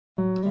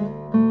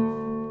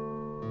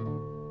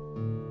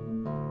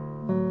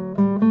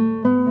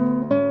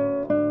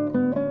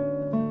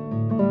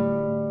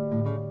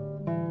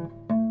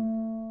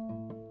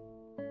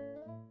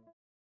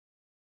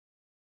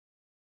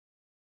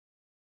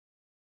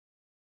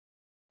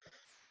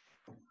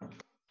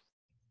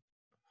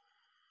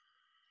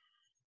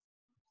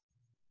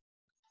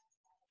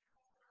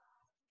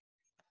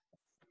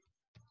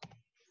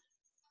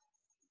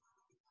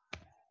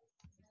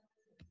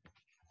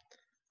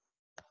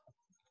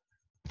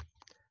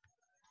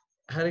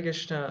Hare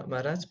Krishna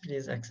Maharaj,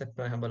 please accept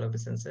my humble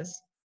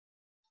obeisances.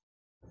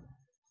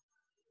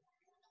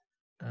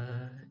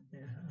 Uh,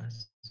 yeah,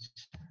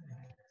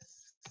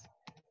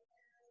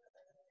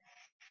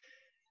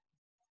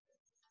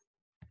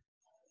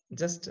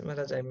 just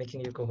Maharaj, I'm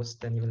making you co-host,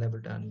 then you will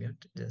able to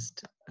unmute.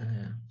 Just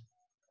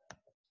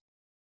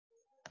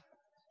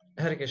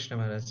Hare Krishna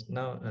Maharaj.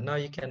 Now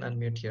you can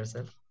unmute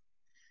yourself.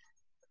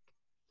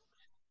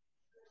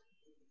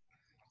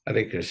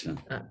 Hare Krishna.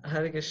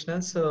 Hare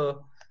Krishna.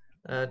 So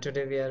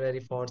today we are very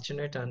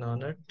fortunate and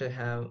honored to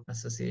have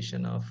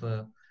association of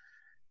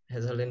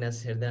His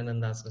Holiness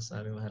Hridayananda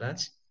Goswami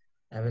Maharaj.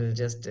 I will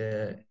just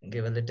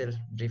give a little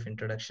brief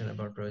introduction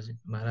about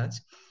Maharaj.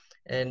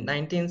 In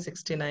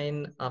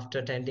 1969, after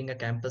attending a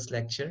campus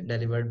lecture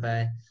delivered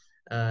by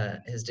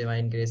His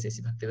Divine Grace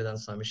A.C. Bhaktivedanta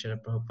Swami Srila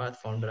Prabhupada,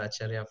 founder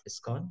Acharya of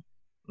ISKCON,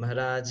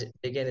 Maharaj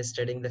began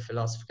studying the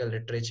philosophical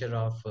literature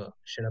of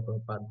Srila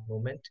Prabhupada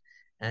movement.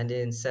 And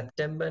in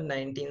September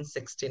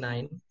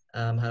 1969,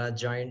 Maharaj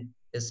joined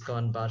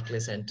ISKCON Barclay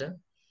Center.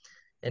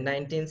 In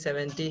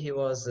 1970, he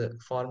was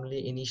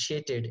formally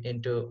initiated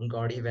into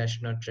Gaudiya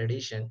Vaishnava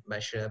tradition by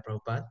Srila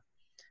Prabhupada,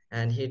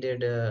 and he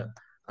did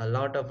a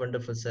lot of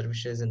wonderful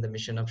services in the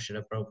mission of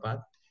Srila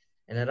Prabhupada.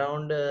 And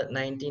around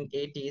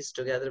 1980s,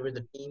 together with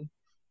the team,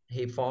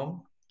 he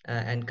formed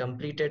and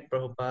completed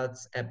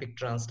Prabhupada's epic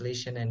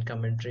translation and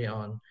commentary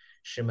on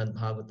Srimad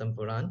Bhagavatam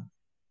Puran.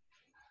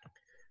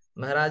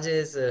 Maharaj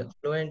is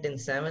fluent in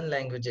 7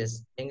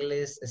 languages: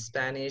 English,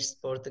 Spanish,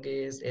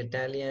 Portuguese,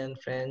 Italian,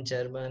 French,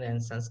 German,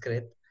 and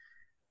Sanskrit.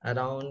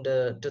 Around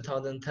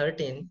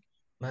 2013,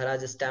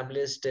 Maharaj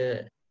established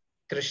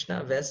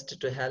Krishna West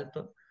to help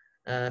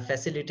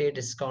facilitate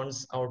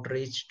ISKCON's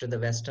outreach to the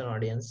Western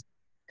audience.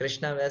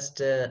 Krishna West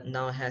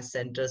now has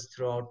centers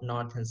throughout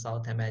North and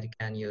South America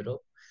and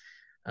Europe.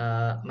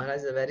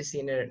 Maharaj is a very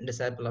senior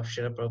disciple of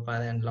Srila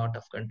Prabhupada and lot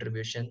of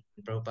contribution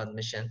in Prabhupada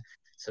mission.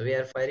 So we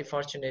are very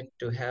fortunate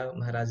to have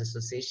Maharaj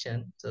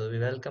association. So we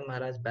welcome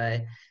Maharaj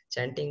by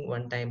chanting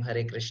one time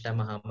Hare Krishna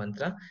Maha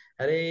Mantra.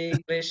 Hare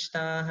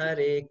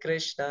Krishna,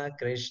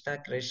 Krishna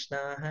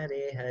Krishna,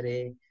 Hare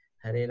Hare,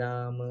 Hare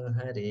Rama,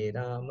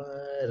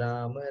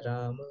 Rama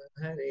Rama,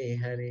 Hare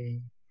Hare.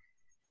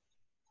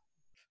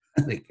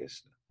 Hare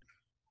Krishna.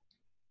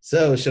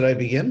 So, should I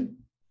begin?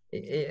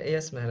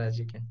 Yes, Maharaj,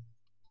 you can.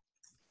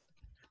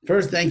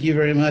 First, thank you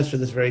very much for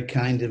this very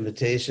kind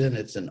invitation.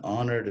 It's an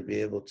honor to be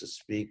able to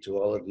speak to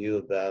all of you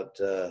about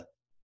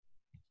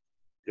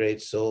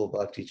great soul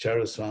Bhakti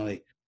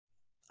Charaswami.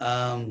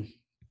 Among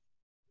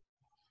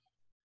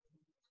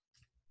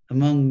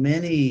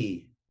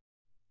many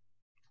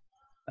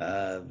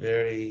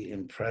very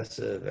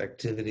impressive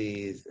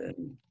activities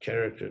and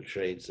character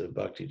traits of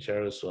Bhakti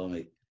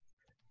Charaswami,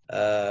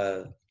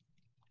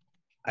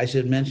 I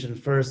should mention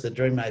first that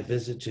during my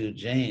visit to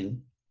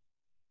Jain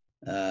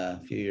a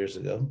few years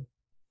ago,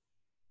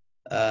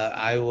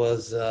 I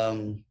was,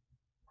 I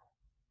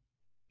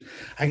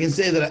can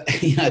say that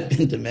I've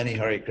been to many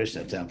Hare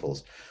Krishna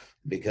temples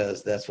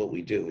because that's what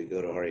we do. We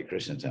go to Hare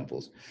Krishna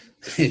temples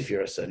if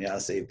you're a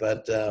sannyasi.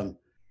 But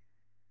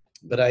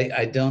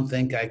I don't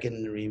think I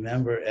can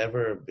remember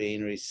ever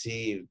being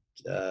received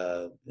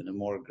in a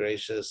more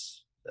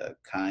gracious,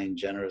 kind,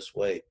 generous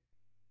way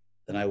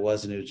than I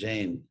was in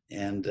Ujjain.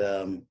 And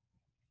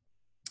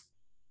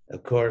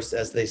of course,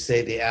 as they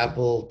say, the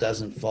apple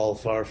doesn't fall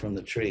far from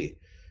the tree.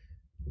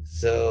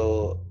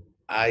 So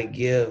I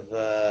give,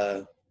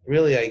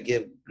 really, I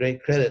give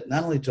great credit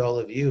not only to all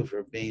of you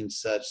for being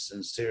such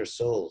sincere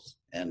souls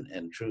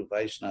and true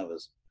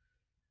Vaishnavas,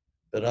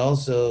 but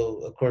also,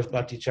 of course,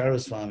 Bhakti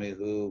Charaswami,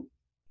 who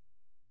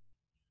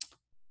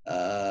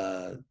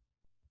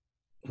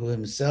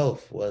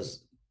himself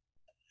was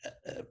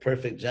a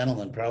perfect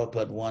gentleman.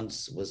 Prabhupada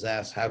once was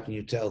asked, how can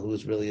you tell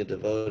who's really a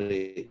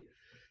devotee?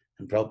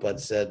 And Prabhupada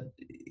said,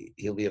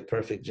 he'll be a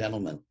perfect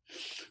gentleman.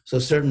 So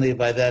certainly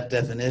by that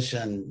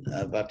definition,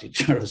 Bhakti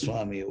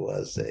Charaswami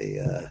was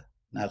an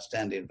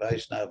outstanding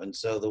Vaishnava. And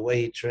so the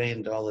way he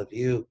trained all of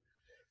you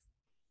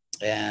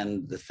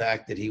and the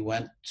fact that he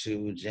went to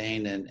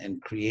Ujjain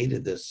and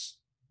created this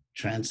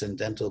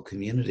transcendental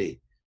community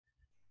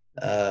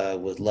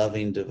with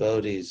loving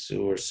devotees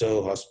who were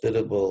so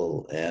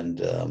hospitable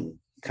and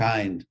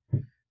kind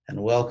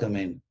and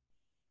welcoming,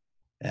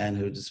 and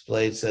who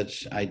displayed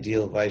such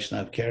ideal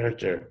Vaishnava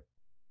character,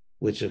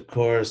 which of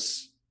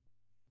course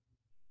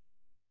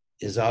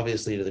is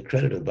obviously to the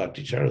credit of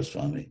Bhakti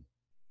Charaswami.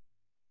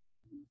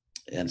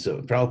 And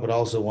so Prabhupada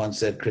also once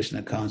said,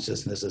 Krishna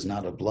consciousness is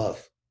not a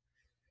bluff.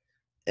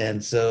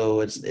 And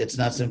so it's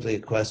not simply a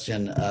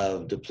question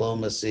of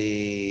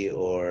diplomacy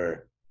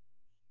or,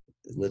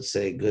 let's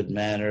say, good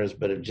manners,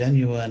 but of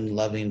genuine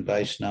loving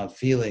Vaishnava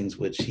feelings,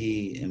 which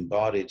he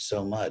embodied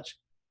so much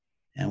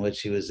and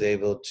which he was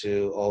able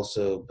to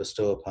also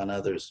bestow upon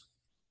others.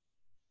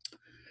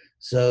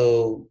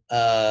 So,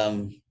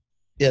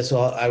 so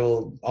I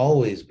will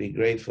always be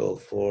grateful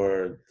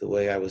for the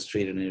way I was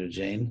treated in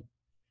Ujjain.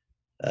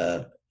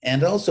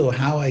 And also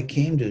how I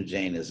came to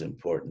Ujjain is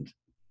important.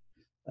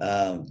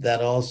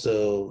 That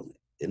also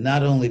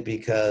not only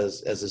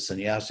because as a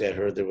sannyasi, I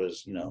heard there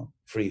was,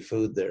 free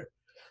food there,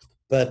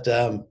 but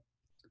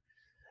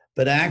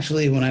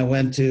actually when I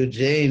went to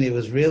Jain, it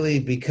was really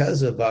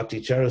because of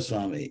Bhakti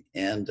Charaswami.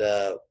 And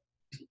so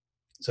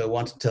I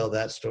want to tell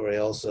that story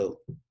also.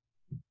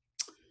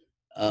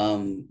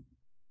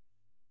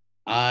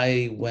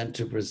 I went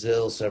to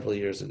Brazil several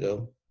years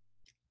ago,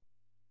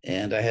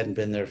 and I hadn't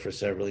been there for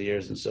several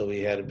years. And so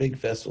we had a big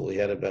festival. We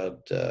had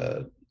about,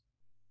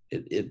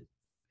 it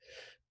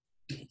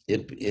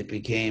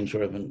became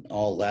sort of an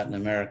all Latin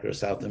America or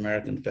South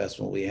American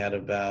festival. We had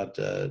about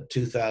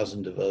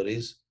 2,000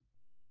 devotees,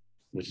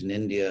 which in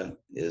India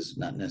is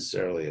not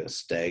necessarily a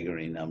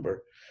staggering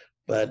number,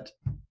 but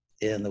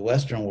in the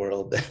Western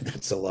world,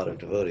 that's a lot of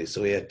devotees.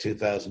 So we had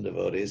 2,000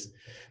 devotees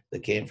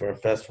that came for a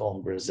festival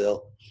in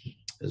Brazil.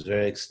 It was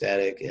very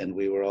ecstatic. And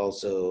we were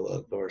also,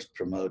 of course,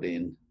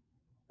 promoting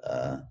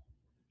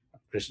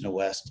Krishna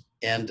West.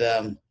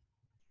 And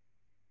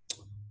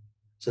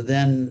so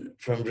then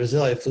from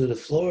Brazil, I flew to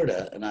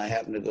Florida, and I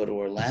happened to go to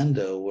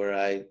Orlando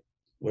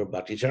where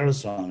Bhakti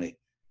Charaswami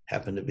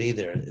happened to be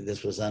there.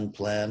 This was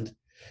unplanned.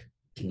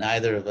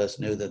 Neither of us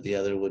knew that the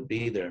other would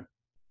be there.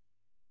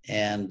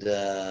 And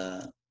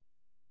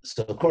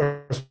so, of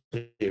course,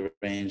 we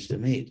arranged to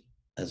meet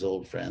as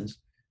old friends.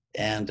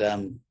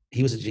 And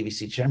he was a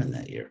GBC chairman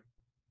that year.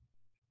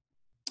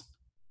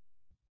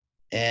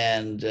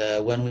 And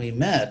when we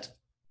met,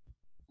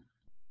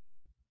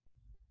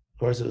 of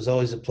course, it was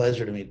always a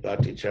pleasure to meet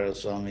Bhakti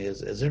Charaswami,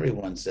 as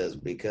everyone says,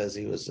 because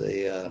he was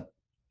a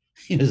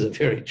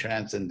very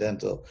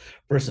transcendental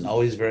person,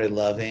 always very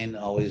loving,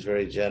 always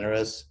very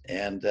generous.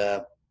 And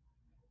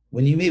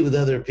when you meet with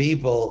other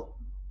people,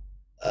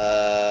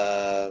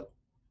 there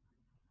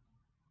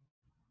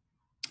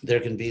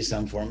can be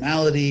some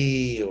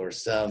formality or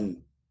some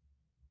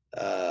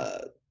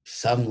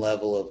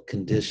level of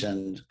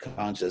conditioned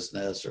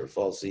consciousness or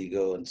false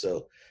ego, and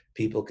so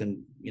people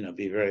can,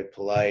 be very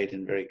polite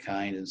and very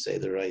kind and say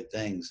the right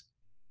things,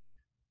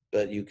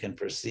 but you can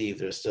perceive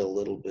there's still a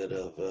little bit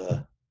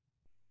of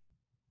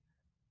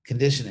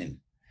conditioning.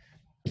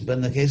 But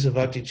in the case of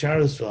Bhakti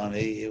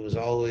Charaswami, it was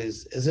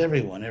always, as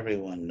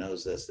everyone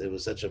knows this, it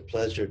was such a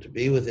pleasure to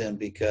be with him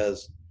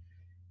because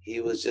he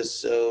was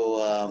just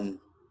so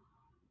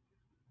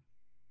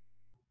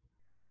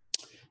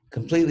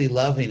completely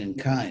loving and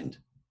kind.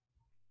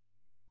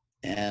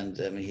 And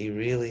I mean, he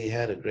really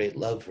had a great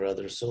love for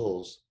other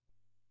souls,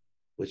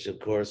 which of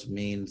course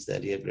means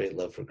that he had great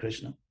love for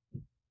Krishna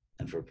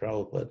and for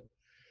Prabhupada.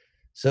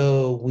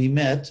 So we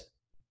met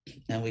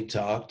and we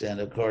talked, and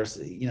of course,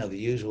 the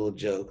usual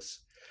jokes.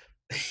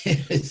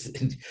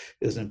 It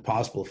was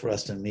impossible for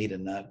us to meet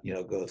and not,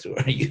 go through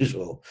our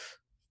usual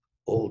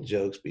old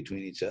jokes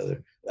between each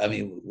other. I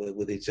mean,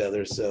 with each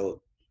other.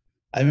 So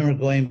I remember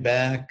going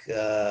back,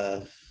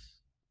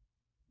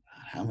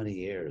 how many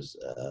years?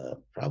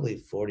 Probably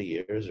 40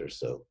 years or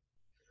so.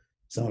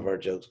 Some of our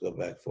jokes go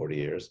back 40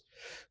 years.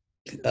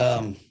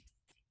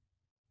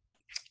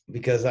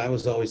 Because I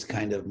was always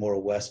kind of more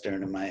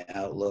Western in my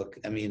outlook.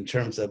 I mean, in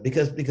terms of,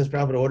 because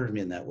Prabhupada ordered me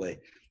in that way.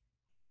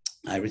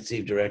 I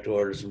received direct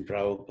orders from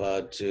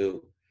Prabhupada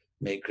to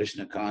make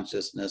Krishna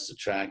consciousness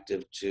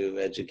attractive to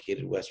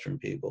educated Western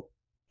people.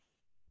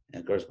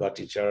 And of course,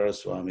 Bhakti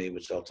Charaswami,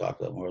 which I'll talk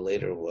about more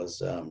later,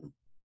 was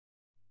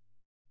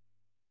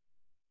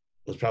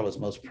Prabhupada's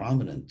most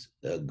prominent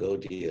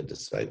Gaudiya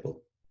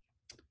disciple.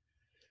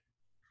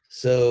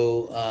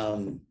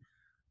 So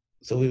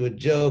we would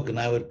joke, and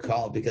I would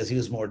call, because he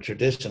was more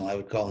traditional, I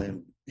would call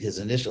him his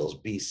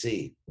initials,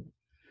 BC.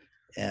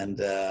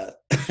 And I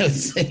would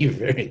say, you're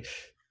very,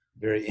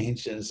 very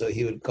ancient. So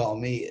he would call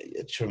me,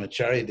 from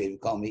Acharya Day, he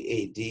would call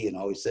me AD, and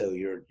always say, oh,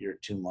 you're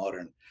too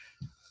modern.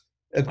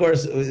 Of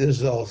course, this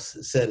was all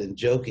said in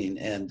joking,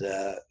 and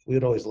we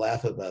would always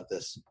laugh about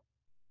this.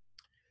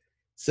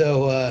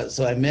 So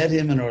I met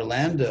him in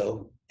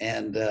Orlando,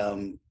 and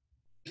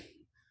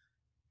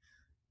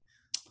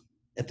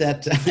at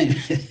that time,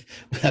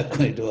 without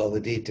going into all the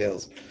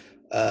details,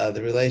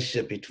 the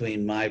relationship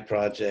between my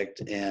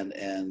project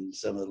and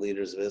some of the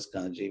leaders of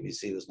ISKCON and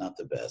GBC was not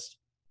the best.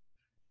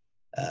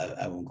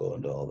 I won't go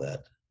into all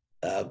that.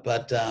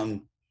 But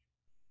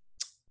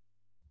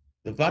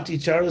Bhakti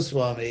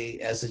Charaswami,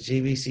 as the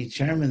GBC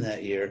chairman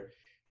that year,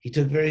 he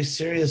took very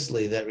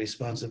seriously that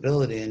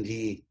responsibility, and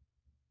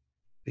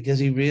because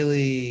he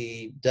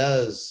really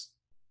does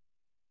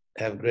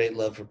have great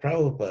love for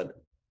Prabhupada.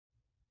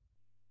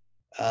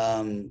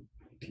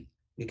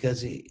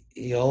 Because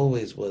he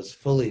always was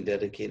fully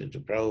dedicated to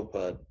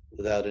Prabhupada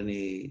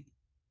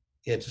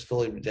just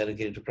fully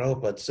dedicated to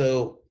Prabhupada.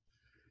 So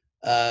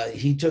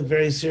he took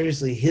very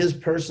seriously his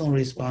personal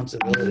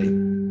responsibility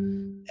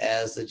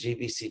as the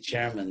GBC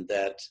chairman,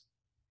 that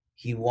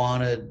he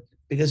wanted,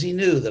 because he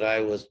knew that I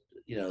was,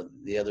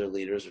 the other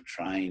leaders are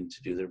trying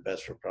to do their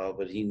best for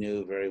Prabhupada. He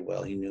knew very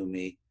well, he knew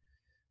me,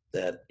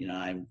 that,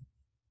 I'm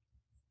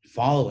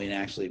following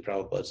actually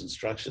Prabhupada's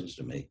instructions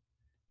to me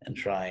and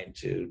trying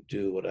to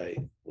do what I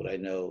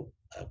know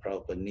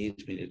Prabhupada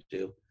needs me to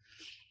do.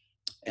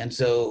 And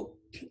so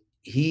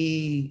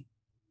he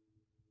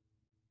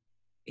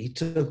he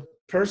took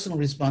personal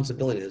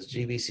responsibility as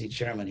GBC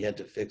chairman. He had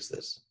to fix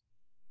this.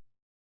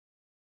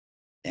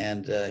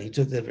 And he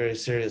took that very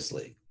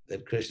seriously,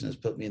 that Krishna has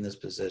put me in this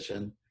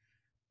position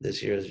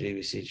this year as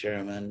GBC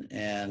chairman,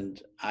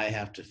 and I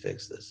have to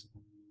fix this,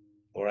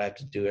 or I have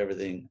to do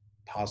everything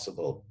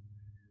possible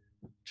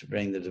to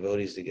bring the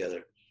devotees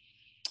together.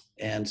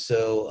 And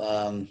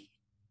so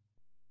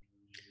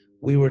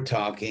we were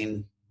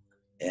talking,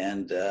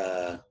 and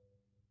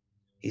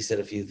he said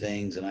a few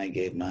things, and I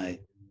gave my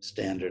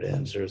standard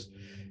answers.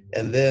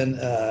 And then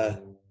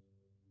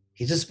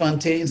he just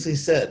spontaneously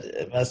said,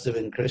 it must have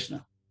been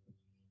Krishna.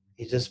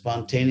 He just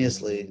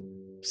spontaneously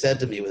said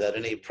to me without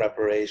any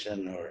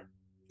preparation or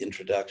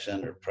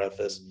introduction or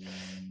preface,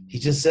 he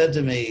just said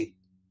to me,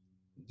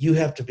 you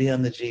have to be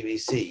on the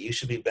GBC. You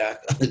should be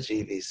back on the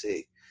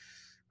GBC.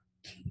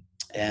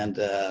 And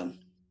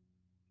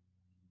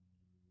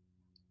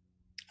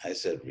I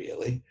said,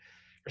 really?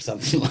 Or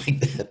something like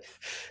that.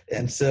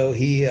 And so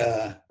he,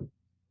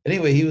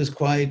 anyway, he was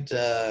quite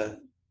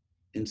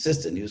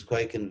insistent. He was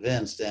quite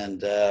convinced.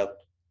 And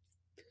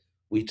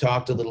we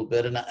talked a little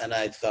bit, and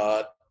I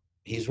thought,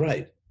 he's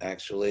right,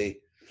 actually.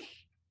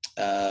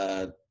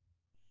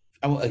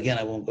 Again,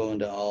 I won't go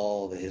into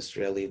all the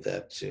history. I'll leave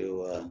that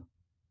to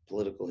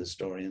political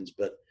historians.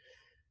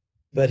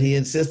 But he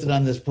insisted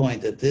on this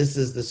point that this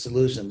is the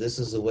solution. This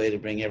is the way to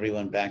bring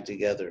everyone back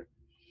together.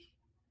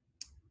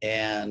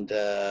 And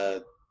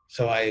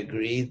so I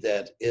agreed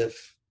that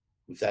if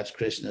that's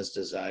Krishna's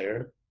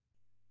desire,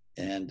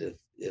 and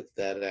if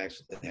that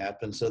actually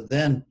happened. So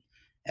then,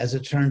 as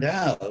it turned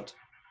out,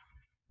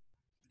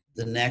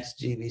 the next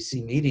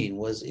GBC meeting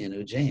was in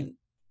Ujjain.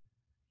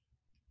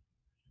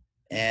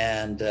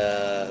 And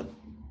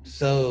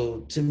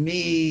so to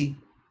me,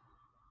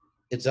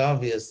 it's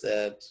obvious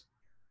that,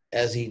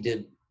 as he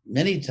did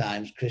many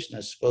times,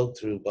 Krishna spoke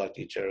through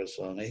Bhakti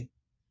Charaswami,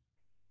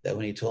 that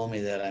when he told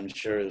me that, I'm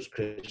sure it was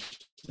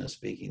Krishna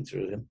speaking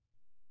through him.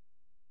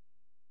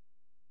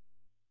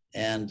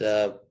 And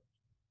of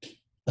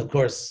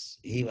course,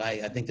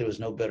 I think there was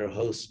no better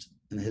host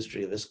in the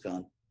history of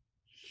ISKCON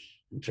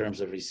in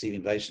terms of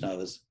receiving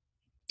Vaishnavas.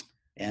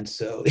 And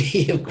so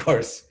he, of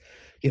course,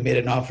 he made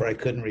an offer I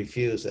couldn't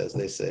refuse, as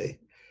they say,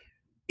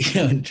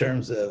 in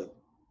terms of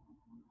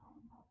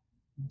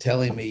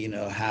telling me,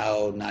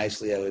 how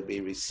nicely I would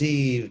be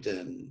received,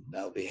 and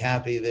I'll be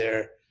happy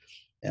there.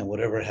 And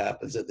whatever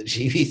happens at the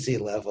GBC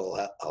level,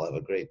 I'll have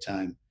a great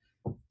time,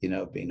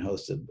 being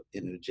hosted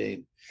in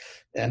Ujjain.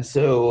 And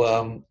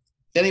so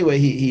anyway,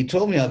 he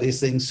told me all these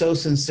things so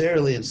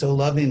sincerely and so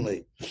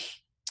lovingly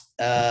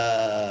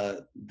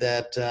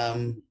that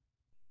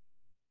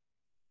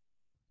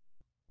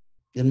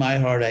in my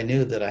heart, I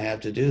knew that I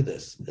have to do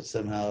this, that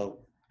somehow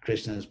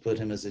Krishna has put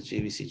him as the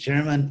GBC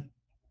chairman.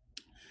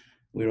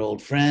 We're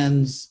old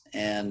friends,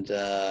 and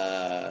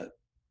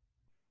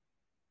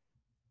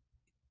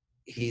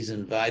he's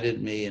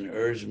invited me and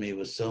urged me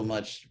with so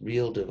much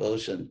real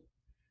devotion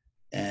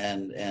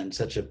and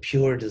such a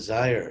pure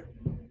desire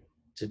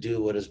to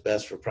do what is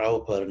best for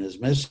Prabhupada and his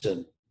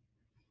mission,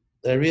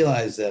 that I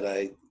realized that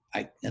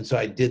and so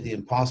I did the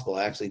impossible.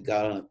 I actually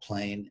got on a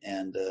plane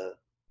and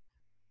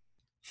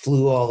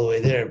flew all the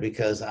way there,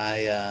 because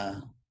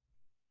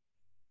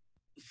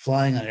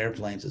flying on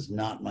airplanes is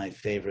not my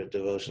favorite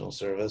devotional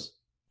service.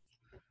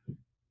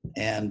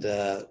 And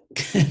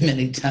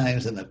many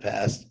times in the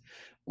past,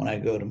 when I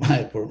go to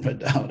Mayapur,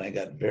 Vrindavan, I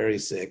got very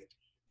sick.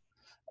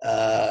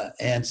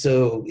 And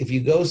so if you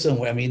go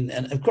somewhere,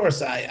 and of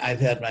course, I've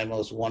had my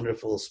most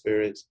wonderful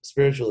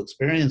spiritual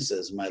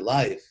experiences in my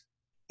life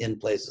in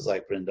places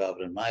like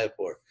Vrindavan and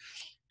Mayapur.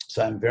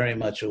 So I'm very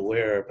much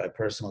aware by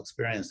personal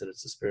experience that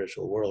it's a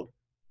spiritual world.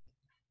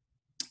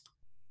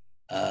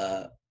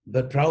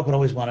 But Prabhupada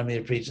always wanted me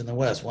to preach in the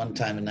West. One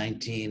time in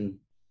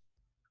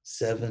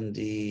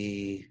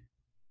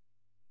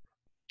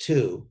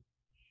 1972,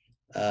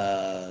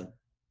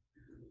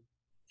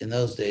 in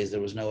those days,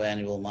 there was no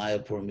annual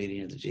Mayapur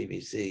meeting at the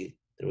GBC.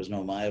 There was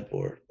no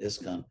Mayapur,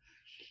 ISKCON.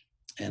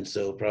 And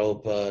so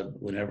Prabhupada,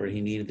 whenever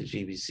he needed the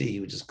GBC, he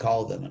would just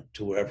call them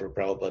to wherever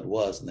Prabhupada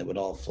was, and they would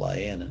all fly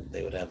in and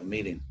they would have a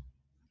meeting.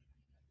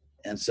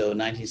 And so in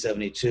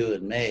 1972,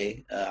 in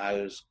May, I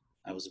was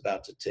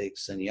about to take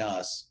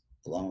sannyas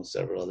along with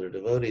several other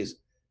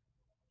devotees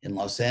in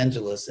Los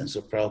Angeles. And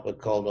so Prabhupada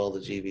called all the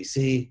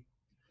GBC,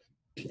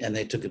 and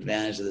they took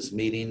advantage of this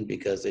meeting,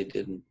 because they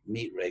didn't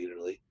meet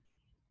regularly,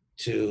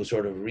 to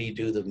sort of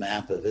redo the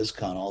map of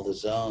ISKCON, all the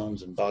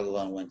zones, and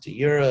Bhagavan went to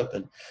Europe,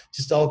 and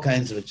just all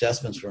kinds of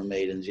adjustments were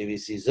made in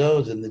GBC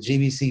zones. And the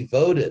GBC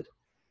voted,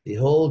 the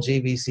whole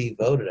GBC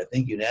voted, I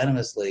think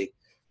unanimously,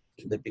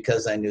 that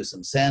because I knew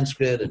some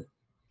Sanskrit, and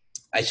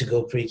I should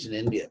go preach in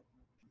India.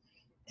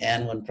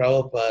 And when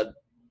Prabhupada,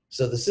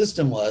 so the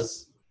system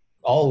was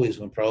always,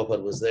 when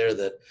Prabhupada was there,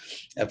 that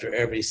after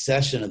every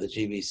session of the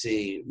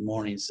GBC,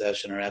 morning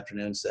session or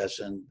afternoon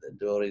session, the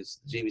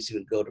devotees, the GBC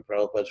would go to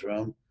Prabhupada's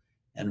room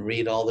and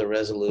read all the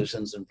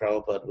resolutions, and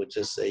Prabhupada would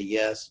just say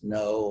yes,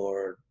 no,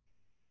 or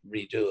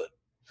redo it.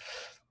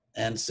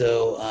 And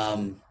so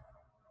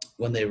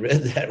when they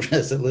read that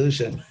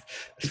resolution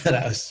that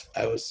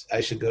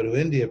I should go to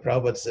India,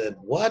 Prabhupada said,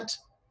 "What?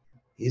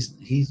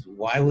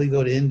 Why will he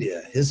go to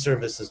India? His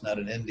service is not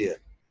in India.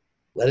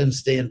 Let him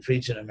stay and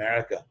preach in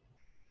America."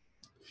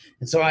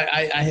 And so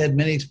I had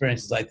many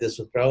experiences like this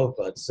with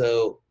Prabhupada.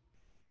 So,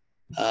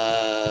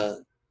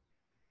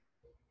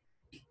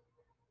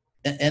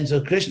 and so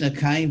Krishna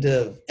kind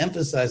of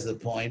emphasized the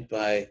point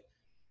by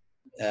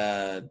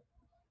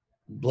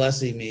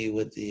blessing me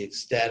with the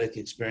ecstatic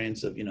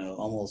experience of,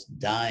 almost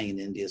dying in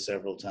India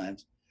several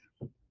times,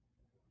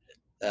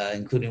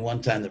 including one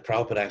time that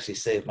Prabhupada actually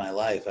saved my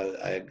life.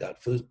 I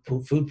got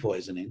food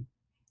poisoning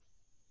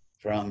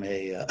from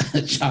a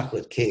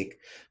chocolate cake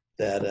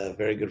that a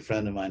very good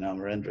friend of mine,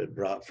 Amarendra, had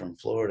brought from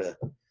Florida.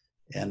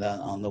 And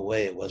on the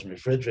way, it wasn't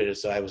refrigerated.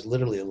 So I was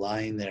literally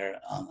lying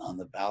there on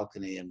the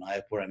balcony in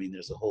Mayapur. I mean,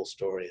 there's a whole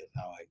story of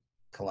how I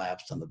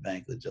collapsed on the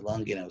bank of the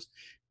Jalangi, and I was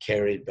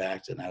carried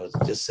back, and I was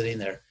just sitting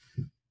there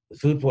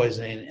with food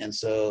poisoning. And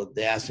so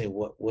they asked me,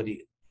 what do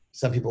you,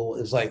 some people,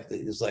 it was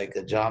like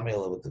a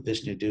Jamila with the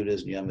Vishnu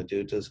Dutas and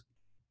Yamadutas.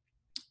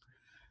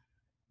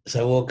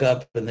 So I woke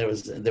up and there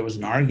was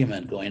an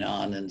argument going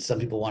on, and some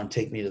people want to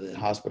take me to the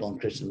hospital in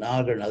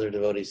Krishnanagar. Another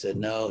devotee said,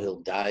 "No,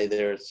 he'll die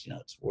there. It's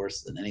it's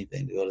worse than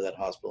anything to go to that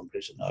hospital in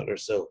Krishnanagar."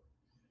 So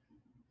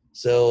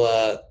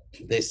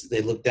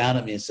they looked down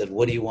at me and said,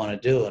 "What do you want to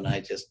do?" And I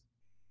just,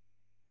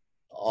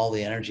 all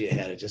the energy I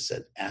had, I just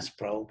said, "Ask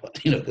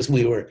Prabhupada," because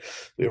we were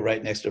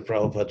right next to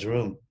Prabhupada's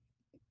room.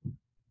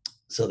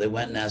 So they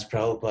went and asked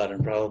Prabhupada,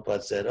 and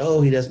Prabhupada said, "Oh,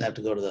 he doesn't have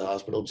to go to the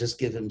hospital. Just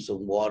give him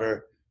some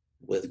water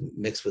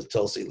mixed with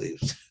tulsi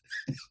leaves."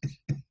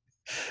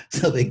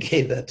 So they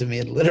gave that to me,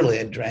 and literally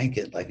I drank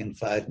it like in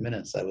 5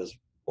 minutes. I was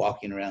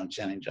walking around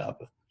chanting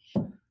japa.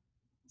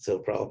 So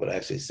Prabhupada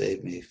actually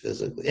saved me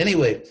physically.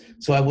 Anyway,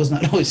 so I was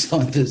not always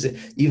so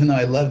enthusiastic, even though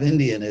I love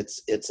India, and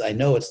I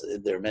know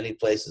there are many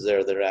places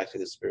there that are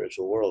actually the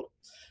spiritual world.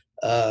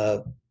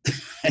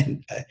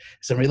 And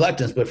some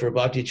reluctance, but for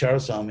Bhakti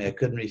Charaswami, I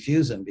couldn't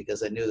refuse him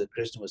because I knew that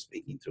Krishna was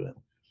speaking through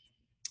him.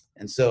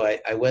 And so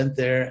I went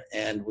there,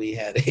 and we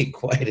had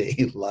quite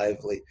a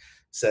lively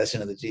session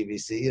of the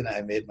GBC, and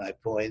I made my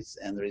points,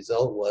 and the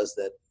result was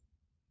that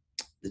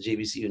the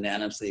GBC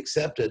unanimously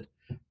accepted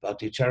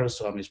Bhakti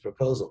Charaswami's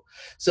proposal.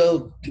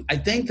 So I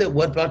think that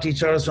what Bhakti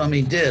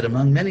Charaswami did,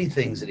 among many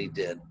things that he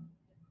did,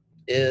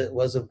 it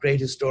was of great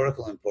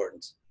historical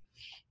importance.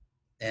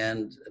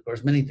 And of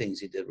course, many things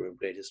he did were of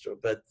great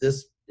historical, but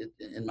this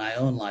in my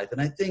own life,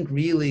 and I think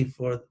really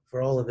for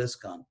all of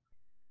ISKCON,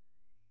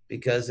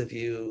 because I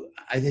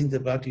think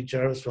that Bhakti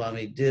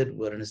Charaswami did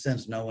what, in a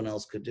sense, no one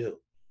else could do,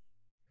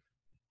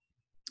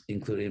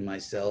 including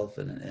myself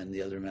and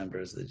the other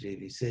members of the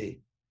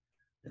GBC.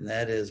 And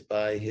that is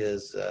by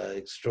his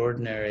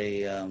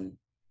extraordinary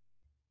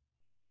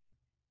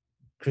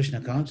Krishna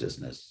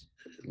consciousness,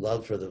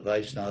 love for the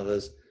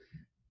Vaishnavas,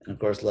 and of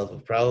course, love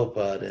of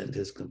Prabhupada, and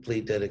his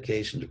complete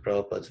dedication to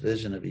Prabhupada's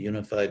vision of a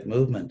unified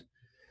movement.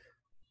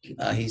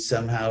 He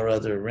somehow or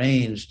other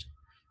arranged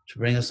to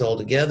bring us all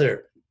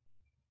together.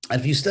 And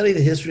if you study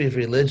the history of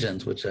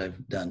religions, which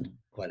I've done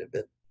quite a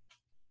bit,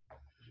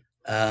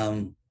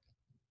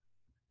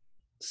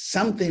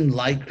 something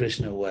like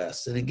Krishna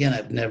West, and again,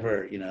 I've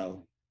never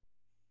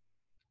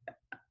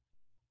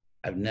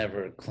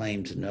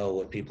claimed to know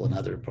what people in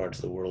other parts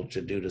of the world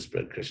should do to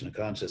spread Krishna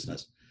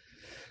consciousness.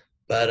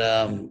 But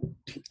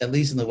at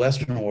least in the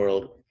Western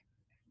world,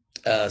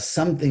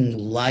 something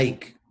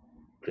like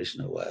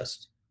Krishna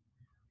West,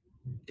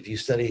 if you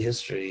study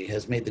history,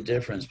 has made the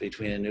difference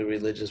between a new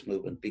religious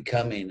movement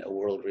becoming a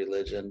world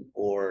religion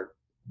or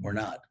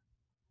not.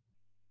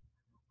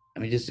 I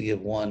mean, just to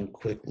give one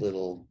quick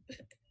little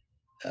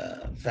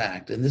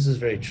fact, and this is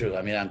very true.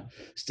 I mean, I'm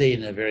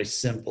stating a very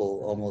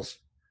simple, almost,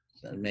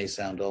 it may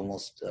sound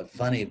almost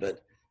funny,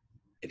 but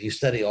if you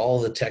study all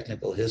the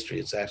technical history,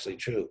 it's actually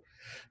true.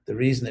 The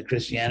reason that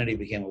Christianity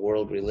became a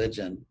world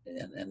religion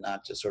and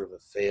not just sort of a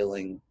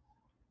failing,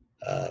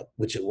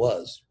 which it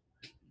was,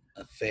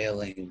 a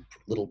failing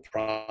little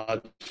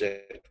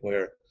project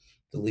where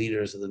the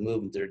leaders of the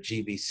movement, their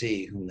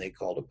GBC, whom they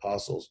called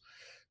apostles,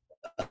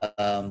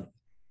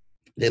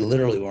 they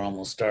literally were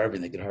almost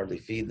starving. They could hardly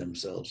feed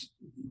themselves.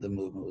 The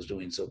movement was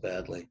doing so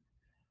badly.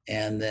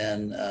 And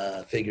then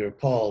figure of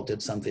Paul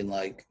did something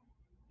like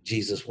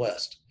Jesus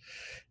West.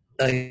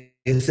 Like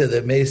I said,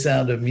 that may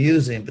sound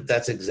amusing, but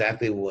that's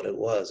exactly what it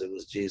was. It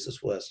was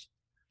Jesus West.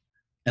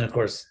 And of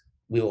course,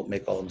 we won't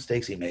make all the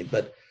mistakes he made,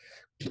 but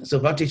so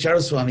Bhakti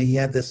Charaswami, he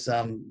had this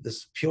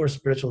pure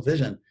spiritual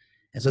vision.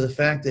 And so the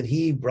fact that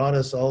he brought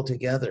us all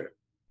together,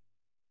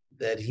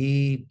 that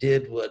he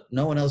did what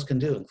no one else can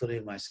do,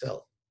 including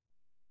myself,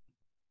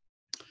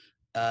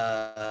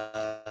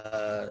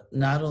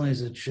 not only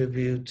is a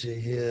tribute to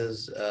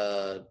his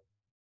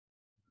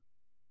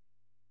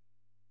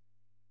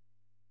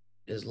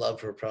love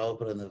for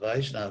Prabhupada and the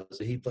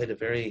Vaishnavas, he played a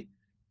very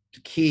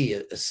key,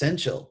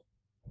 essential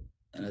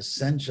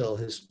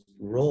his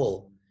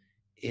role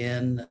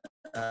in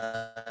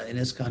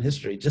ISKCON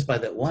history, just by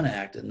that one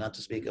act, and not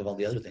to speak of all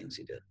the other things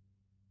he did.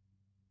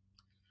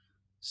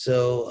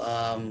 So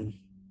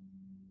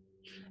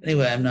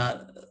Anyway, I'm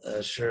not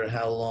sure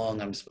how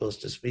long I'm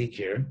supposed to speak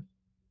here.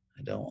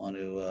 I don't want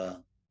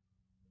to.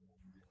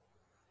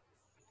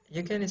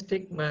 You can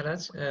speak,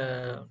 Maharaj,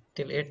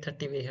 till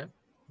 8:30 we have,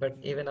 but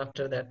even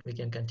after that we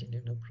can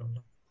continue, no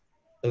problem.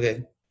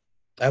 Okay,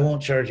 I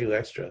won't charge you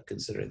extra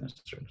considering this.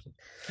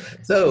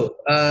 So,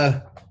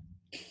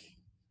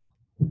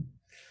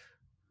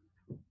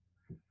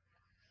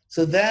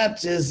 so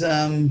that is.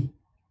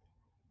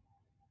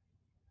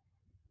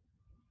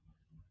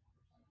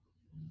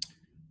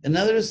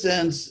 Another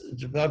sense,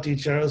 Bhakti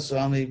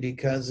Charaswami,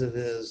 because of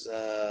his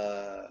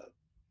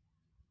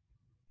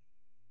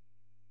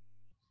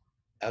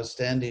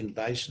outstanding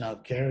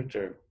Vaishnav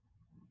character,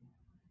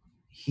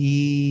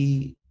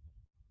 he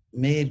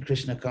made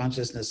Krishna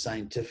consciousness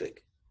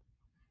scientific.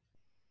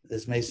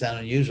 This may sound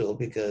unusual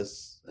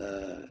because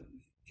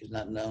he's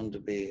not known to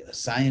be a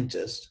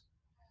scientist,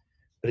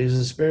 but he was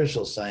a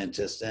spiritual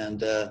scientist. And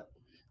the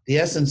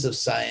essence of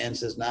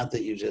science is not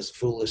that you just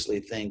foolishly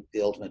think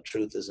the ultimate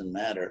truth is in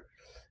matter.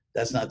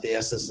 That's not the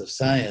essence of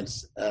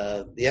science.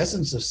 The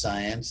essence of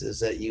science is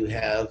that you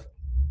have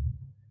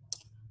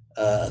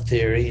a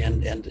theory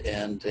and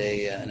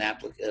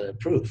a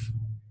proof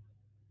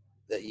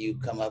that you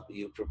come up,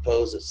 you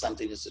propose that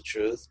something is the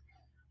truth,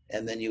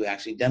 and then you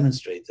actually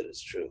demonstrate that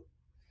it's true.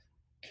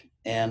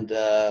 And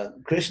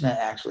Krishna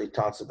actually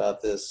talks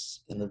about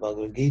this in the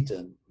Bhagavad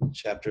Gita, in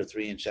chapter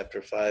 3 and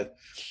chapter 5.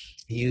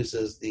 He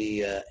uses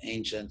the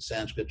ancient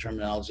Sanskrit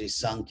terminology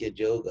Sankhya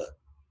Yoga.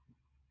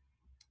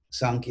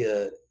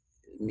 Sankhya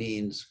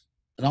means,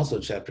 and also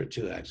chapter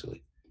 2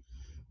 actually,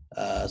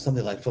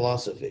 something like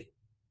philosophy.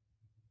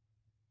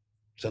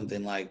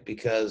 Something like,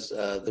 because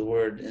the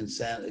word in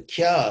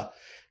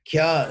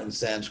kya in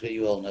Sanskrit,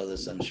 you all know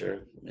this, I'm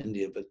sure, from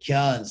India, but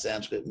kya in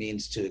Sanskrit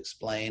means to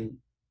explain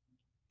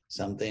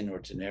something or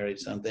to narrate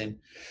something.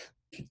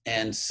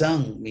 And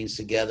sang means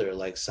together,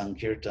 like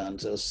sankirtan.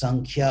 So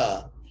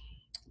sankhya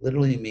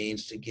literally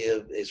means to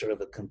give a sort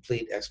of a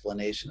complete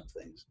explanation of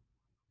things.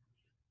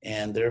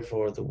 And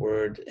therefore the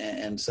word,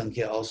 and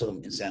sankhya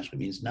also in Sanskrit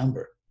means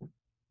number.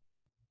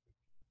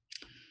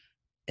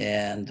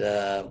 And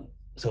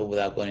so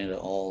without going into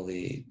all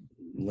the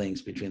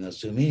links between those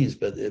two meanings,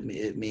 but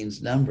it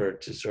means number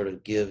to sort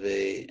of give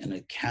an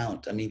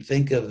account. I mean,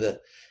 think of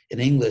in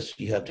English,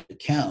 you have to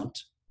count,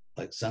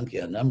 like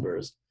sankhya,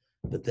 numbers,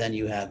 but then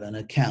you have an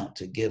account,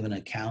 to give an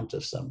account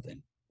of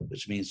something,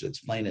 which means to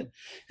explain it.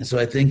 And so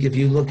I think if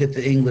you look at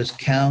the English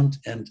count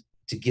and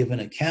to give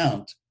an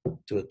account,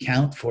 to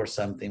account for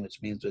something,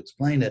 which means to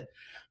explain it,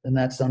 then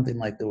that's something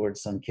like the word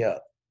sankhya.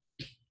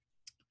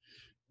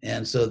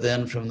 And so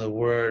then from the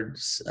word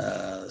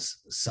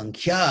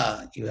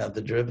sankhya, you have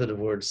the derivative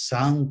word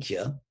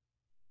sankhya,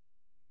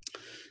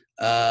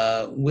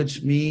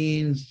 which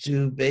means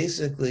to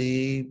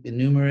basically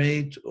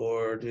enumerate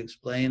or to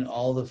explain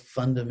all the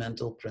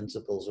fundamental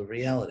principles of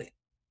reality.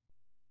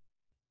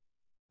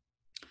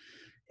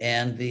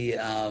 And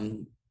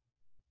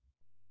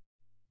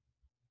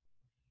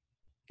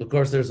of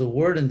course, there's a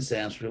word in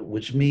Sanskrit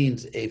which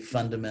means a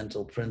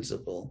fundamental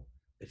principle,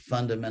 a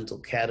fundamental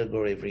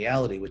category of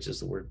reality, which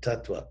is the word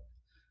tattva.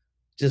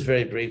 Just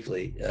very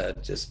briefly,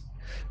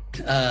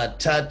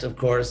 tat, of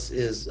course,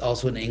 is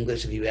also in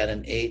English. If you add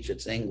an H,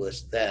 it's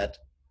English, that.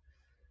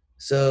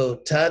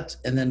 So tat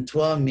and then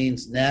twa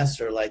means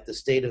ness, or like the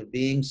state of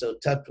being. So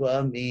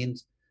tattva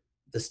means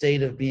the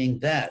state of being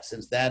that.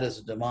 Since that is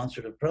a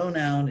demonstrative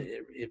pronoun,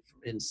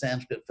 in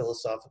Sanskrit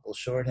philosophical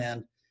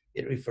shorthand,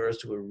 it refers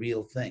to a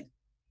real thing,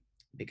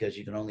 because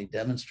you can only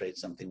demonstrate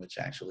something which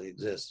actually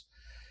exists.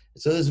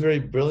 So this very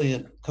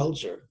brilliant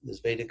culture, this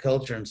Vedic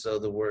culture, and so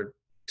the word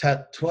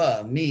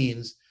tattva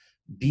means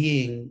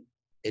being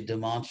a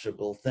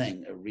demonstrable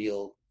thing, a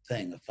real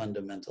thing, a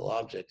fundamental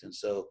object. And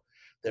so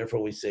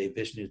therefore we say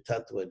Vishnu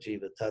tattva,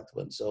 Jiva tattva,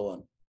 and so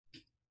on.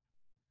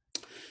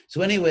 So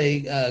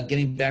anyway,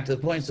 getting back to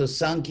the point, so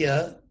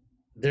Sankhya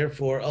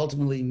therefore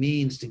ultimately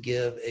means to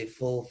give a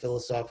full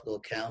philosophical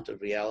account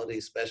of reality,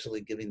 especially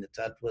giving the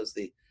tattvas,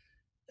 the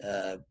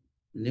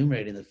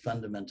enumerating the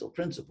fundamental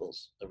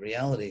principles of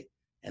reality.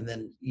 And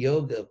then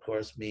yoga, of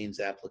course, means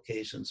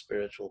application,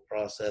 spiritual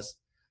process,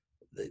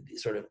 the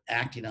sort of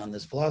acting on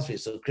this philosophy.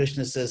 So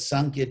Krishna says,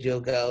 Sankhya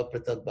Yoga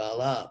Pratak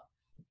Bala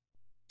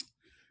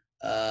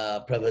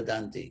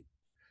Pravadanti.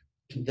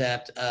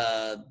 That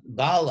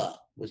Bala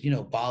was,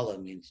 Bala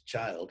means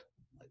child,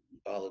 like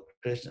Bala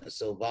Krishna.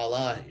 So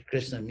Bala,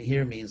 Krishna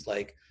here means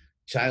like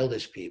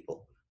childish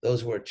people,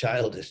 those who are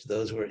childish,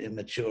 those who are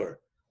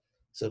immature.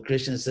 So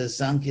Krishna says,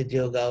 Sankhya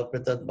Yoga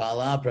Pratat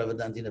Bala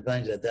Pravadanti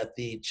Napanjat, that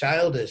the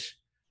childish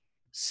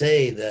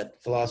say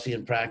that philosophy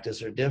and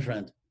practice are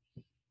different,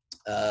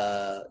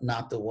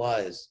 not the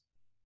wise.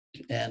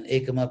 And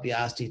ekamapi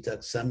asti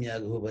tak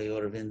samyag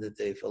hubayor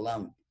vindate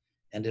phalam.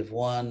 And if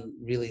one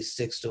really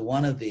sticks to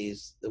one of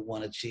these, that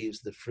one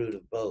achieves the fruit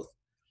of both.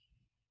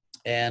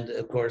 And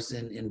of course,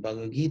 in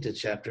Bhagavad Gita,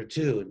 chapter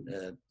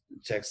 2,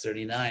 text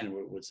 39,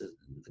 which is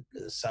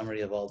the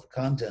summary of all the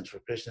contents,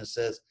 where Krishna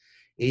says,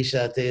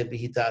 Isha te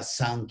bihita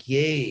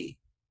sankhye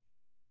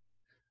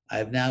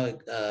I've now,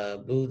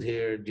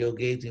 Buddhi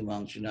Yogeti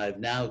Mangshuna, I've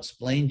now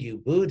explained to you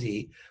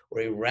Buddhi,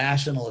 or a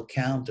rational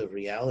account of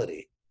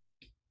reality.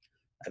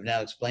 I've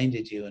now explained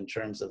it to you in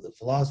terms of the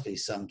philosophy,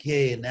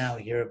 Sankhya, and now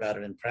hear about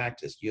it in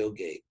practice,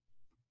 Yoga.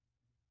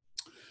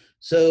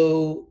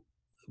 So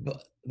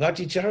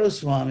Bhakti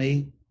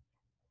Swami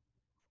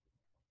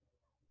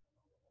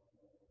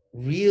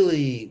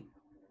really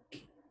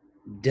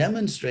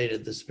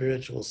demonstrated the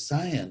spiritual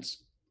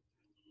science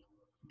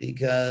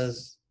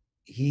because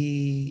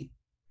he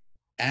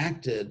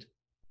acted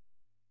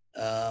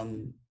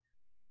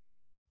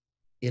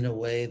in a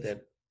way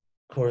that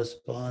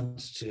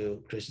corresponds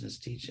to Krishna's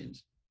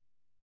teachings.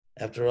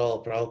 After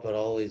all, Prabhupada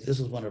always, this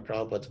was one of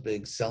Prabhupada's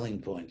big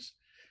selling points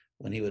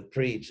when he would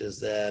preach, is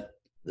that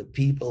the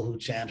people who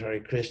chant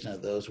Hare Krishna,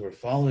 those who are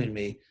following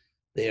me,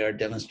 they are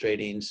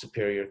demonstrating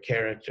superior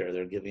character.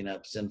 They're giving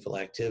up sinful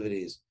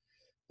activities.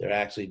 They're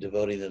actually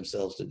devoting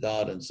themselves to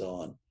God and so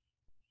on.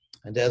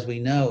 And as we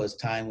know, as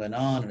time went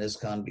on and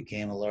ISKCON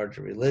became a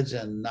larger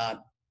religion,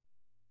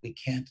 we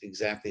can't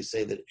exactly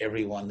say that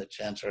everyone that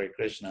chants Hare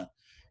Krishna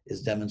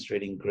is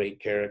demonstrating great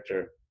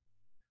character.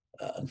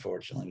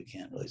 Unfortunately, we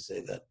can't really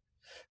say that.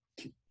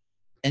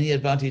 And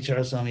yet Bhakti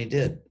Swami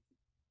did.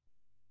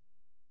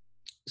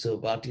 So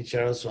Bhakti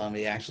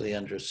Swami actually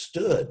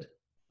understood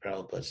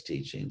Prabhupada's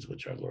teachings,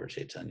 which are Lord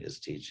Chaitanya's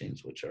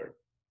teachings, which are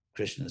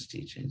Krishna's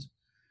teachings.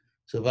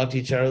 So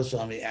Bhakti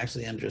Swami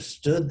actually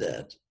understood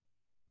that.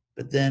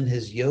 But then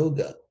his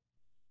yoga,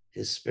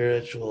 his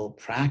spiritual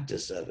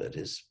practice of it,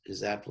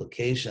 his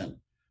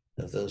application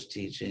of those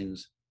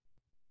teachings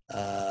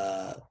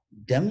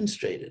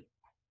demonstrated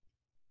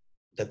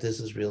that this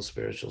is real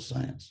spiritual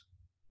science.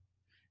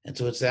 And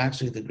so it's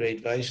actually the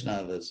great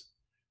Vaishnavas,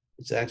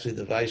 it's actually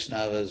the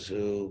Vaishnavas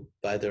who,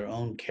 by their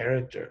own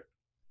character,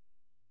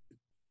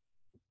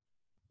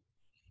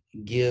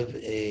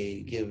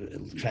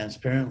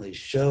 transparently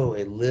show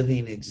a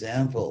living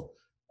example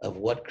of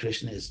what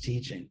Krishna is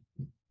teaching,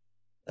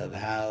 of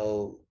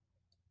how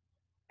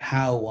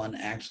one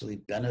actually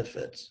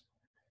benefits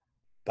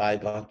by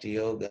bhakti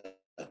yoga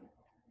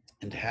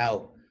and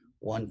how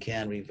one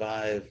can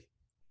revive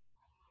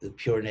the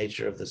pure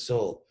nature of the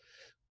soul.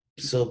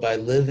 So by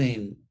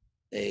living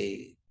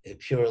a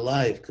pure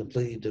life,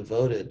 completely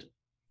devoted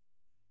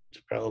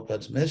to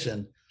Prabhupada's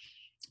mission,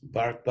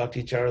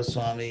 Bhakti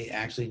Swami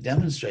actually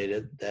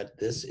demonstrated that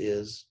this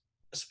is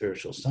a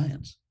spiritual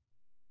science.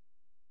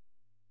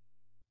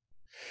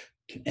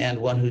 And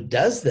one who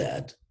does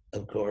that,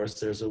 of course,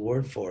 there's a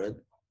word for it,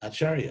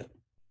 acharya.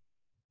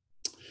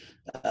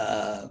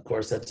 Of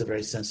course, that's a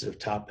very sensitive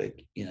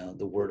topic,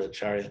 the word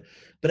acharya.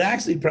 But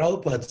actually,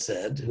 Prabhupada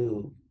said,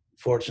 who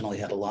fortunately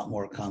had a lot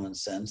more common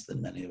sense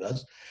than many of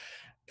us,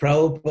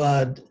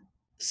 Prabhupada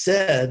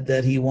said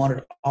that he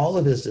wanted all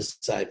of his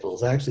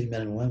disciples, actually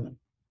men and women,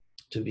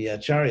 to be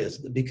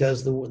acharyas,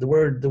 because the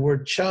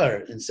word char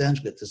in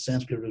Sanskrit, the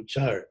Sanskrit root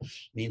char,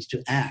 means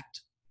to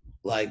act.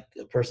 Like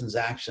a person's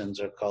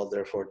actions are called,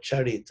 therefore,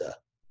 charita,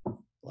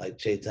 like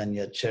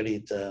Chaitanya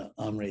Charita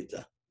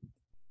Amrita.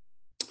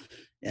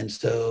 And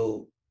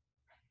so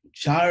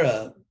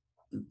chara,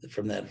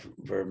 from that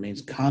verb,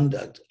 means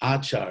conduct,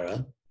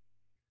 achara,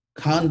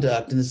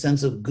 conduct in the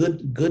sense of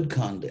good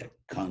conduct.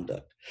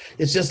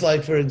 It's just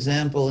like, for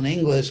example, in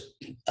English,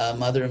 a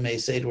mother may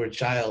say to her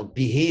child,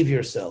 behave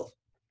yourself.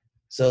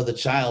 So the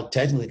child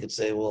technically could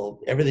say,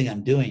 well, everything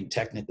I'm doing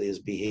technically is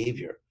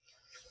behavior.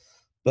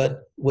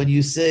 But when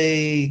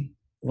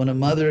a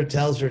mother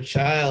tells her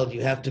child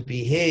you have to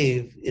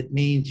behave, it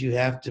means you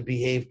have to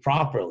behave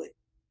properly.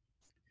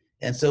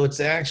 And so it's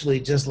actually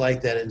just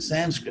like that in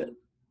Sanskrit,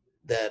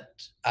 that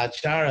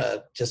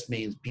achara just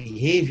means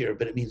behavior,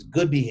 but it means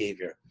good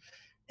behavior.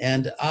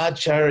 And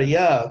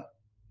acharya,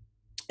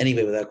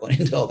 anyway, without going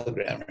into all the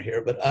grammar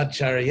here, but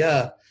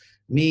acharya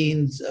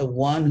means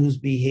one whose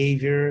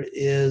behavior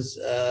is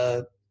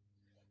to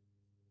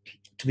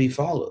be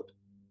followed.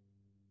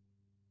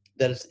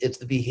 That it's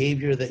the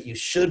behavior that you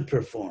should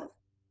perform.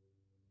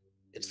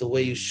 It's the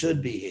way you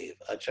should behave,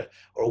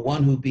 or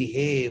one who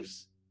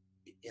behaves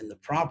in the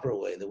proper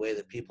way, the way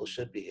that people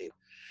should behave.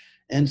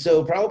 And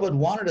so Prabhupada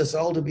wanted us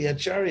all to be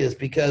acharyas,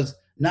 because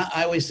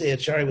I always say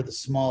acharya with a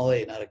small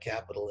a, not a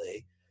capital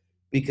A,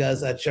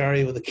 because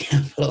acharya with a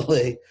capital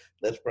A,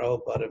 that's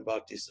Prabhupada and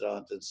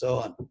Bhaktisiddhanta and so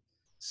on.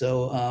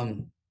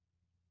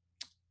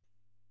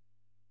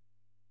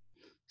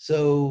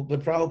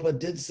 But Prabhupada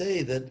did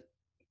say that,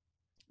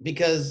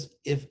 because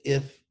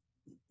if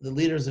the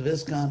leaders of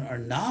ISKCON are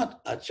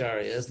not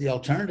acharyas, the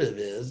alternative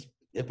is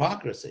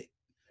hypocrisy.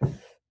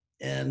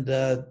 And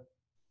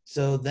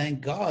so thank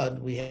God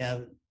we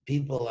have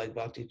people like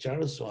Bhakti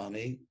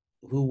Swami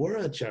who were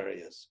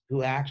acharyas,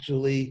 who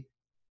actually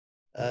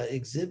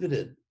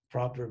exhibited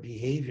proper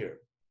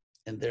behavior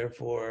and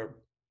therefore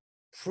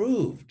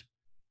proved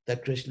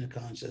that Krishna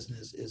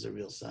consciousness is a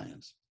real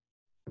science.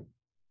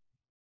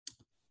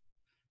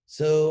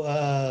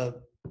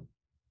 So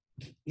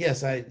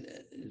yes,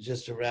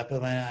 just to wrap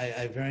up,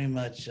 I very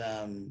much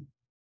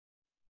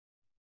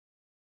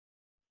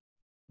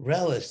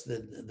relish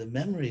the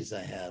memories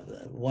I have.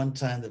 One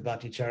time, the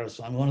Bhakti Chara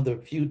Swami, one of the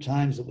few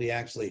times that we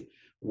actually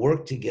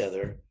worked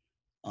together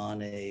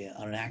on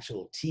an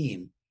actual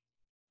team,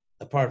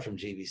 apart from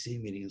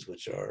GBC meetings,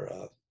 which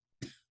are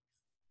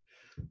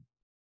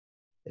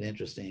an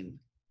interesting,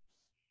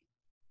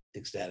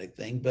 ecstatic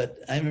thing. But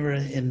I remember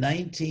in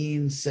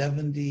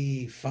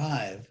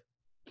 1975,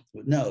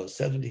 no,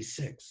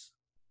 76,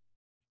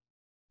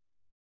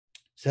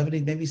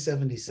 70, maybe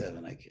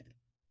 77,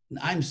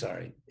 I'm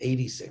sorry,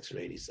 86 or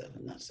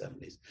 87, not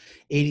 70s,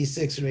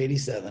 86 or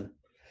 87.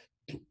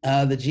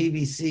 The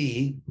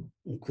GBC,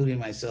 including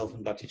myself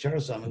and Bhakti Chara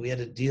Swami, we had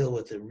to deal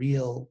with a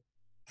real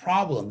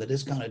problem that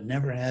ISKCON had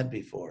never had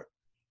before.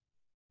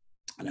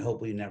 And I hope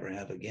we never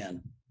have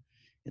again.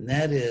 And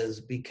that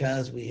is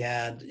because we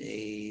had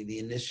the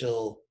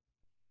initial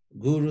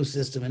guru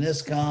system in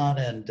ISKCON.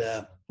 And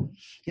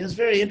it's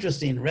very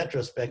interesting in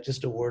retrospect,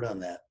 just a word on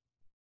that.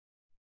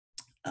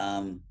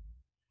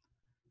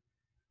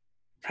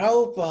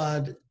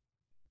 Prabhupada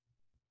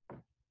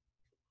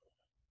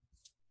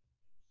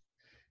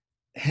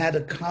had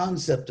a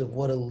concept of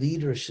what a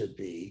leader should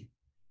be,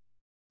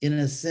 in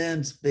a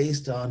sense,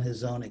 based on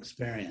his own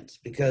experience.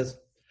 Because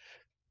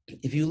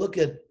if you look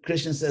at,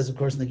 Krishna says, of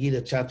course, in the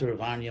Gita,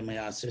 Chaturvarnya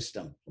Maya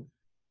system,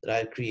 that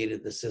I've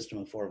created the system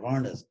of 4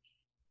 Varnas.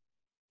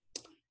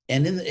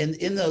 And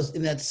in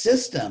that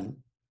system,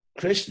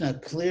 Krishna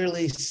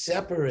clearly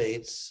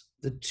separates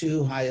the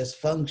 2 highest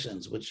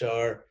functions, which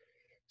are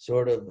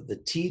sort of the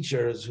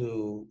teachers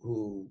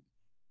who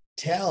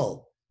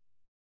tell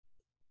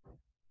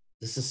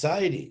the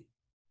society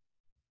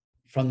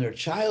from their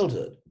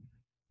childhood,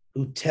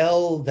 who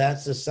tell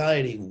that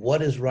society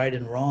what is right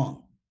and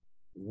wrong,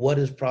 what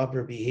is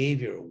proper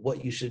behavior,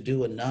 what you should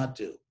do and not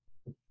do.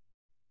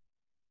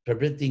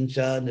 Pravritting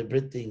cha,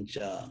 nivritting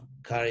cha,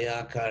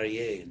 karya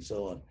karye, and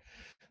so on.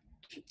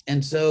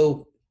 And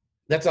so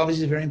that's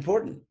obviously very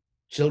important.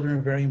 Children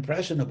are very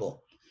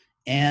impressionable.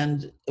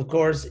 And of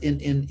course,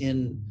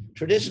 in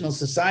traditional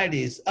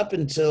societies, up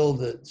until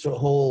the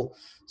whole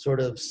sort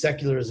of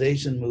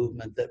secularization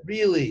movement that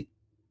really,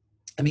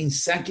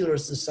 secular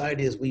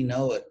society as we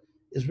know it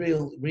is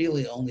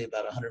really only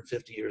about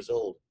 150 years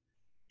old.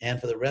 And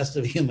for the rest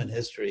of human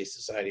history,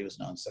 society was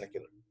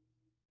non-secular.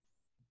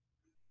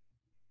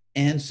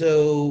 And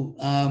so,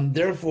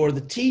 therefore,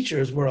 the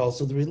teachers were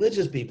also the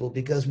religious people,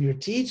 because when you're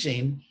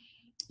teaching,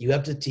 you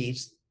have to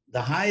teach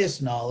the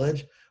highest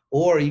knowledge,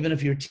 or even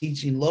if you're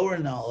teaching lower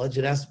knowledge,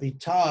 it has to be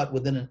taught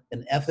within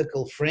an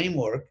ethical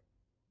framework.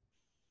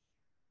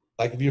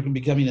 Like if you're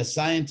becoming a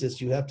scientist,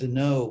 you have to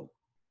know,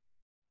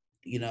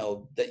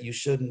 that you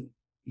shouldn't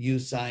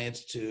use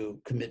science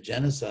to commit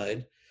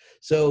genocide.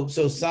 So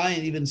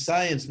science, even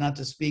science, not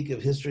to speak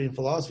of history and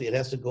philosophy, it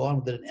has to go on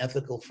within an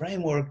ethical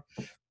framework.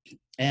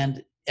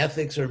 And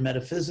ethics are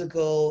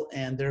metaphysical,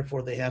 and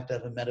therefore they have to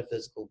have a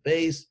metaphysical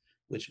base,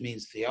 which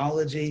means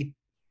theology.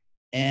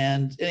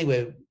 And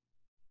anyway,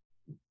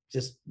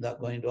 just not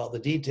going into all the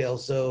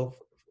details. So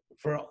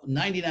for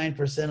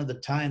 99% of the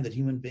time that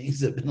human beings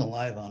have been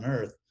alive on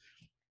earth,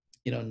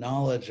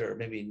 knowledge, or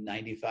maybe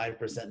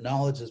 95%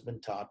 knowledge, has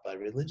been taught by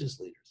religious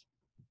leaders.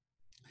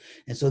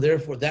 And so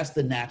therefore, that's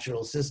the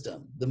natural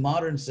system. The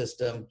modern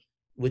system,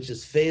 which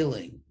is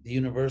failing, the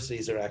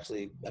universities are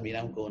actually, I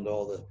won't go into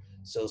all the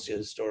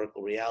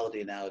socio-historical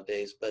reality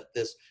nowadays, but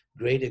this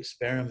great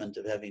experiment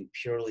of having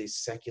purely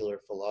secular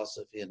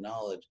philosophy and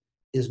knowledge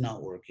is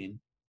not working.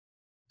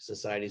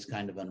 Society's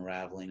kind of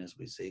unraveling, as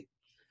we see.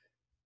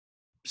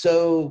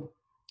 So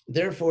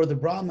therefore, the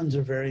Brahmins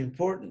are very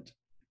important.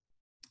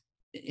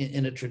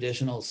 In a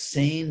traditional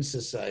sane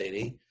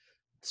society,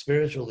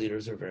 spiritual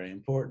leaders are very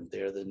important.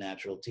 They're the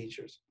natural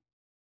teachers.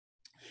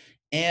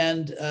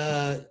 And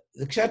the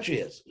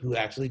Kshatriyas, who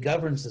actually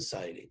govern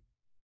society.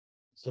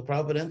 So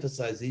Prabhupada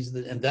emphasized these,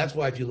 and that's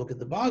why if you look at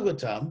the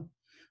Bhagavatam,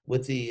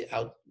 with the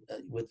of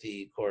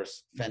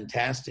course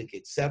fantastic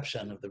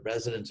exception of the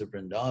residents of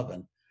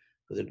Vrindavan,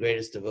 who are the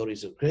greatest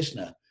devotees of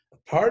Krishna,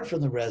 apart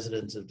from the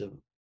residents of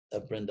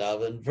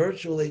Vrindavan,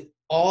 virtually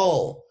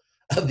all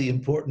of the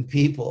important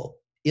people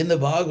in the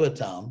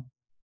Bhagavatam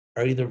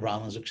are either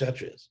Brahmins or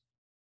Kshatriyas.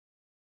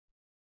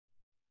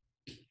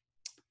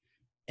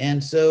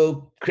 And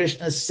so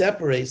Krishna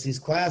separates these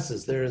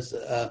classes. There is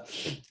a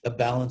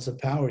balance of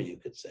power, you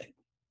could say.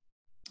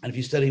 And if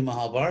you study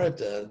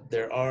Mahabharata,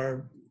 there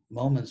are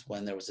moments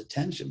when there was a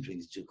tension between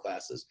these 2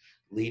 classes,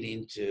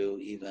 leading to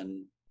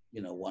even,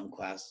 one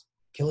class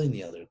killing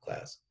the other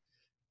class.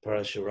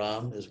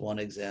 Parashuram is one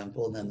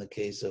example, and then the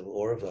case of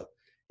Aurava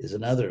is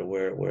another,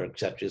 where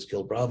Kshatriyas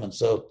killed Brahmins.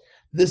 So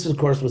this, of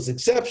course, was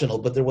exceptional,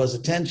 but there was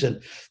a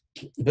tension.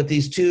 But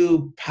these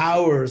 2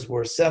 powers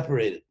were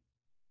separated.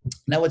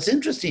 Now, what's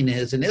interesting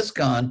is in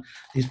ISKCON,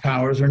 these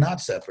powers are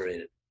not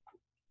separated.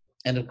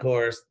 And of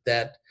course,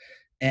 that,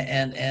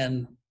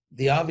 and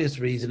the obvious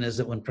reason is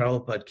that when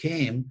Prabhupada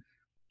came,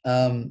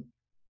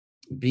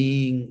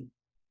 being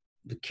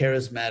the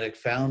charismatic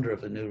founder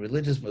of a new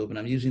religious movement,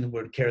 I'm using the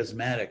word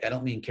charismatic. I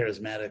don't mean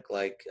charismatic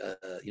like,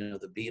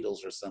 the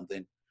Beatles or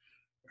something,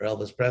 or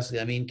Elvis Presley.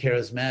 I mean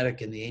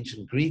charismatic in the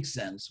ancient Greek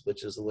sense,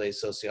 which is the way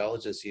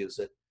sociologists use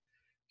it.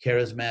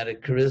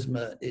 Charismatic,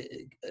 charisma,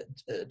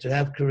 to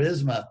have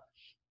charisma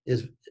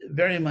is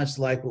very much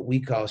like what we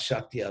call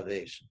Shakti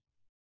Avesh.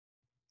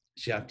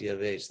 Shakti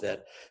Avesh,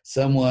 that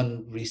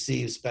someone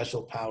receives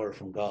special power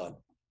from God.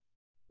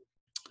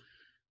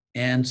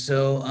 And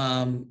so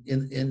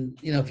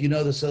if you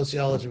know the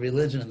sociology of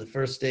religion, in the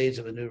first stage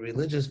of a new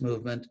religious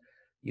movement,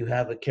 you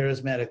have a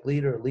charismatic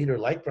leader, a leader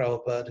like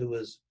Prabhupada, who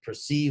is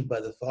perceived by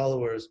the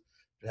followers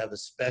to have a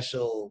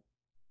special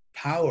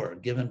power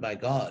given by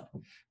God,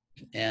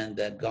 and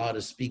that God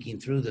is speaking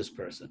through this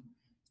person.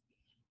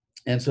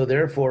 And so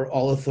therefore,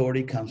 all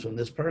authority comes from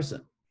this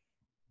person.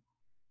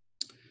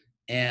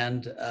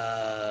 And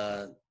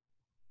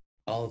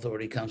all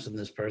authority comes from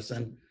this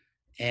person.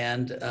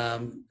 And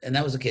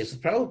that was the case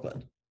with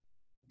Prabhupada.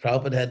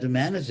 Prabhupada had to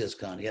manage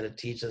ISKCON. He had to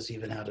teach us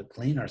even how to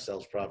clean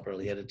ourselves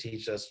properly. He had to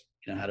teach us,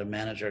 how to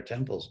manage our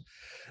temples.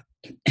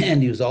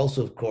 And he was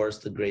also, of course,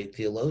 the great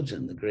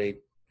theologian,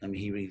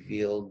 he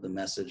revealed the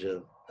message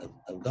of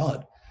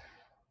God.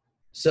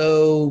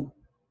 So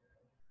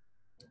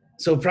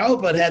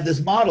Prabhupada had this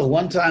model.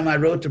 One time I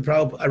wrote to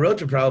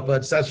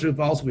Prabhupada, Satsvarupa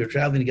also, we were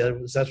traveling together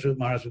with Satsvarupa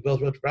Maharaj, we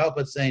both wrote to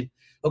Prabhupada saying,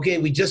 okay,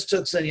 we just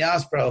took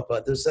sannyas,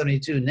 Prabhupada, there's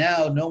 72,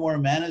 now no more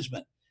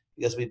management,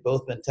 because we've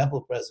both been temple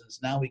presidents,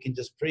 now we can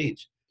just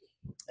preach.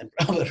 And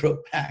Prabhupada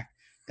wrote back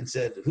and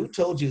said, who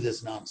told you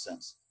this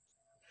nonsense?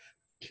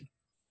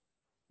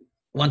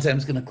 One time I'm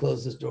just gonna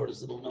close this door,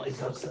 there's a little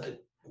noise outside.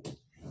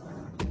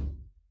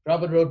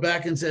 Prabhupada wrote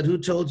back and said, who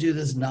told you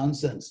this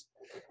nonsense?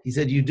 He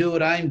said, you do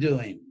what I'm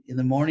doing. In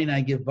the morning,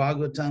 I give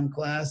Bhagavatam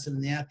class, and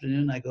in the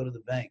afternoon, I go to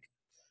the bank.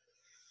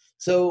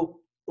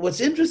 So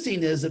what's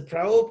interesting is that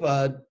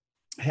Prabhupada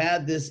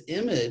had this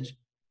image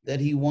that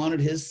he wanted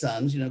his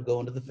sons,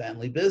 go into the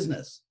family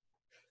business.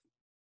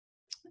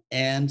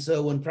 And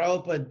so when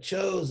Prabhupada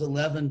chose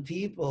 11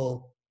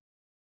 people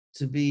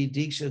to be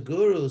Diksha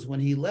gurus, when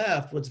he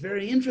left, what's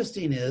very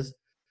interesting is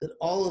that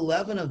all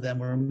 11 of them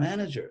were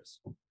managers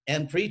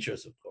and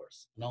preachers, of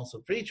course, and also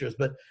preachers.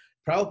 But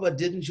Prabhupada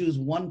didn't choose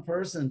one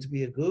person to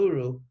be a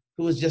guru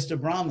who was just a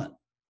Brahmin,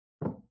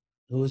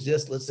 who was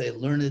just, let's say,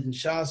 learned in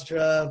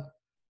Shastra,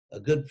 a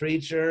good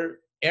preacher.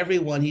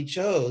 Everyone he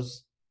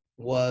chose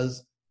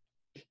was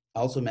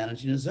also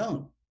managing a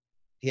zone.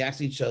 He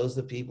actually chose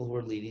the people who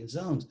were leading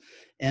zones.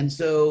 And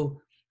so,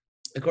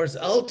 of course,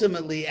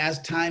 ultimately,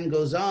 as time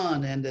goes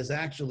on and as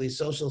actually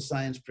social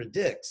science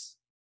predicts,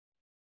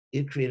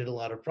 it created a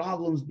lot of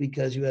problems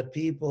because you had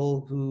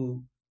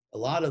a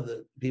lot of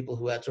the people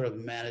who had sort of a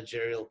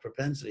managerial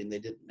propensity, and they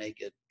didn't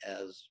make it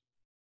as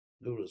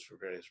gurus for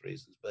various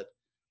reasons. But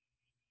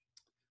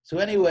so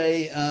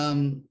anyway,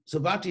 so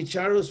Bhakti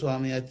Charu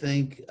Swami, I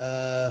think,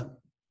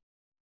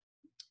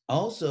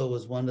 also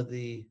was one of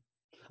the,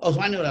 so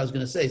I know what I was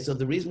going to say. So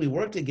the reason we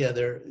worked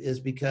together is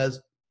because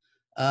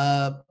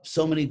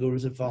so many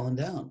gurus had fallen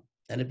down,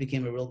 and it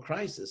became a real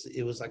crisis.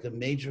 It was like a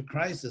major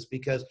crisis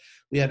because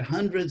we had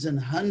hundreds and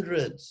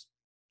hundreds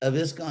of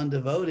ISKCON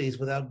devotees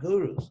without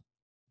gurus.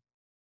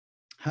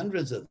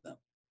 Hundreds of them.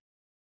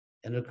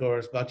 And of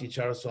course, Bhakti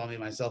Charu Swami,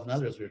 myself, and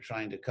others, we were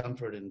trying to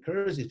comfort and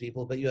encourage these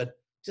people, but you had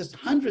just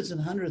hundreds and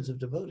hundreds of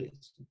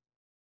devotees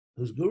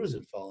whose gurus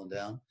had fallen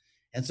down.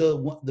 And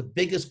so the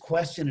biggest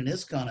question in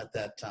ISKCON at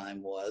that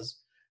time was,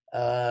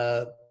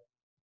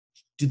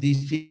 do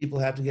these people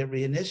have to get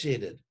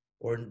reinitiated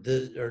or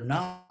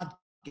not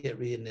get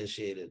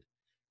reinitiated?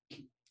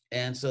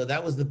 And so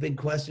that was the big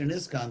question in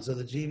ISKCON. So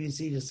the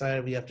GVC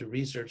decided we have to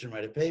research and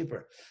write a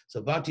paper.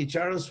 So Bhakti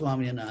Charu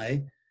Swami and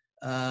I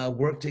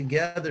worked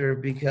together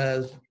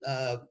because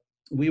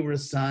we were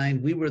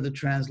the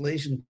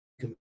translation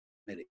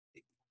committee.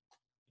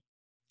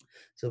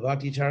 So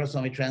Bhakti Charu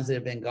Swami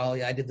translated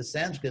Bengali, I did the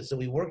Sanskrit, so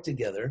we worked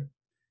together.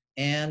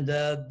 And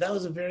that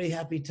was a very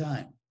happy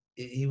time.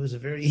 He was a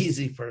very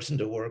easy person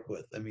to work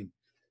with. I mean,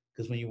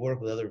 because when you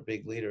work with other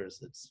big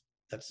leaders,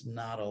 that's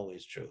not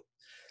always true.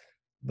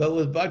 But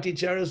with Bhakti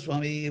Charu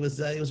Swami, it was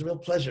a real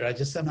pleasure. I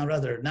just somehow or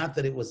other, not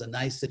that it was a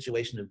nice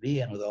situation to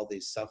be in with all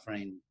these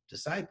suffering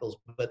disciples,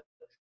 but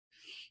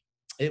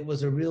it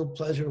was a real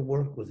pleasure to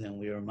work with him.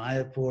 We were in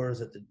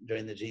Mayapurs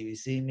during the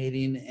GVC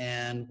meeting,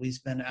 and we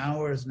spent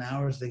hours and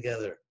hours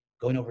together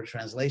going over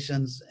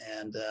translations.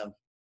 And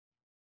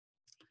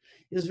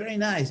it was very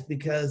nice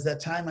because that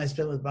time I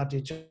spent with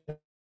Bhakti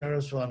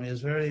Charu Swami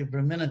was very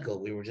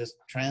Brahminical. We were just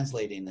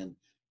translating, and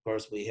of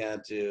course we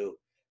had to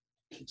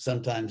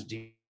sometimes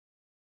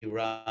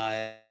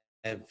derive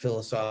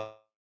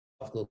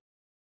philosophical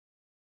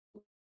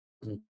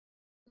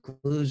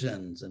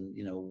conclusions, and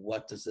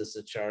what does this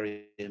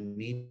acharya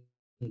mean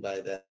by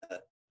that,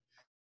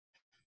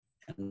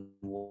 and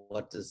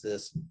what does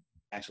this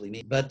actually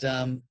mean? But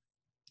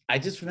I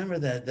just remember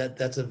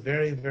that's a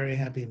very, very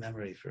happy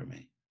memory for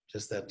me,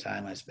 just that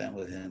time I spent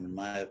with him in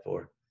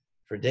Mayapur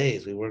for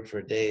days. We worked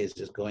for days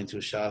just going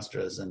through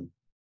Shastras, and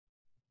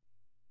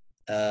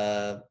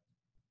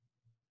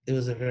it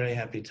was a very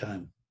happy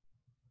time.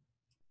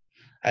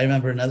 I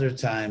remember another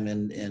time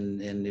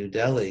in New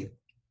Delhi,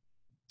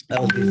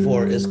 That was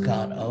before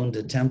ISKCON owned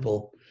a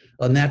temple.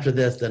 And after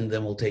this, then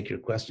we'll take your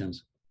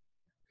questions.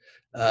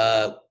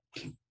 That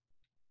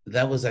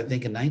was, I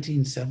think, in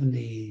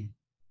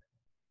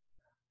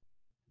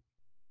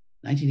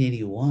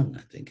 1981,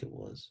 I think it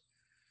was.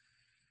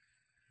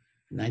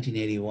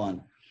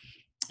 1981.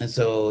 And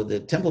so the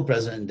temple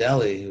president in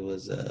Delhi, who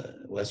was a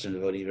Western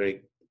devotee,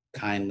 very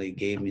kindly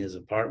gave me his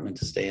apartment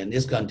to stay in.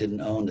 ISKCON didn't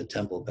own the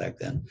temple back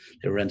then.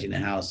 They were renting a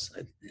house.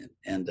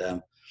 And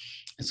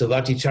so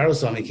Bhakti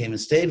Charaswami came and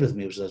stayed with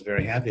me, which I was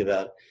very happy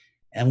about.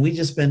 And we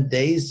just spent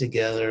days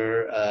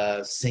together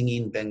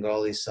singing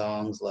Bengali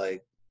songs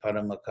like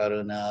Parama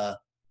Karuna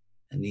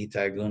and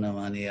Nitai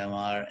Gunamani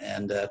Amar.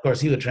 And of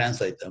course, he would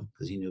translate them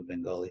because he knew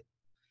Bengali.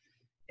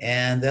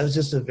 And that was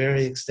just a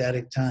very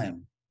ecstatic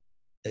time.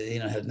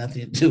 Had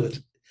nothing to do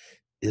with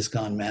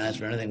ISKCON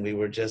management or anything. We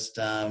were just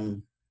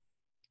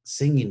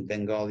singing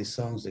Bengali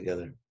songs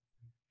together.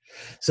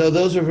 So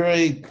those are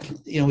very,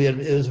 it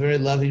was a very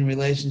loving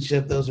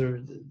relationship.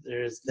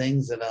 There's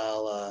things that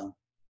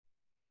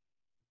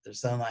they're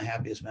some of my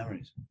happiest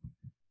memories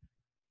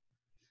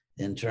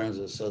in terms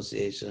of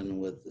association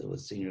with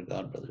Senior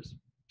Godbrothers.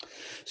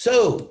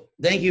 So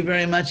thank you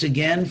very much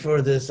again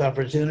for this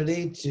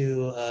opportunity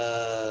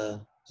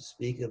to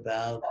speak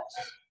about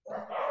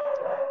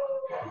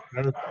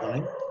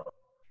Charaswami.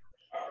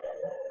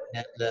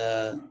 And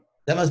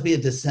that must be a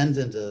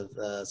descendant of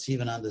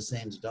Sivananda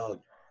Sen's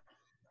dog.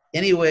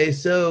 Anyway,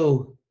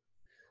 so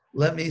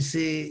let me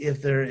see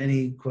if there are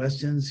any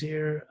questions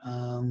here.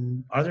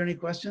 Are there any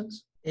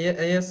questions?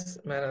 Yes,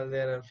 Maharaj,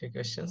 there are a few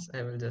questions.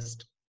 I will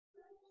just...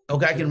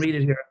 Okay, I can read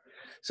it here.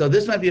 So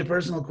this might be a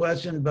personal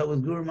question, but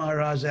with Guru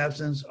Maharaj's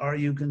absence, are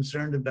you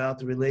concerned about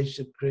the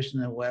relationship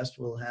Krishna and West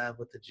will have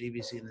with the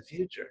GBC in the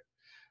future?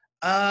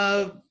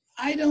 I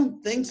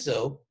don't think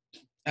so.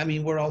 I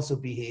mean, we're also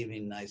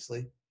behaving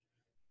nicely.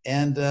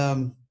 And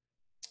so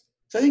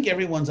I think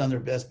everyone's on their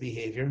best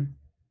behavior.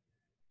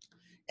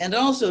 And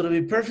also, to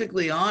be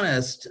perfectly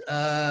honest,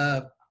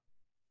 I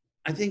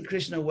think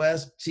Krishna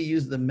West, to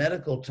use the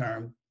medical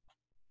term,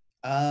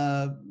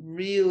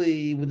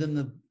 really within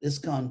the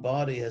ISKCON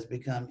body has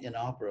become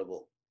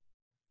inoperable.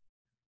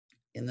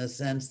 In the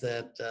sense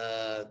that,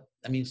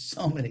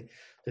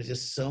 there's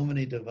just so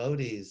many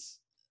devotees,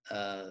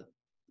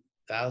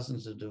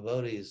 thousands of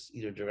devotees,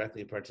 either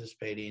directly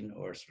participating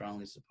or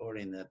strongly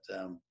supporting that.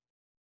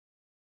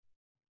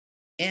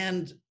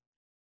 And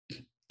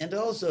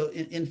also,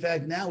 in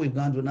fact, now we've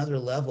gone to another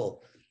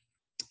level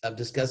of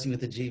discussing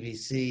with the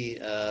GBC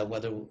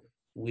whether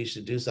we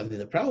should do something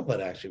that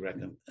Prabhupada actually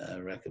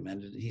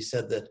recommended. He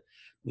said that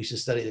we should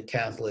study the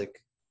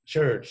Catholic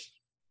Church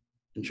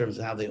in terms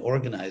of how they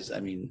organize.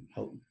 I mean,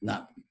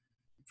 not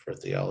for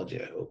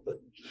theology, I hope,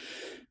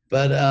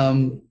 but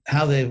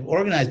how they've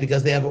organized,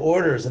 because they have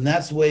orders, and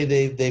that's the way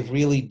they've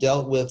really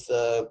dealt with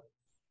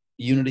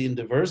unity and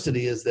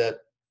diversity, is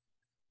that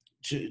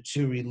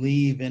to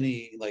relieve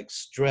any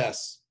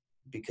stress,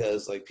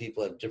 because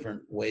people have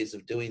different ways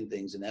of doing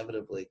things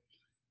inevitably.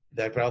 In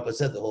fact, Prabhupada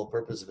said the whole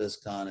purpose of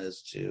ISKCON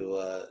is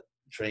to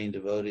train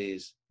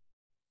devotees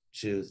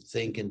to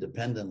think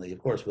independently, of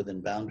course,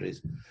 within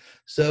boundaries.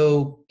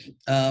 So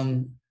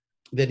the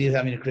idea of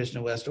having a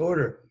Krishna West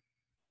order.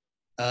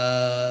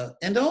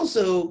 And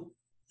also,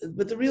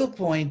 but the real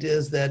point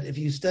is that if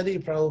you study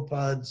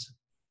Prabhupada's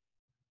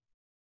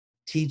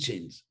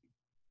teachings,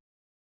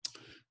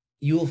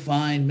 you will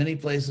find many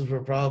places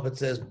where Prabhupada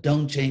says,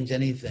 don't change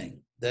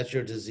anything. That's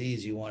your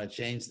disease, you want to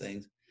change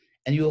things.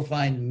 And you will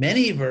find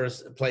many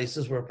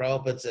places where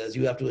Prabhupada says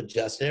you have to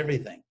adjust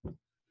everything.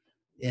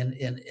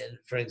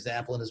 For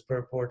example, in his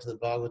purport to the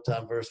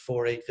Bhagavatam, verse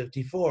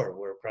 4.854,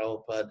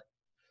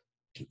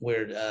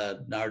 where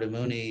Narada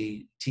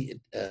Muni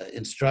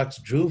instructs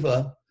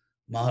Dhruva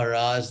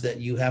Maharaj that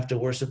you have to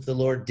worship the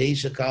Lord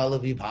Deshakala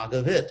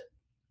Vibhagavit,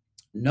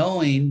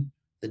 knowing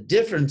the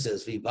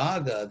differences,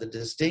 Vibhaga, the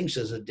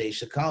distinctions of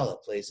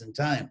Deshakala, place and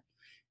time.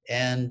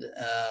 And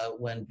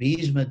when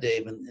Bhishma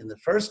Dev in the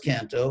first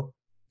canto,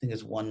 I think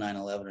it's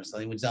 1.9.11 or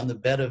something, when he's on the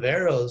bed of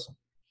arrows,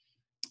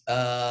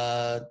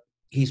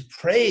 he's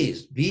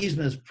praised.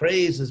 Bhishma is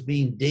praised as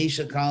being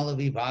Deshakala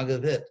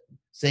Vibhagavit.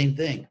 Same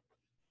thing.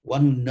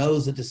 One who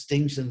knows the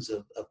distinctions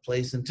of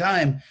place and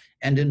time.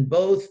 And in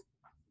both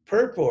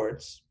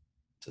purports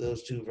to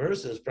those two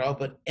verses,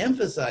 Prabhupada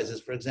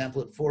emphasizes, for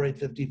example, at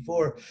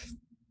 4.854,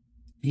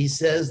 he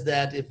says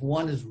that if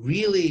one is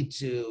really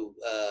to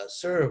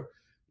serve,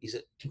 he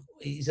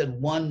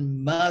said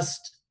one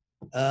must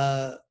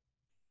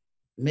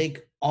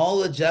make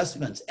all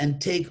adjustments and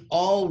take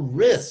all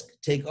risk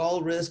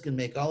and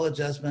make all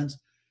adjustments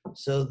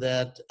so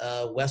that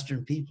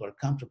Western people are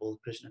comfortable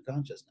with Krishna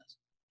consciousness.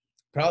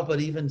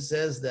 Prabhupada even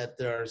says that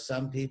there are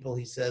some people,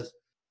 he says,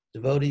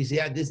 devotees,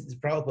 this is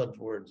Prabhupada's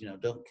words,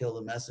 don't kill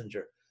the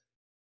messenger.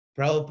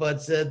 Prabhupada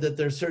said that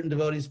there are certain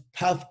devotees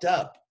puffed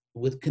up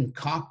with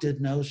concocted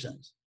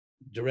notions,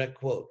 direct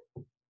quote,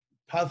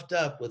 puffed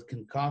up with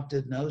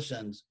concocted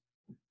notions,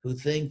 who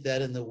think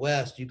that in the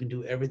West you can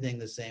do everything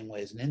the same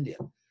way as in India.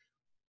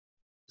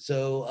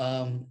 So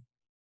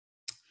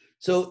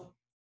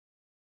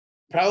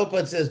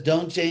Prabhupada says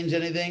don't change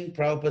anything.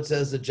 Prabhupada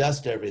says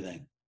adjust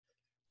everything.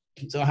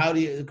 So how do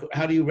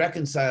you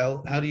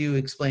reconcile, how do you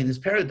explain this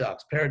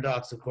paradox?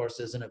 Paradox, of course,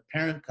 is an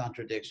apparent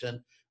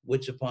contradiction,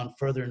 which upon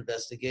further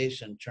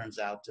investigation turns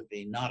out to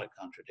be not a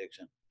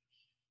contradiction.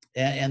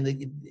 And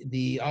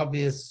the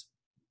obvious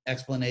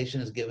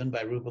explanation is given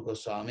by Rupa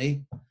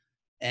Goswami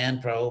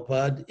and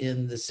Prabhupada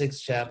in the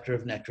 6th chapter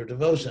of Nectar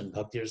Devotion,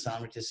 Bhakti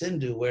Rasamrita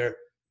Sindhu, where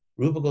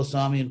Rupa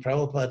Goswami and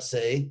Prabhupada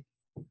say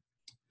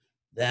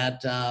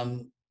that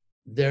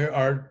there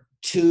are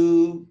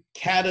 2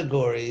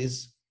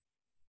 categories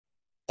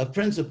of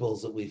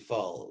principles that we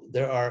follow.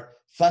 There are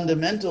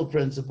fundamental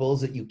principles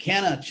that you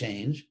cannot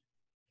change,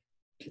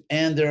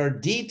 and there are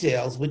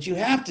details which you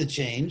have to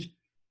change.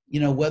 You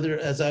know, whether,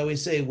 as I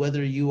always say,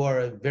 whether you are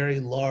a very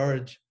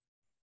large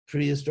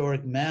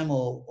prehistoric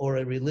mammal or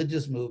a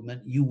religious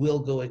movement, you will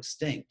go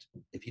extinct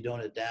if you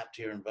don't adapt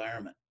to your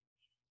environment.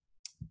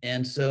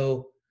 And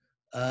so,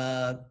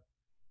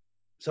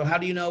 so how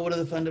do you know what are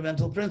the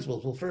fundamental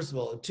principles? Well, first of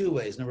all, 2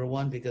 ways. Number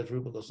 1, because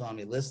Rupa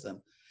Goswami lists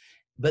them.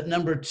 But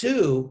number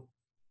 2,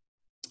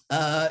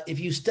 if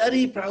you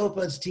study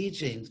Prabhupada's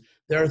teachings,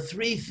 there are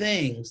 3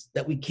 things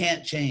that we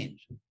can't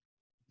change.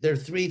 There are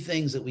 3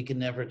 things that we can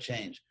never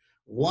change.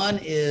 One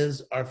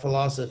is our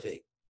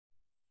philosophy.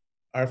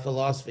 Our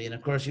philosophy. And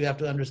of course, you have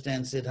to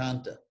understand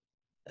Siddhanta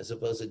as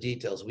opposed to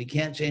details. We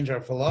can't change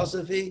our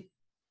philosophy.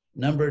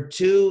 Number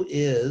 2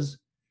 is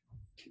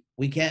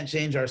we can't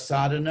change our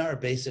sadhana, our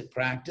basic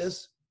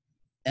practice.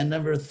 And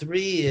number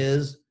 3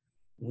 is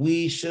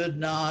we should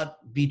not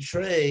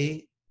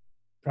betray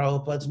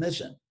Prabhupada's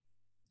mission.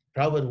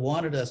 Prabhupada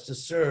wanted us to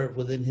serve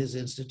within his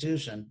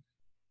institution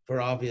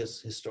for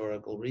obvious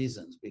historical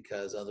reasons,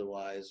 because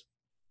otherwise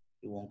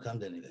we won't come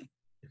to anything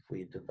if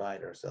we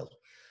divide ourselves.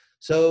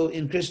 So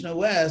in Krishna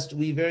West,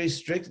 we very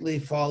strictly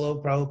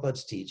follow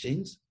Prabhupada's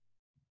teachings.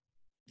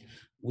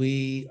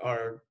 We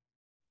are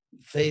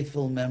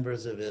faithful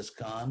members of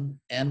ISKCON,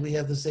 and we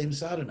have the same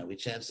sadhana. We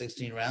chant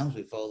 16 rounds,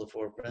 we follow the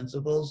 4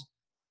 principles.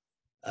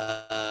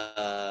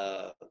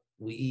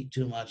 We eat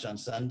too much on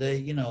Sunday,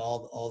 you know,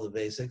 all the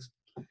basics.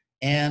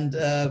 And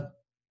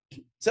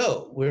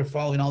so we're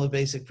following all the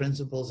basic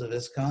principles of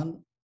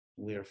ISKCON.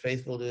 We are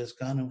faithful to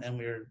ISKCON, and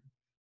we're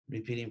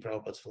repeating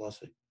Prabhupada's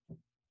philosophy.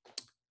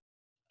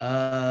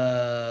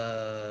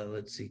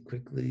 Let's see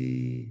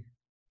quickly.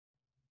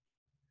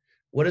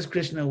 What is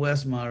Krishna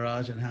West,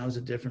 Maharaj, and how is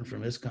it different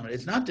from ISKCON?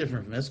 It's not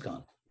different from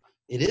ISKCON.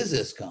 It is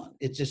ISKCON.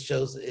 It just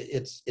shows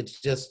it's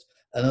just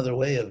another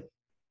way of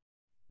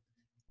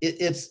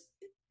it's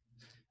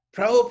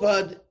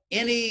Prabhupada.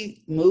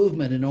 Any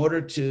movement, in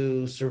order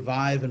to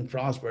survive and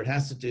prosper, it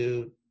has to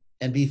do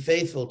and be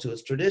faithful to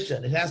its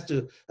tradition. It has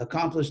to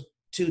accomplish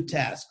 2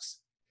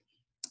 tasks.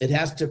 It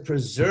has to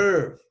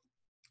preserve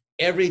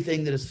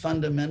everything that is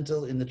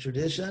fundamental in the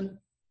tradition,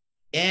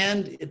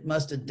 and it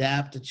must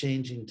adapt to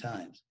changing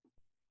times.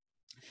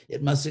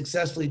 It must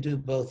successfully do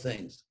both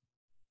things.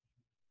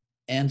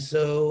 And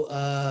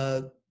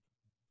so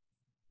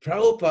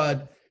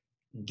Prabhupada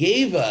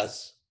gave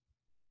us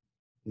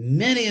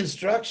many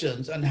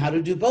instructions on how to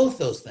do both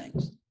those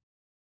things.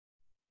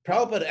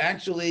 Prabhupada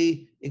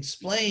actually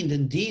explained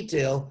in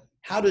detail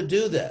how to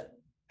do that,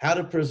 how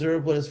to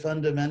preserve what is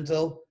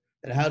fundamental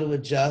and how to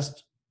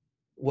adjust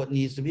what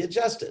needs to be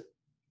adjusted.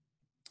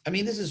 I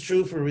mean, this is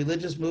true for a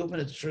religious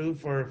movement. It's true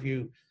for if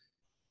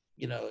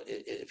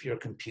you're a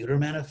computer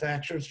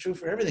manufacturer. It's true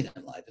for everything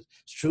in life.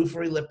 It's true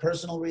for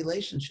personal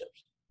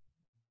relationships.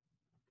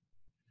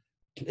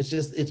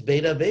 It's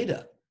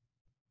beta.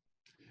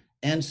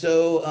 And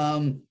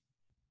so,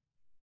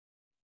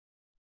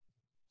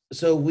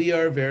 so we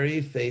are very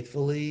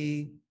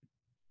faithfully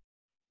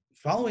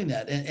following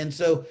that. And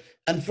so,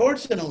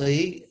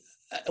 unfortunately,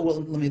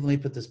 well, let me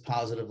put this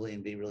positively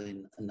and be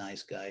really a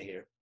nice guy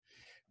here.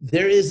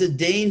 There is a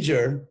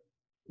danger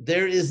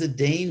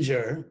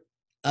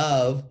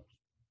of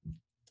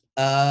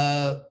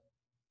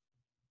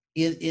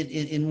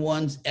in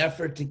one's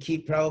effort to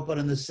keep Prabhupada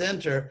in the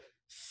center,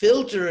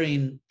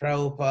 filtering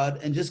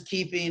Prabhupada and just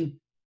keeping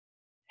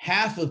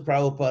half of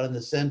Prabhupada in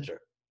the center.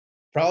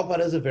 Prabhupada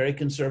has a very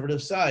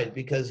conservative side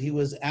because he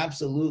was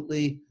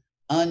absolutely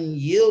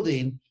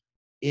unyielding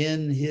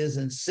in his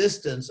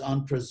insistence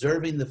on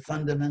preserving the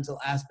fundamental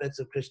aspects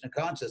of Krishna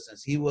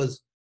consciousness. He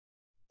was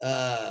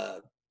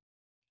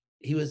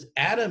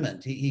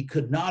adamant. He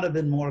could not have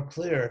been more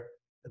clear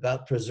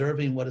about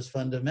preserving what is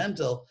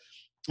fundamental.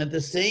 At the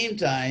same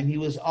time, he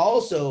was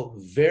also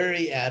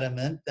very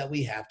adamant that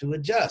we have to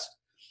adjust.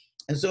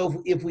 And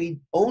so if we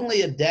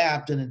only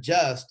adapt and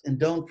adjust and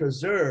don't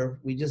preserve,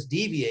 we just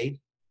deviate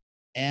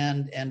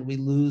and we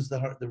lose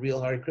the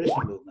real Hare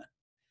Krishna movement.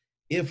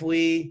 If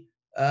we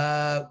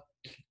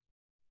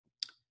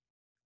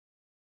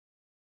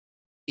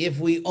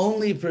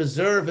only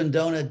preserve and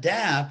don't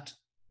adapt,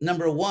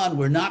 number 1,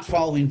 we're not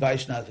following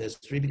Vaishnava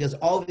history because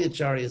all the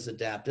acharyas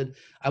adapted.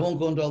 I won't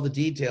go into all the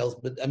details,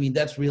 but I mean,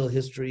 that's real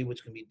history,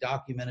 which can be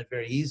documented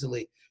very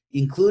easily,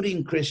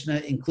 including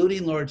Krishna,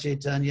 including Lord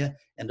Chaitanya,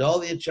 and all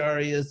the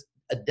acharyas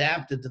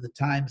adapted to the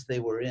times they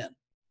were in.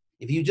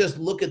 If you just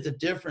look at the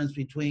difference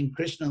between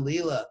Krishna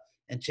Leela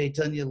and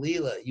Chaitanya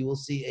Leela, you will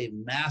see a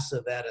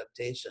massive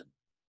adaptation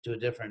to a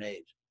different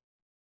age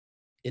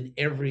in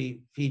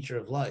every feature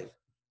of life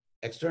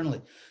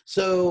externally.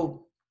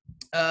 So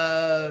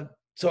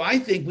I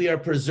think we are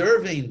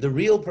preserving the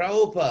real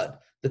Prabhupada,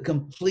 the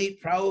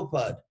complete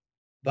Prabhupada,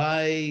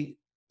 by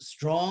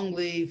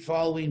strongly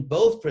following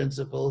both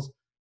principles,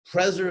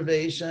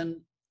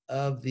 preservation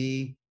of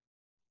the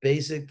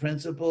basic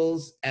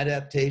principles,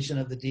 adaptation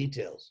of the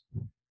details.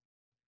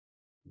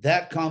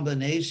 That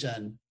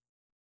combination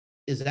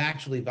is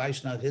actually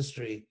Vaishnava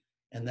history,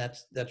 and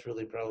that's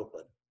really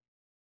Prabhupada.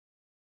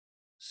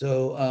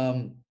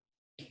 So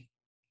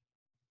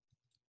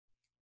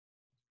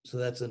so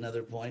that's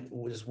another point.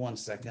 Just 1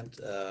 second.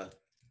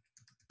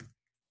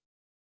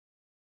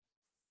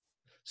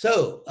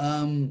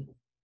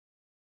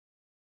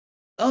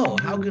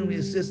 How can we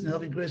assist in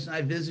helping Krishna?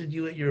 I visited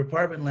you at your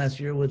apartment last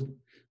year with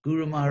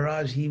Guru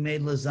Maharaj. He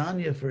made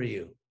lasagna for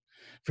you,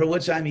 for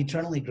which I'm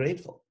eternally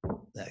grateful,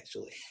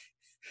 actually.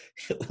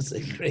 It was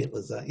a great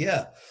lasagna.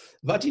 Yeah.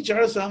 Bhakti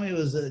Charaswami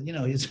was,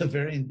 he's a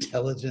very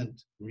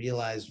intelligent,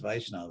 realized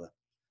Vaishnava.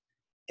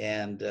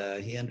 And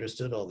he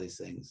understood all these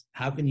things.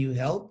 How can you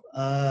help?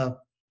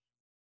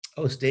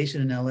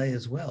 Station in LA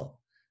as well.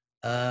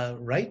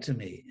 Write to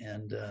me,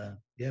 and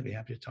I'd be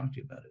happy to talk to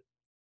you about it.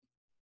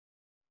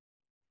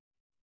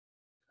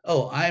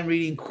 I'm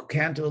reading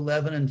Canto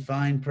 11 and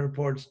find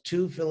purports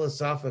too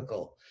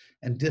philosophical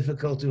and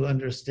difficult to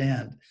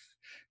understand.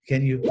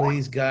 Can you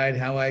please guide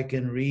how I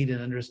can read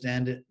and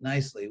understand it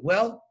nicely?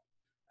 Well,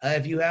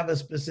 if you have a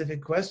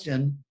specific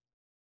question,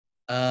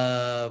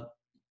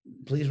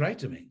 please write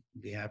to me.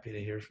 I'd be happy to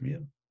hear from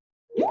you.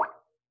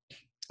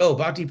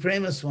 Bhakti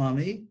Prema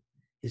Swami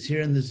is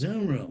here in the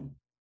Zoom room.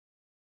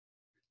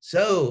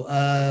 So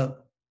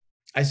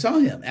I saw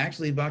him,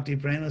 actually, Bhakti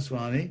Prema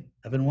Swami.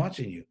 I've been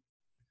watching you.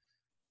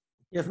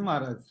 Yes,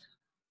 Maharaj.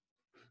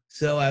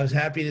 So I was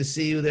happy to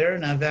see you there,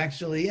 and I've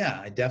actually,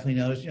 I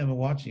definitely noticed you. I've been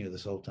watching you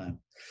this whole time.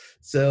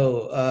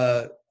 So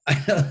I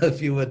don't know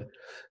if you would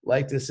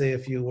like to say a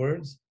few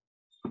words.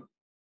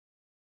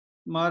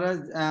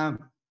 Maharaj,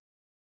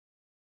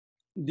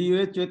 the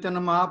way Chaitanya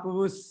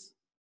Mahaprabhu's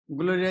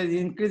glory is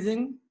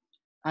increasing,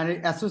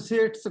 and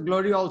associates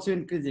glory also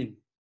increasing.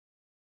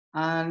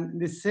 And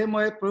the same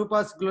way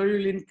Prabhupada's glory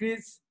will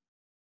increase,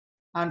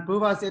 and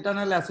Prabhupada's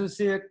eternal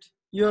associate,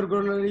 your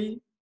glory,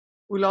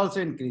 will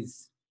also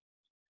increase.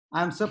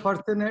 I am so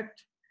fortunate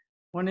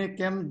when I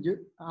came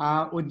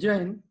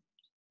Ujjain,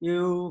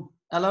 you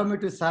allow me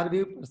to serve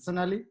you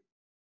personally.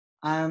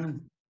 I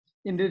am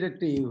indebted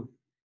to you.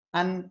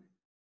 And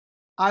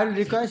I will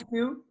request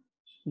you,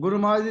 Guru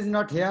Maharaj is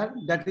not here,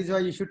 that is why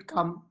you should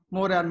come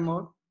more and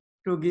more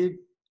to give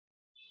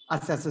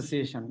us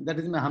association. That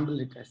is my humble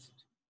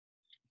request.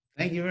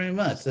 Thank you very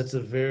much. That's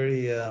a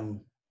very...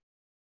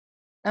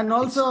 And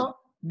also,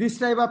 this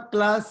type of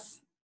class,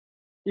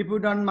 if you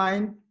don't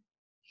mind,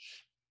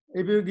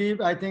 if you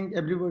give, I think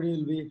everybody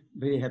will be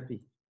very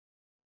happy.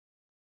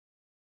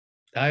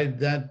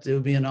 That it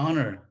would be an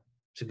honor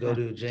to go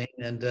to Ujjain.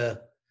 And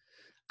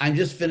I'm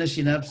just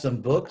finishing up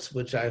some books,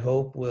 which I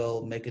hope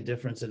will make a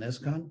difference in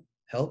ISKCON,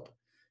 help.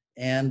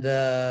 And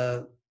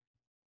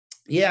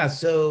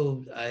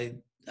so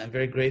I'm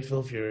very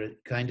grateful for your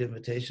kind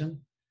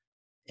invitation,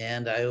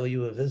 and I owe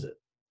you a visit.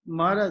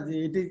 Maharaj,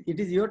 it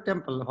is your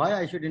temple. Why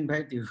I should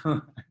invite you?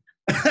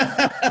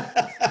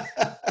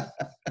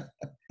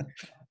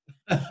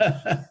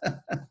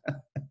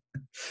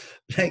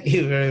 Thank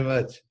you very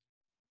much.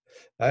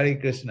 Hare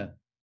Krishna.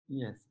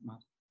 Yes,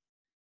 Maharaj.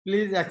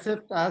 Please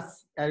accept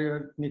us as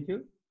your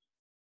nephew,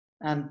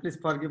 and please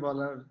forgive all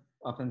our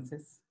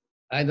offenses.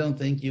 I don't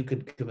think you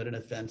could commit an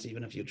offense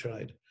even if you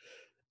tried.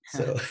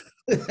 So,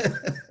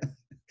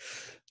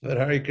 but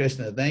Hare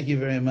Krishna, thank you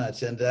very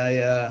much. And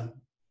I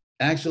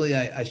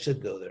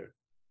should go there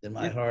in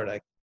my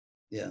heart.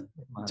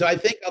 So I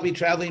think I'll be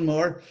traveling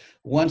more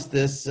once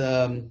this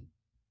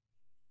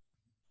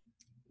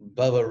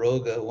Bhava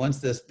Roga, once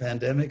this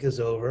pandemic is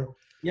over.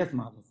 Yes,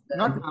 Maharaj.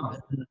 Not now.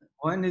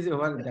 When is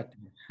over that?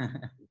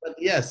 But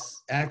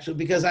yes, actually,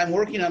 because I'm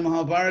working on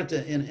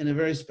Mahabharata in a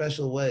very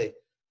special way,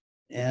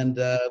 and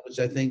which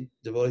I think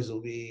devotees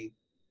will be.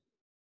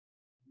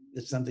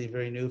 It's something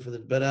very new for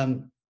them. But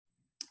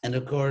and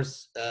of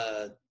course,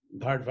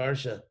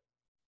 Bharatvarsha.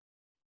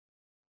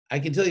 I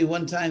can tell you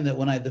one time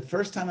that the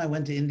first time I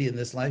went to India in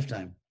this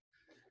lifetime,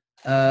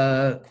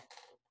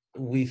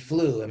 we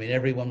flew. I mean,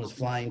 everyone was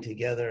flying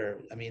together.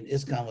 I mean,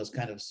 ISKCON was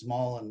kind of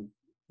small, and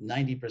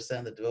 90%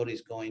 of the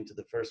devotees going to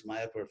the first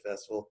Mayapur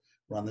festival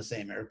were on the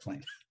same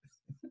airplane.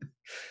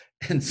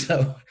 and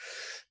so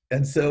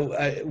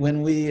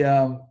when we,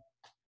 of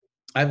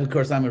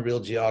course, I'm a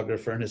real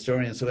geographer and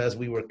historian. So as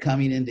we were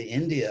coming into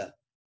India,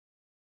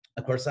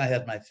 of course, I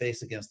had my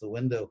face against the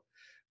window.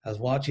 I was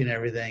watching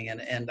everything,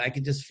 and I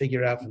could just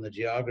figure out from the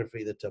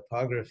geography, the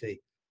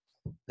topography,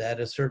 that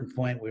at a certain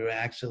point we were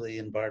actually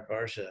in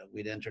Bharatvarsha.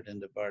 We'd entered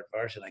into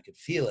Bharatvarsha, and I could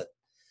feel it.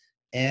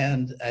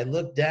 And I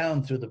looked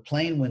down through the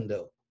plane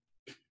window,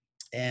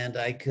 and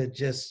I could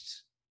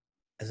just,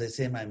 as I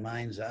say, my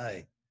mind's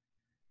eye,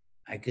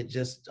 I could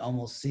just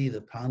almost see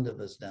the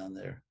Pandavas down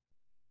there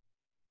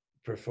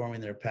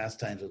performing their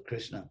pastimes with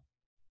Krishna.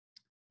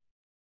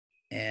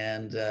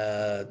 And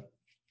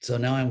so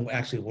now I'm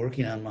actually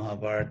working on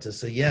Mahabharata.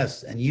 So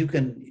yes, and you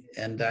can,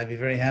 and I'd be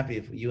very happy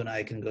if you and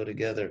I can go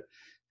together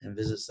and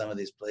visit some of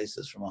these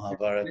places from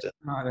Mahabharata.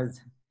 Maharaj.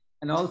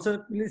 And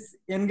also, please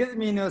engage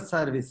me in your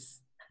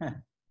service.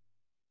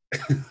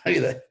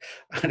 Hare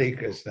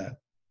Krishna.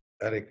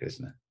 Hare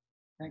Krishna.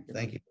 Thank you.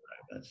 Thank you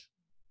very much.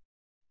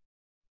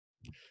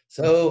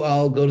 So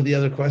I'll go to the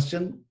other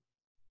question.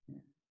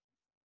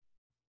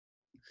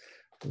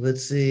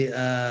 Let's see.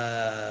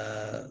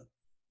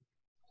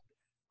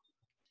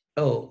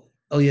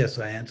 Oh yes,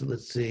 I answered.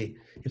 Let's see.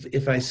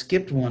 If I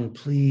skipped one,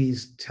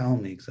 please tell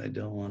me, because I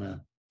don't want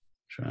to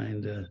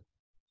trying to.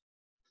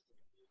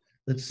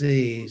 Let's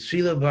see.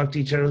 Srila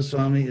Bhakti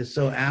Charaswami is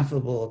so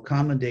affable,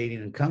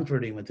 accommodating, and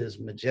comforting with his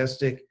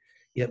majestic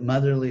yet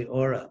motherly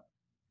aura.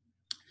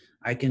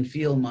 I can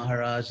feel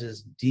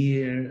Maharaj's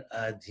Dhira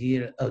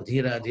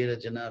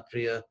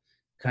Janapriya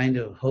kind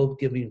of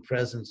hope-giving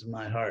presence in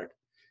my heart.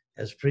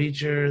 As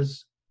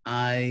preachers,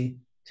 I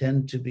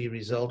tend to be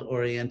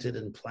result-oriented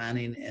in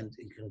planning and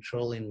in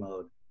controlling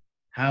mode.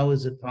 How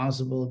is it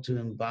possible to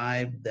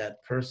imbibe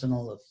that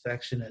personal,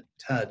 affectionate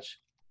touch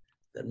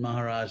that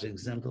Maharaj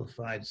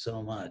exemplified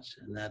so much?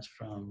 And that's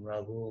from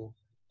Rahul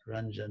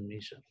Ranjan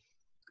Misha.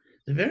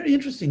 It's a very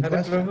interesting Hare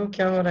question. Prabhu,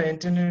 kya ho raha hai?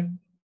 Internet?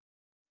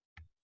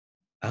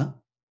 Huh?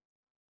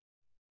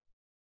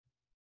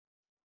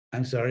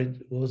 I'm sorry,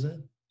 what was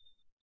that?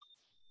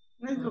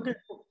 No, it's okay.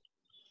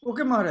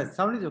 Okay, Maharaj.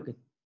 Sound is okay.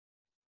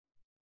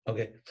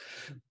 Okay.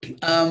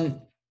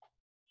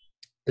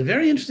 A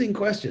very interesting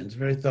question. It's a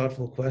very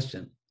thoughtful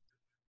question.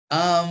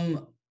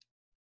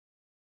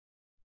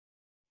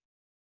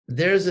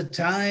 There's a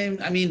time,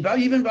 I mean,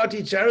 even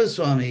Bhakti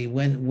Charaswami,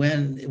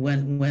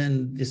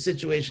 when the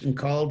situation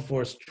called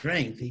for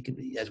strength, he could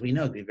be, as we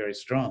know, be very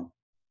strong.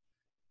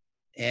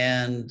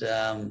 And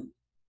there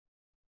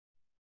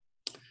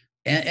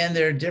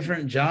are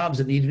different jobs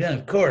that need to be done.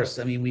 Of course,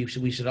 I mean, we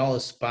should all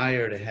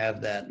aspire to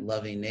have that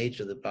loving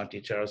nature that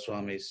Bhakti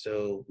Charaswami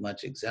so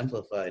much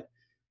exemplified.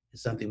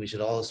 It's something we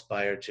should all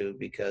aspire to,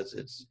 because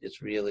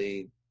it's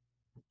really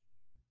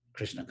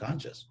Krishna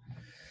conscious.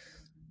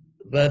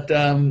 But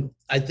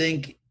I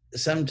think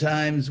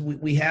sometimes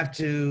we have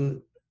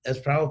to, as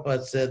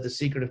Prabhupada said, the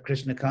secret of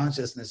Krishna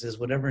consciousness is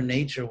whatever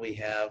nature we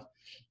have,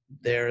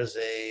 there's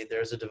a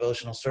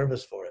devotional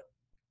service for it.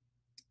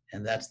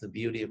 And that's the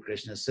beauty of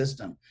Krishna's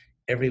system.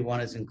 Everyone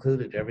is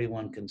included,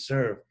 everyone can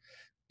serve.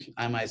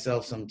 I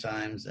myself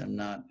sometimes am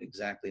not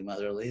exactly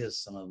motherly, as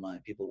some of my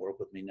people who work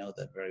with me know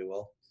that very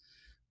well.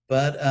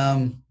 But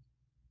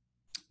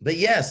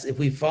yes, if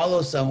we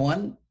follow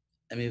someone,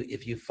 I mean,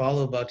 if you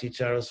follow Bhakti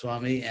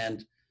Charaswami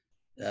and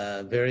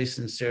very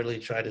sincerely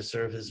try to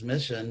serve his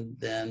mission,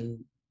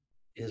 then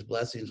his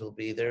blessings will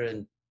be there,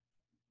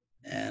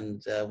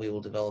 and we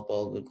will develop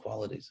all good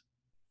qualities.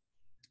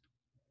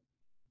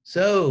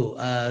 So,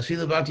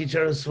 Srila Bhakti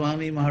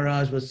Charaswami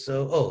Maharaj was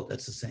so,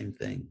 that's the same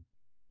thing.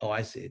 Oh,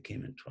 I see, it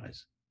came in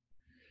twice.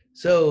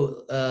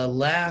 So,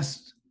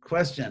 last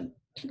question.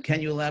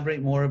 Can you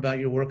elaborate more about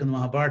your work in the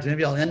Mahabharata?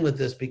 Maybe I'll end with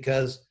this,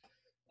 because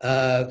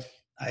I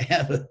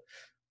have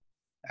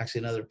actually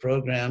another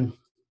program.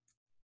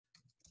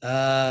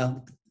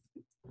 And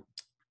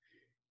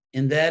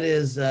that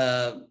is,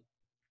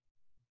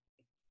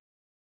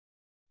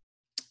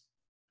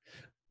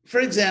 for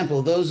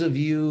example, those of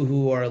you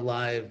who are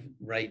alive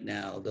right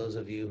now, those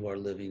of you who are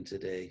living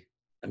today,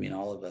 I mean,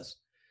 all of us,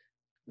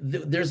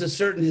 there's a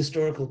certain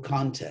historical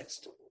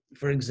context.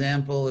 For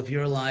example, if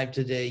you're alive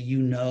today,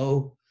 you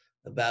know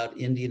about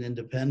Indian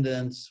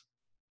independence,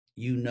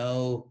 you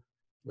know,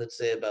 let's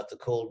say, about the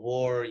Cold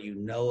War, you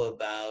know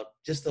about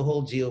just the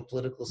whole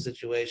geopolitical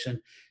situation,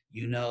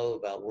 you know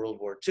about World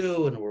War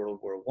II and World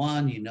War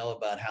I, you know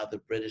about how the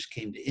British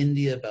came to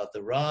India, about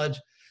the Raj.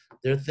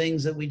 There are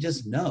things that we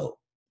just know.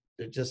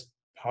 They're just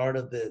part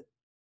of the,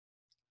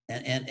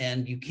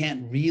 and you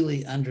can't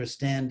really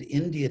understand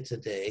India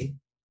today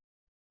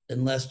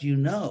unless you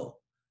know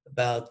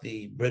about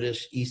the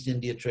British East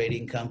India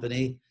Trading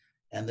Company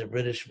and the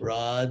British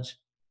Raj,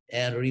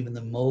 and or even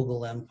the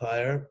Mughal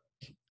Empire.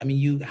 I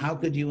mean, how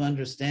could you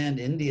understand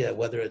India,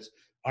 whether it's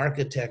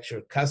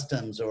architecture,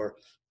 customs, or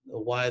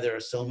why there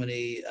are so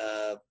many,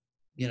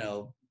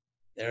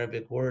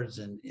 Arabic words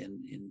in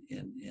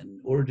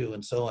Urdu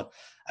and so on.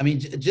 I mean,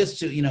 just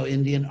to,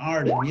 Indian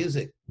art and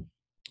music.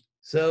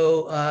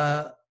 So,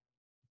 I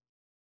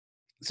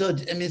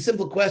mean,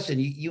 simple question.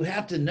 You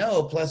have to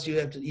know, plus you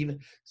have to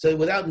so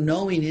without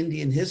knowing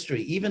Indian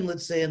history, even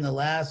let's say in the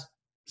last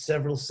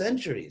several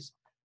centuries,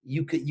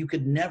 you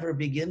could never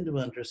begin to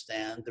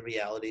understand the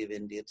reality of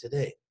India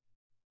today.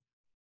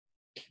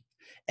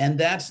 And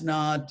that's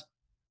not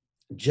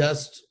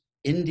just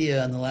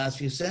India in the last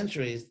few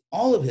centuries.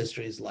 All of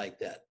history is like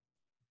that.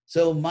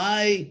 So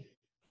my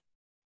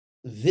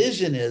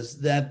vision is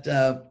that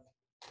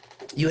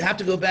you have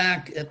to go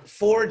back at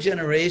 4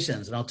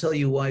 generations, and I'll tell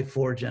you why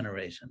 4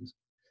 generations.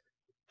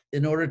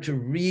 in order to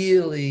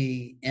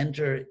really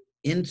enter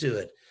into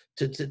it,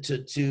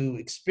 to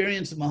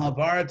experience the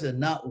Mahabharata,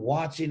 not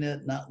watching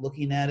it, not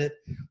looking at it,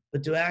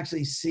 but to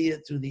actually see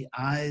it through the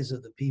eyes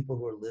of the people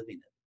who are living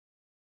it.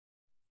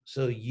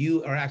 So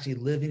you are actually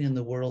living in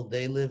the world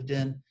they lived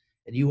in,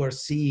 and you are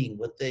seeing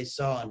what they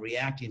saw and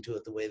reacting to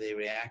it the way they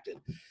reacted.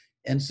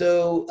 And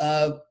so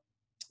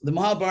the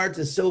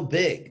Mahabharata is so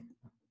big.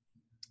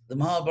 The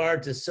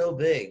Mahabharata is so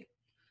big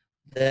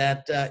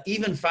that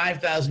even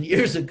 5,000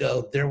 years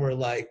ago, there were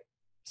like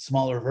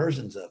smaller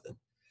versions of it.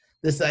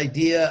 This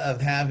idea of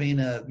having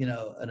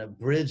an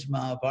abridged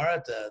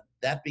Mahabharata,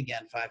 that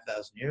began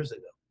 5,000 years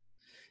ago.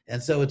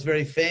 And so it's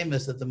very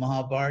famous that the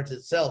Mahabharata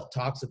itself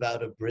talks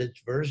about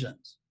abridged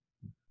versions.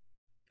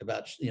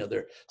 About,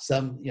 there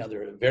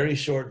are very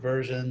short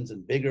versions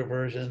and bigger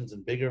versions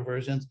and bigger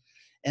versions.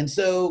 And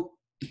so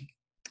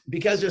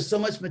because there's so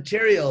much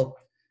material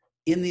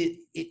the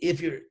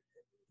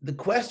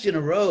question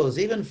arose,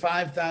 even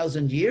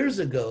 5,000 years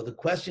ago, the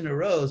question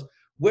arose,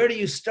 where do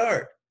you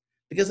start?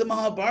 Because the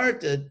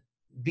Mahabharata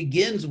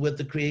begins with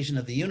the creation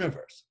of the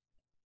universe.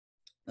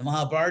 The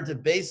Mahabharata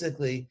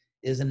basically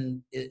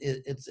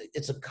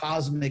it's a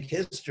cosmic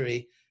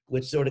history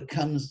which sort of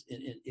comes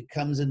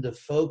into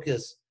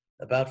focus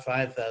about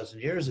 5,000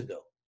 years ago.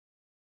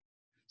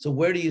 So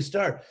where do you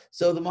start?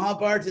 So the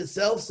Mahabharata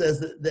itself says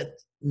that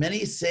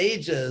many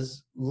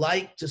sages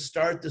like to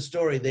start the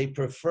story. They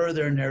prefer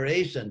their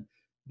narration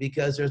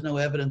because there's no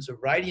evidence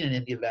of writing in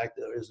India back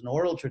there. There's an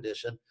oral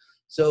tradition.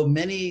 So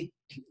many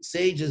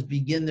sages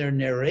begin their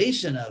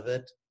narration of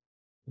it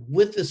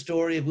with the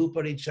story of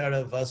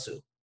Uparichara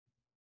Vasu,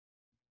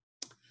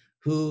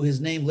 who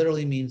his name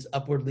literally means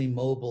upwardly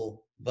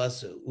mobile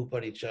Vasu,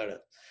 Uparichara.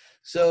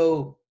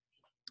 So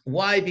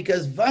why?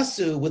 Because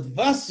with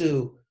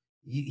Vasu,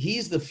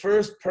 he's the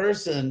first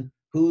person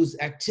whose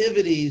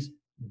activities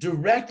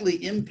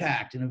directly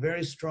impact in a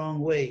very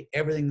strong way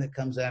everything that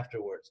comes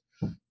afterwards.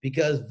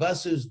 Because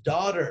Vasu's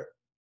daughter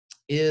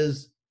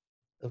is,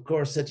 of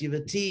course,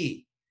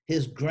 Satyavati.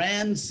 His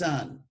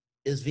grandson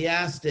is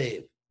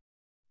Vyasadeva.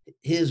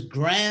 His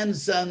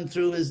grandson,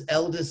 through his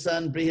eldest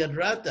son,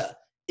 Brihadrata,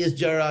 is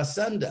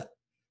Jarasandha.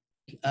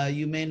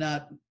 You may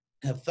not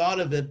have thought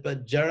of it,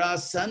 but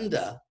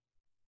Jarasandha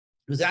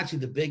was actually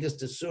the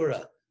biggest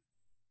asura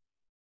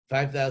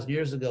 5,000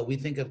 years ago. We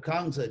think of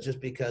Kamsa just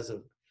because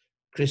of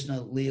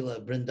Krishna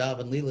Leela,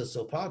 Vrindavan Leela is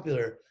so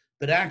popular,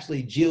 but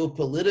actually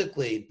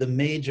geopolitically, the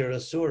major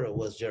asura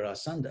was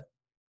Jarasandha.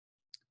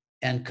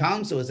 And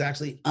Kamsa was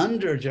actually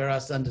under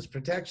Jarasandha's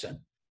protection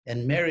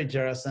and married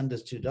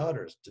Jarasandha's two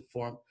daughters to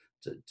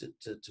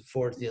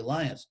forge the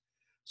alliance.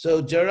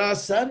 So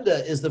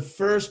Jarasandha is the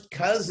first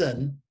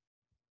cousin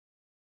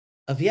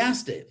of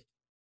Vyasadeva.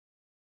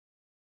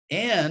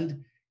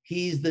 And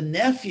he's the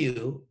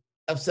nephew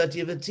of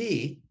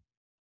Satyavati.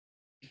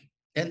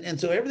 And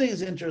so everything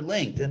is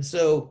interlinked. And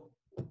so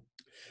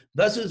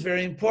Vasu is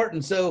very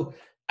important. So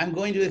I'm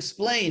going to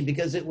explain,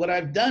 because what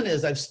I've done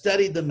is I've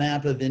studied the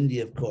map of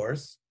India, of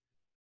course.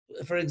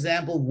 For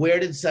example, where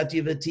did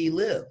Satyavati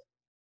live,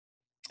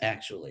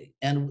 actually?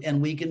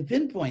 And we can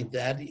pinpoint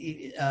that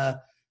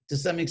to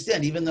some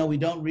extent, even though we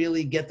don't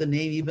really get the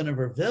name even of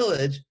her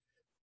village,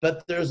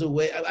 but there's a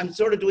way. I'm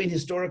sort of doing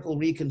historical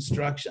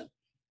reconstruction.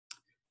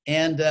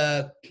 And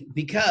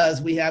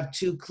because we have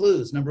two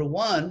clues. Number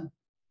one,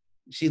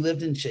 she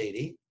lived in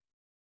Chedi,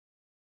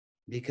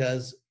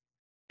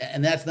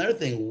 and that's another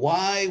thing.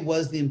 Why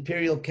was the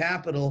imperial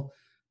capital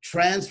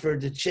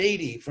transferred to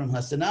Chedi from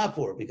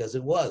Hastinapur? Because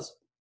it was.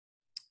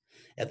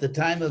 At the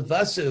time of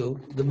Vasu,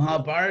 the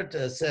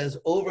Mahabharata says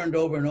over and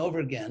over and over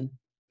again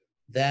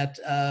that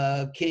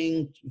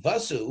King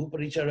Vasu,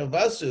 Parichara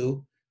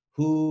Vasu,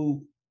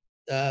 who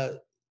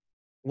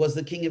was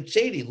the king of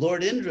Chedi,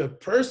 Lord Indra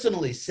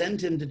personally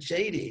sent him to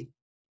Chedi,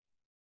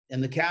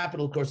 and the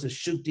capital, of course, is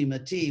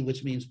Shuktimati,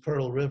 which means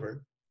Pearl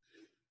River.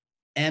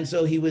 And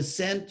so he was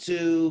sent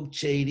to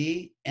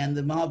Chedi, and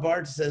the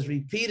Mahabharata says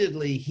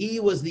repeatedly,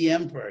 he was the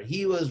emperor,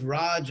 he was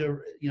Raja,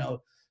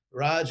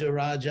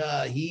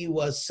 Raja, he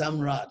was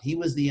Samrat, he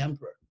was the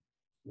emperor.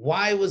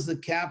 Why was the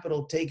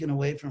capital taken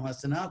away from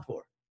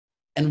Hastinapur?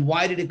 And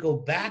why did it go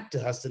back to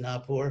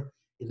Hastinapur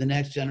in the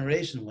next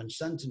generation when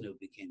Shantanu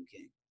became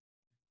king?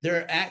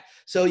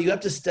 So you have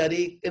to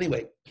study,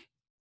 anyway.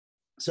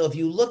 So if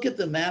you look at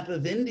the map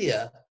of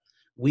India,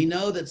 we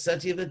know that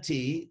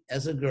Satyavati,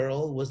 as a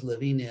girl, was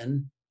living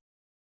in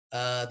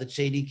the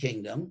Chedi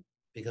kingdom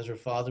because her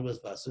father was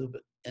Vasu.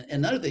 But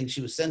another thing,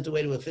 she was sent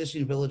away to a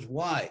fishing village.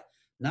 Why?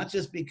 Not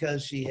just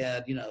because she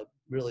had,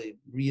 really,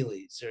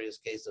 really serious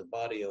case of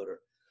body odor,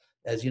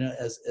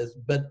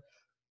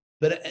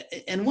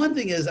 and one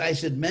thing is, I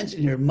should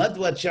mention here,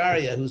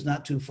 Madhvacharya, who's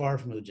not too far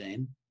from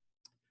Ujjain,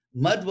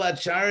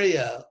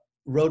 Madhvacharya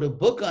wrote a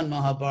book on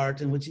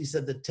Mahabharata in which he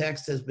said the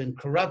text has been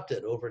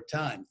corrupted over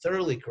time,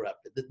 thoroughly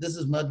corrupted. This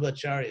is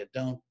Madhvacharya,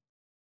 don't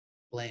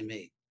blame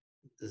me.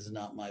 This is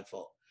not my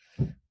fault.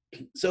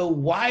 So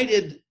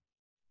why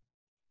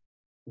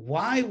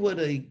would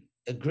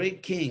a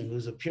great king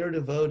who's a pure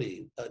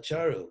devotee,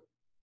 Charu,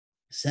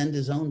 send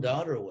his own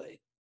daughter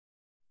away?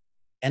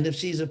 And if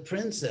she's a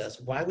princess,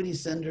 why would he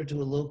send her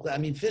to a low class? I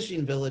mean,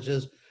 fishing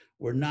villages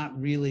were not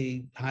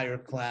really higher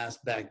class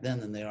back then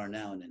than they are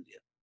now in India.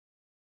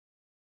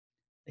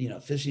 You know,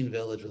 fishing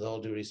village, with all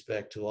due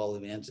respect to all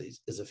of the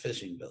entities, is a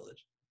fishing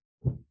village.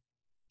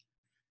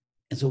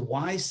 And so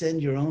why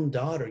send your own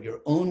daughter,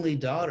 your only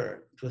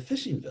daughter, to a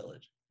fishing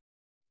village?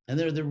 And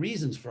there are the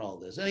reasons for all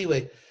this.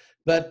 Anyway,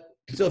 but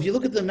so if you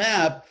look at the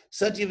map,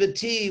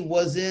 Satyavati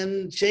was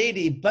in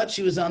Chedi, but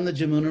she was on the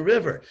Jamuna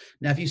River.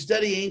 Now, if you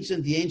study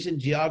the ancient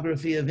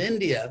geography of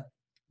India,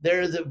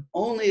 there is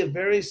only a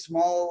very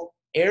small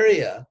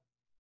area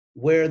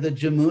where the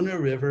Jamuna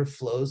River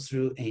flows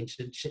through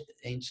ancient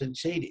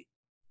Chedi.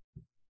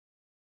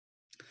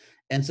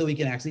 And so we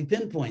can actually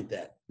pinpoint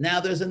that. Now,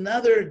 there's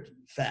another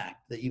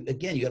fact that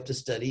you have to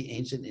study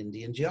ancient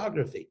Indian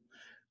geography.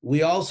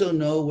 We also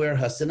know where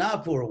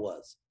Hastinapur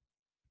was,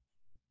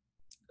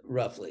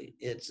 roughly.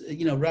 It's,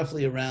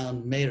 roughly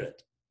around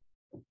Meerut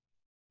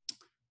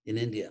in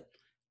India.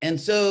 And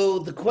so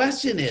the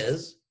question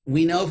is,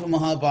 we know from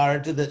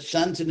Mahabharata that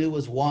Shantanu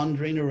was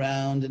wandering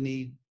around and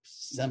he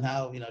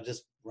somehow,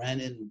 just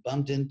ran in and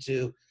bumped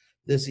into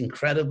this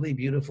incredibly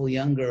beautiful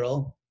young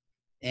girl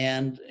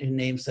and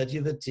named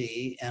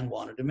Satyavati and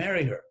wanted to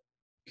marry her.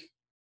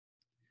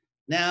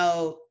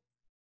 Now,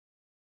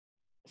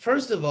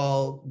 first of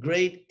all,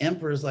 great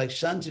emperors like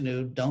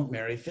Shantanu don't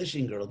marry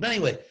fishing girls. But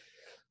anyway,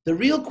 the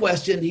real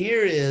question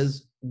here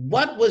is,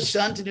 what was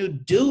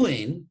Shantanu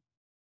doing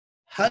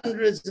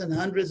hundreds and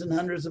hundreds and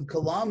hundreds of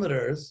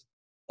kilometers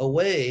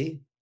away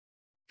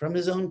from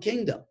his own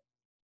kingdom?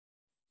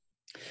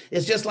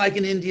 It's just like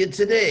in India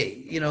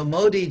today,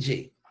 Modi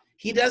ji.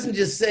 He doesn't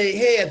just say,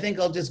 hey, I think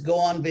I'll just go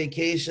on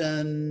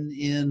vacation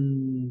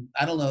in,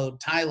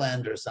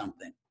 Thailand or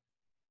something.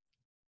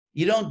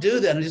 You don't do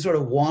that and just sort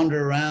of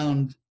wander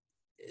around.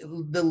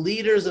 The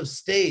leaders of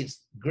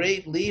states,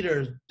 great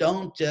leaders,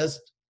 don't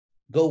just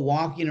go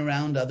walking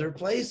around other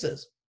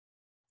places.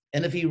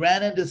 And if he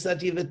ran into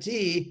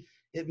Satyavati,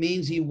 it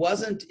means he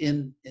wasn't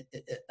in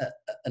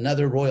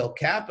another royal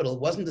capital,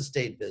 it wasn't a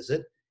state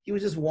visit. He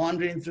was just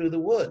wandering through the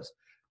woods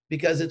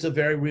because it's a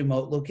very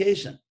remote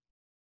location.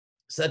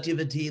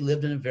 Satyavati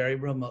lived in a very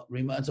remote.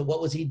 So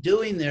what was he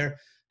doing there?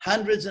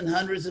 Hundreds and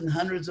hundreds and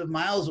hundreds of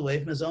miles away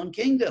from his own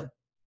kingdom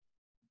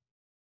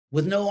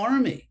with no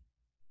army.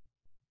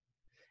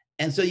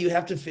 And so you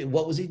have to figure,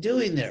 what was he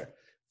doing there?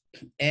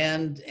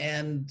 And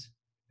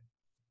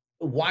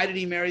why did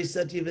he marry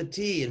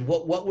Satyavati? And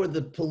what was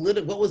the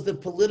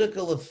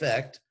political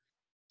effect?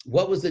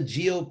 What was the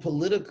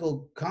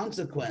geopolitical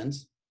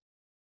consequence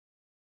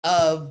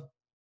of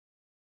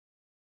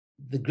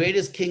the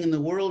greatest king in the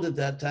world at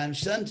that time,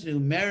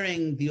 Shantanu,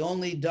 marrying the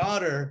only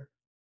daughter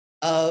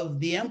of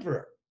the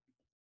emperor?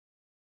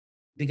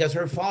 Because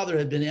her father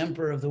had been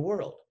emperor of the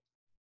world.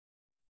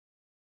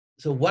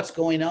 So what's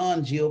going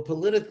on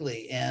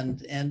geopolitically?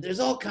 And there's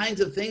all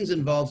kinds of things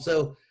involved.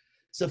 So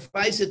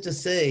suffice it to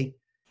say,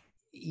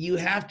 you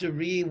have to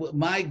read.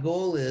 My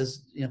goal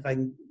is, if I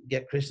can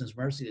get Krishna's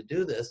mercy to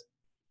do this,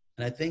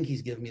 and I think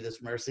he's given me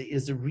this mercy,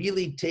 is to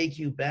really take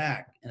you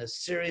back in a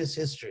serious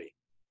history,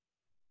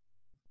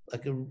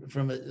 like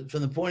from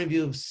the point of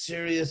view of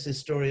serious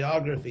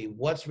historiography.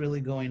 What's really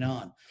going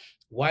on?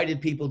 Why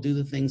did people do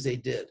the things they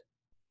did?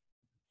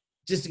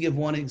 Just to give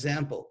one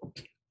example,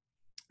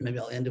 maybe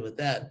I'll end it with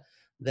that.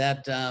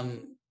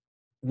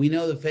 We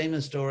know the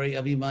famous story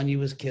of Abhimanyu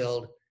was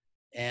killed,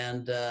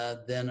 and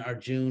then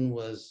Arjuna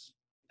was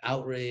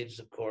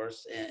outraged, of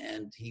course,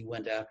 and he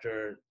went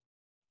after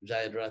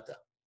Jayadratha.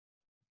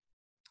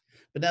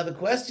 But now the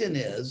question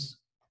is,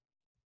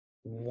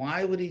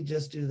 why would he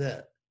just do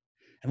that?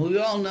 And we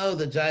all know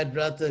that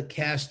Jayadratha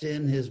cashed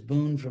in his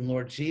boon from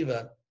Lord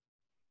Shiva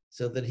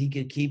so that he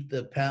could keep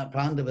the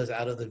Pandavas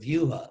out of the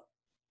Vyuha,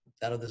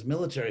 out of this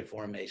military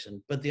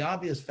formation. But the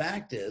obvious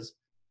fact is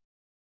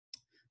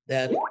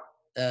that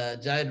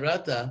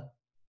Jayadratha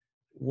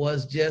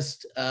was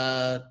just,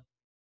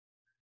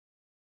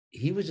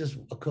 he was just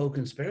a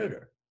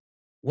co-conspirator.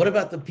 What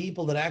about the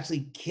people that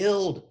actually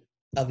killed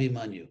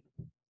Abhimanyu?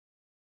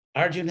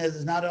 Arjuna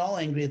is not at all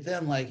angry at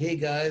them, like, hey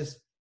guys,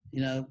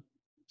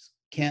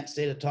 can't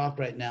stay to talk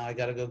right now, I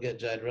gotta go get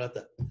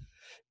Jayadratha.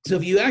 So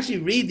if you actually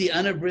read the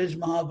unabridged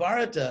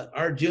Mahabharata,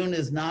 Arjuna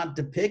is not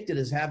depicted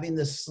as having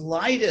the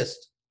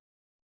slightest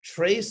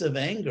trace of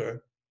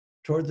anger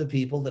toward the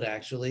people that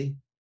actually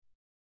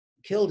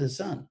killed his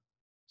son.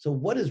 So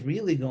what is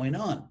really going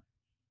on?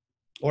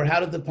 Or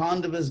how did the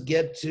Pandavas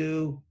get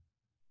to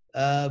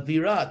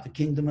Virat, the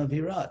kingdom of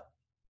Virat?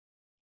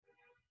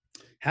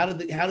 How did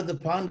the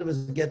Pandavas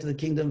get to the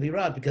kingdom of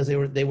Virat? Because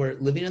they were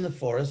living in the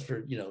forest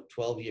for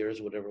 12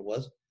 years, whatever it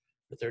was,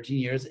 for 13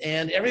 years,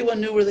 and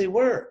everyone knew where they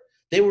were.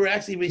 They were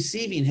actually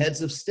receiving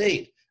heads of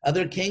state.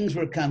 Other kings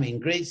were coming,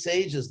 great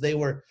sages. They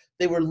were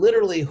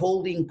literally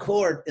holding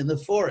court in the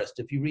forest.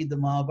 If you read the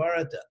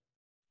Mahabharata,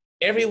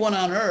 everyone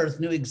on earth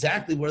knew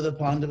exactly where the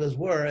Pandavas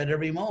were at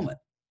every moment.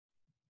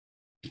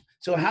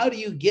 So how do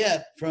you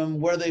get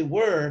from where they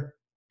were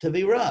to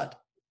Virat?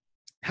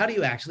 How do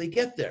you actually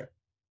get there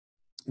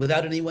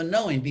without anyone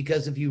knowing?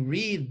 Because if you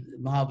read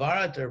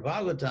Mahabharata or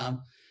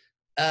Bhagavatam,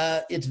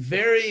 it's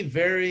very,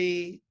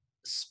 very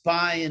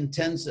spy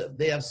intensive.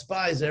 They have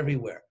spies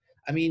everywhere.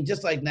 I mean,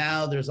 just like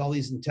now, there's all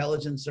these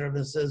intelligence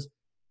services.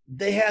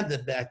 They had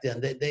that back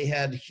then. They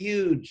had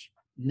huge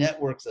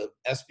networks of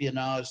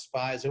espionage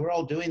spies. They were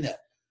all doing that.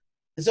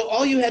 And so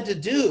all you had to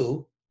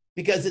do,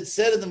 because it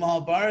said in the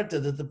Mahabharata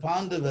that the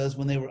Pandavas,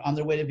 when they were on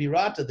their way to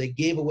Virata, they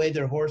gave away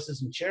their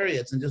horses and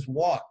chariots and just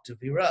walked to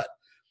Virat.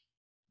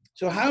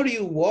 So how do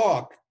you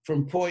walk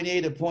from point A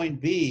to point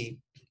B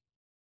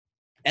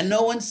and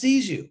no one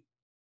sees you?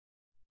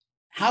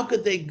 How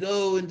could they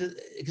go into,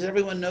 because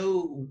everyone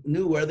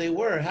knew where they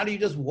were. How do you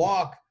just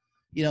walk?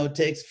 You know, it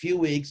takes a few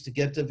weeks to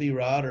get to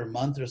Virat or a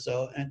month or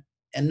so,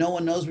 and no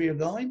one knows where you're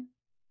going?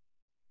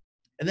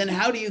 And then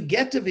how do you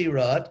get to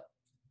Virat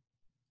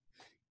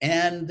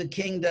and the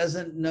king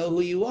doesn't know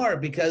who you are?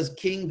 Because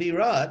King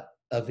Virat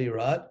of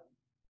Virat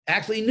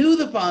actually knew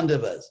the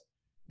Pandavas,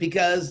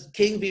 because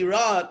King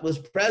Virat was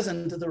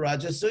present at the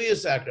Rajasuya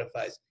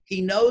sacrifice.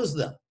 He knows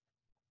them.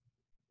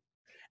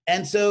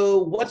 And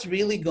so what's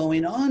really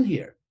going on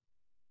here?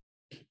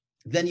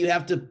 Then you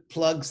have to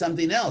plug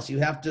something else. You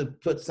have to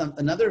put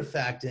another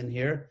fact in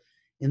here,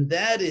 and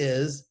that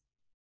is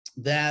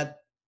that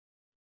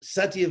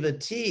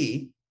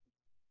Satyavati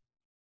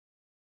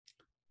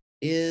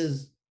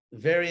is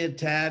very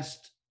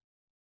attached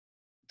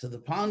to the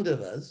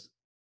Pandavas,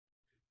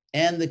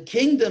 and the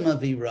kingdom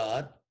of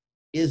Virat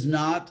is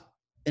not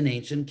an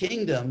ancient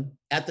kingdom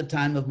at the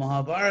time of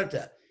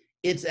Mahabharata.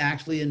 It's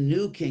actually a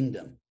new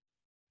kingdom,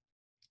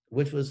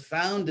 which was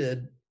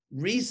founded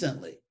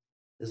recently.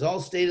 It's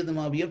all stated in the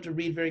Mahabharata. You have to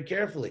read very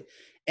carefully.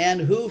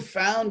 And who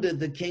founded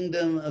the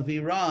kingdom of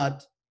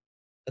Virat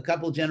a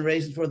couple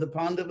generations before the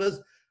Pandavas?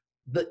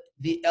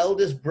 The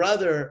eldest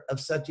brother of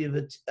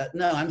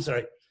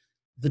Satyavati,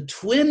 the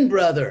twin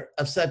brother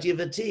of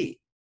Satyavati.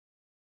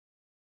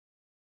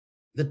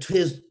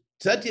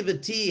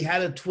 Satyavati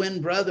had a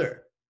twin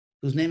brother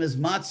whose name is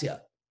Matsya.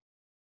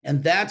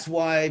 And that's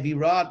why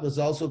Virat was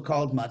also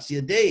called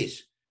Matsya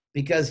Desh,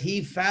 because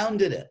he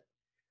founded it.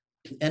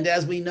 And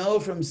as we know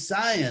from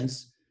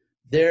science,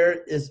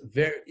 there is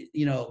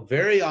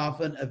very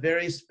often a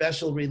very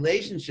special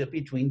relationship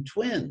between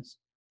twins.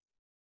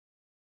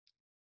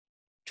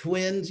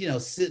 Twins,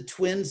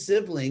 twin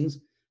siblings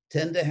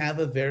tend to have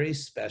a very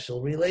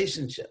special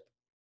relationship.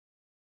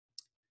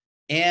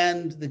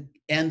 And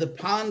the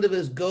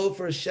Pandavas go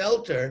for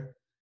shelter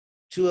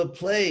to a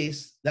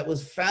place that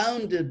was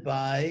founded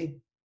by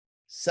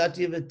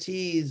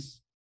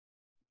Satyavati's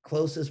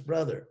closest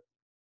brother.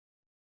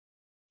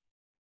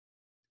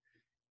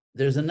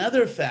 There's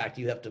another fact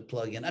you have to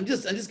plug in. I'm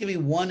just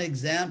giving one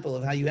example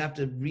of how you have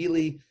to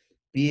really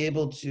be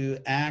able to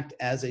act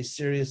as a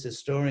serious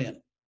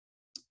historian.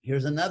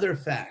 Here's another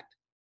fact.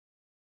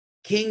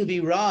 King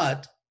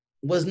Virat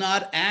was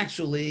not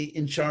actually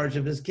in charge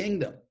of his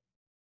kingdom.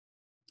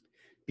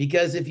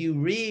 Because if you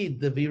read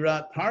the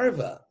Virat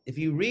Parva, if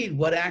you read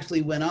what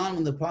actually went on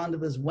when the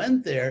Pandavas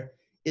went there,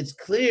 it's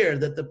clear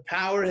that the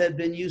power had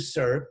been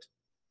usurped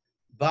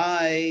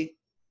by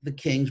the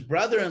king's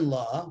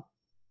brother-in-law,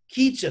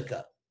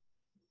 Kichaka.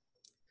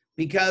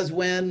 Because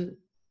when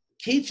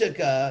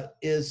Kichaka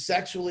is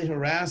sexually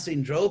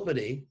harassing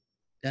Draupadi,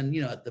 and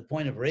at the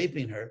point of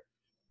raping her,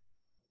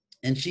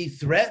 and she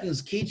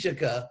threatens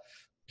Kichaka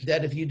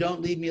that if you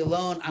don't leave me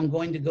alone, I'm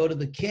going to go to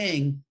the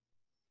king,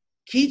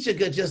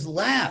 Kichaka just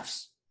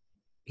laughs.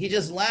 He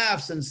just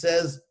laughs and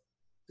says,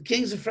 the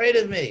king's afraid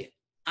of me.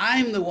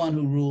 I'm the one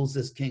who rules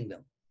this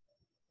kingdom.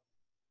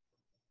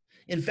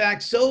 In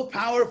fact, so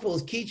powerful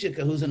is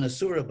Kichaka, who's an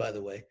Asura, by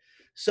the way,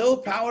 so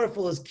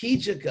powerful is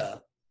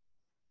Kichaka,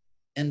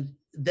 and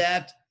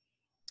that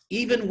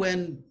even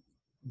when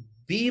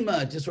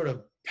Bhima just sort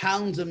of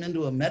pounds him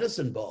into a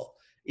medicine ball,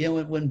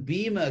 when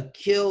Bhima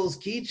kills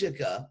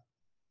Kichaka,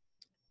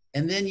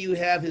 and then you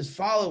have his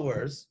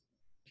followers,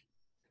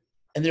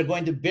 and they're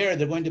going to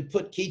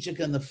put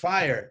Kichaka in the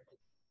fire,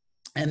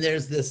 and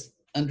there's this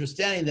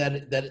understanding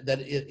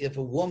that if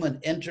a woman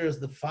enters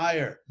the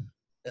fire,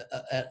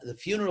 at the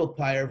funeral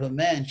pyre of a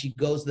man, she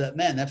goes to that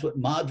man. That's what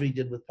Madri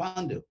did with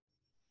Pandu.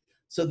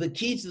 So the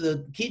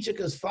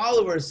Kichaka's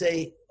followers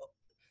say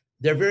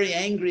they're very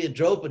angry at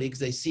Draupadi because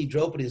they see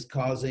Draupadi is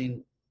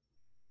causing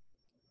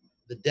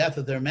the death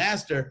of their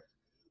master.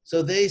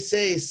 So they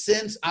say,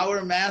 since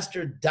our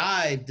master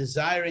died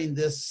desiring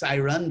this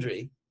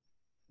Sairandri,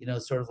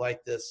 sort of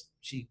like this,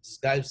 she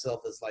describes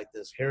herself as like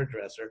this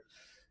hairdresser,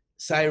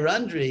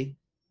 Sairandri,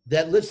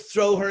 that let's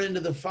throw her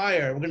into the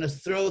fire. We're going to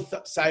throw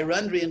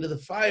Sairandri into the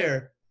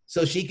fire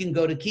so she can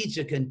go to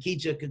Kichaka, and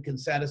Kichaka can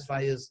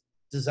satisfy his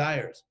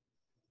desires.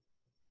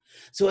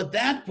 So at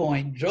that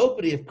point,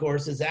 Draupadi, of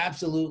course, is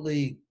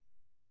absolutely,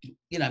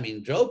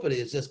 Draupadi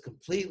is just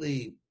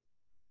completely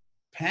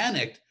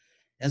panicked.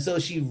 And so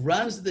she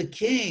runs to the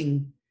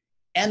king,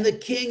 and the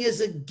king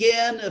is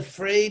again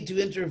afraid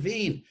to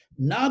intervene.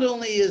 Not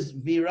only is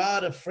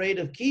Virat afraid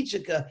of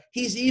Kichaka,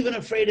 he's even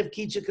afraid of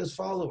Kichaka's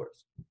followers.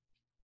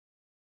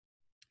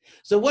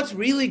 So what's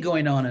really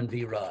going on in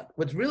Virat?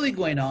 What's really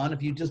going on,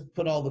 if you just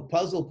put all the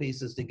puzzle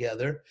pieces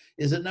together,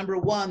 is that number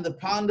one, the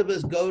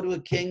Pandavas go to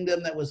a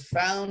kingdom that was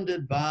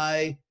founded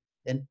by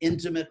an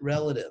intimate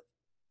relative.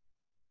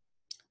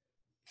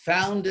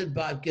 Founded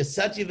by, because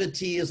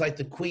Satyavati is like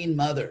the queen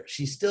mother.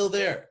 She's still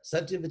there.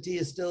 Satyavati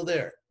is still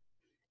there.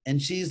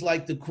 And she's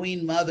like the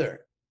queen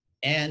mother.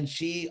 And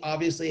she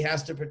obviously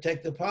has to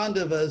protect the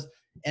Pandavas,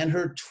 and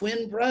her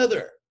twin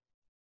brother,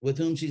 with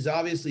whom she's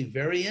obviously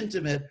very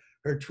intimate,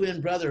 her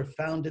twin brother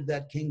founded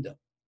that kingdom.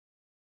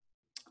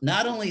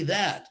 Not only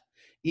that,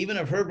 even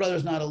if her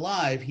brother's not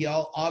alive, he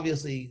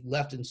obviously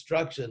left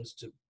instructions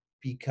to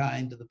be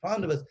kind to the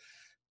Pandavas.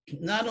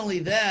 Not only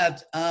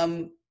that,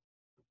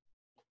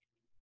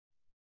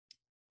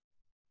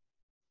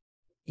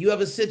 you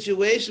have a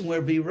situation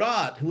where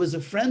Virat, who is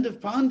a friend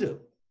of Pandu,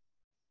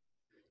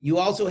 you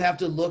also have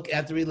to look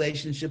at the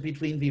relationship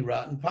between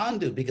Virat and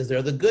Pandu, because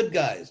they're the good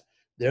guys.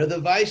 They're the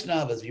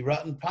Vaishnavas.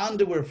 Virat and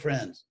Pandu were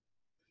friends.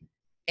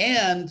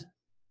 And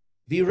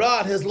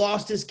Virat has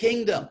lost his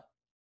kingdom.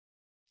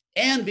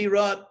 And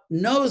Virat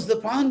knows the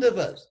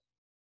Pandavas.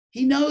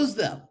 He knows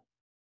them.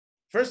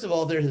 First of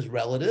all, they're his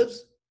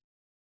relatives,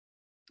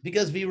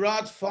 because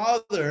Virat's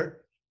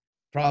father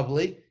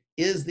probably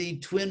is the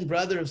twin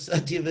brother of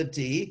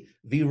Satyavati.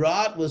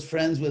 Virat was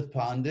friends with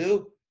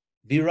Pandu.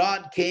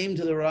 Virat came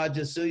to the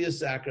Rajasuya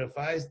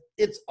sacrifice.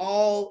 It's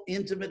all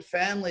intimate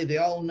family. They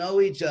all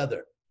know each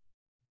other.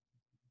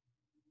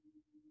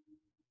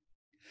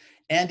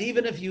 And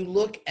even if you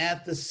look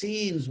at the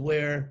scenes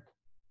where,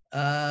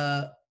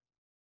 where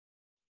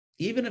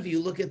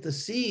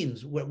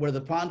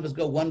the Pandavas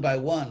go one by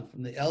one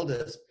from the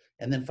eldest,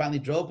 and then finally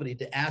Draupadi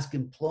to ask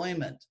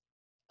employment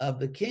of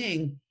the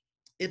king,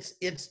 it's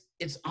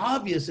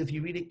obvious if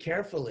you read it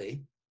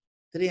carefully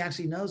that he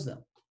actually knows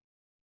them.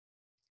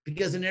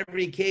 Because in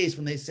every case,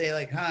 when they say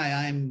like, hi,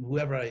 I'm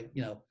whoever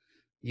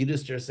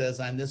Yudhishthira says,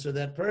 I'm this or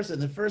that person,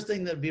 the first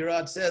thing that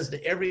Virat says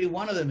to every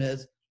one of them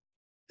is,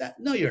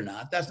 no, you're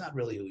not. That's not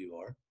really who you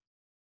are.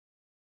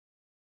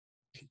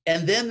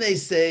 And then they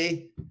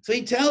say, so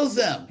he tells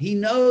them, he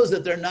knows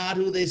that they're not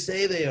who they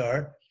say they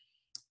are.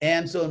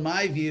 And so in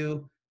my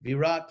view,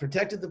 Virat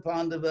protected the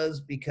Pandavas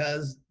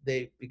because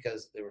they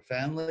were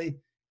family.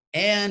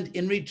 And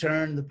in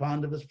return, the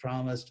Pandavas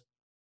promised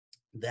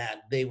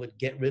that they would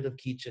get rid of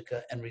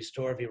Kichaka and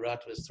restore Virat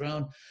to his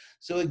throne.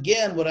 So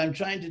again, what I'm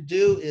trying to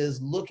do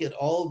is look at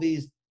all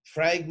these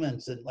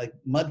fragments, and like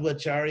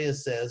Madhvacharya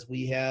says,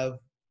 we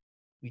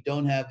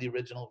don't have the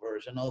original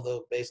version,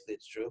 although basically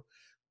it's true.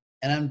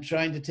 And I'm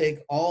trying to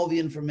take all the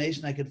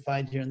information I could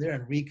find here and there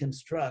and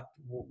reconstruct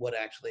what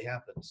actually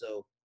happened.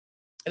 So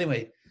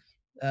anyway,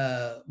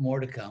 more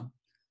to come.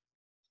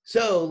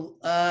 So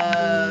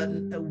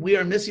we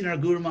are missing our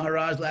Guru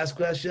Maharaj. Last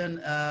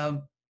question.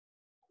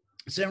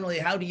 Similarly,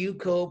 how do you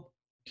cope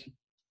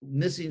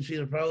missing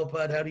Srila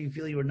Prabhupada? How do you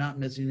feel you were not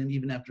missing him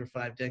even after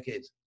 5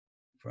 decades?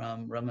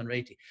 From Raman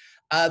Reti.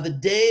 The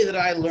day that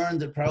I learned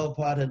that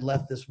Prabhupada had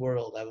left this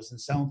world, I was in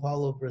Sao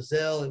Paulo,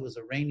 Brazil. It was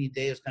a rainy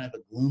day. It was kind of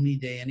a gloomy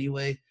day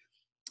anyway.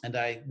 And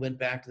I went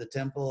back to the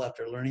temple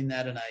after learning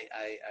that. And I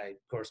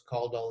of course,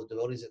 called all the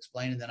devotees,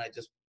 explained, and then I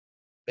just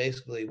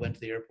basically went to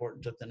the airport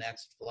and took the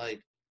next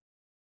flight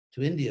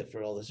to India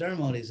for all the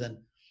ceremonies. And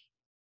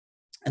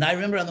I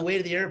remember on the way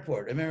to the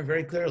airport, I remember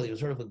very clearly, it was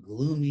sort of a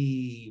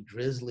gloomy,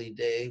 drizzly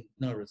day.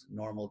 No, it was a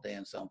normal day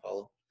in Sao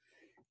Paulo.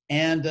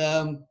 And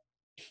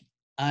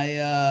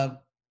I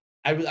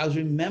was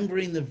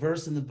remembering the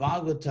verse in the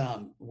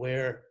Bhagavatam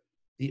where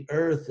the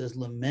earth is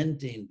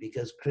lamenting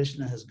because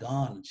Krishna has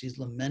gone, and she's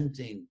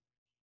lamenting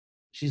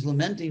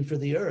for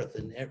the earth,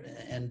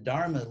 and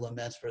Dharma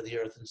laments for the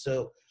earth. And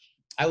so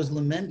I was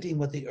lamenting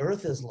what the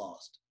earth has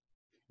lost.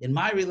 In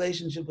my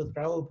relationship with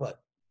Prabhupada,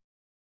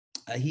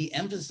 he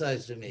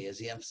emphasized to me, as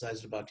he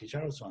emphasized to Bhakti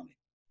Charaswami,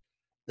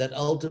 that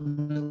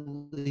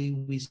ultimately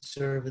we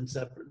serve in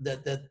separate,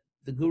 that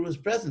the Guru is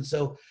present.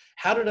 So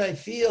how did I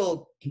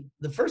feel?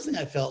 The first thing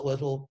I felt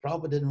was, well,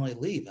 Prabhupada didn't really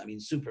leave. I mean,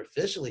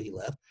 superficially he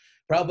left.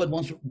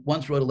 Prabhupada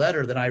once wrote a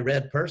letter that I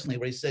read personally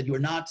where he said, you are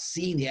not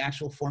seeing the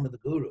actual form of the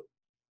Guru.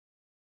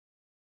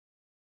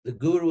 The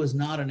Guru is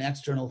not an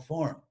external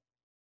form.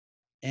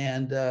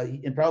 And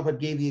Prabhupada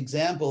gave the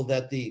example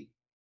that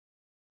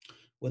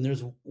when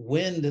there's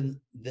wind, and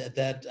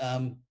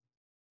the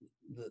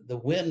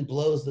wind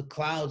blows the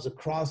clouds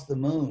across the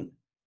moon,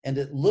 and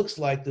it looks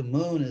like the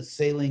moon is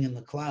sailing in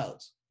the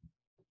clouds.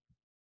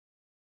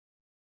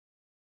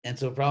 And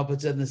so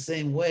Prabhupada said, in the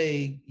same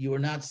way, you are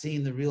not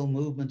seeing the real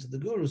movement of the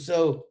Guru.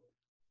 So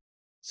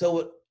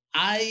what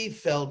I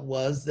felt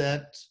was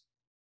that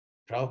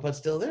Prabhupada's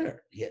still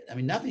there. I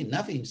mean,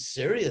 nothing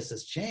serious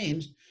has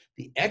changed.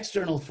 The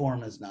external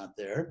form is not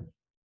there,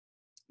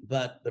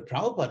 but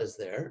Prabhupada is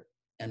there,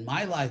 and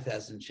my life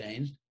hasn't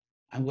changed.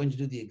 I'm going to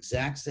do the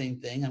exact same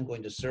thing. I'm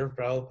going to serve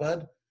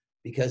Prabhupada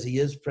because he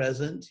is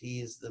present.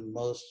 He is the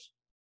most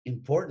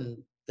important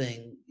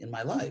thing in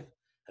my life.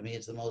 I mean,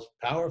 it's the most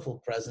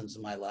powerful presence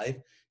in my life.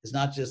 It's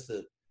not just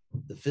the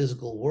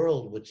physical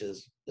world, which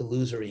is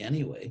illusory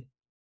anyway.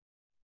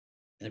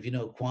 And if you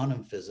know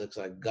quantum physics,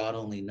 like God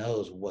only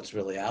knows what's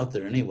really out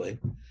there anyway.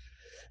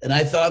 And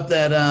I thought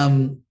that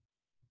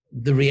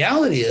the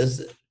reality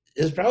is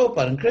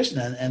Prabhupada and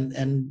Krishna,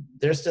 and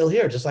they're still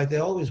here, just like they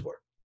always were.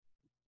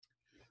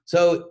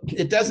 So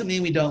it doesn't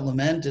mean we don't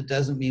lament. It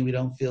doesn't mean we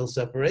don't feel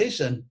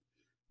separation.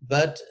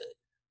 But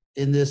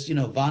in this,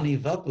 Vani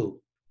Vapu,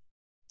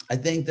 I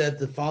think that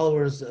the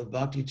followers of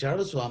Bhakti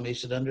Charaswami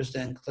should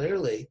understand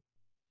clearly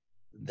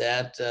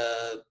that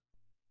that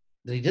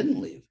he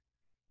didn't leave.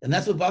 And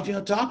that's what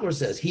Bhaktivinoda Thakur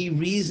says. He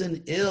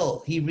reasons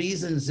ill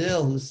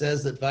who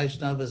says that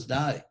Vaishnavas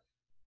die.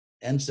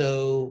 And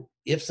so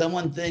if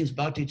someone thinks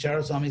Bhakti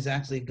Charaswami is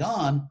actually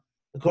gone,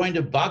 according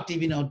to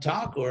Bhaktivinoda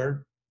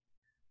Thakur,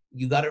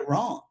 you got it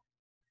wrong.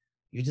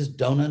 You just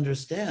don't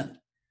understand.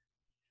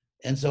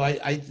 And so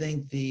I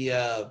think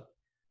the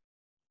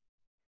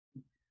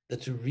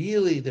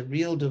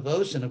real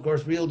devotion, of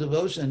course, real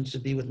devotion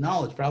should be with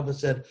knowledge. Prabhupada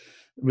said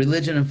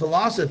religion and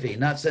philosophy,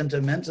 not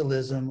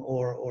sentimentalism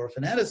or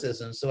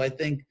fanaticism. So I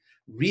think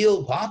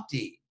real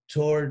bhakti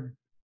toward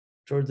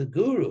the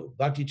guru,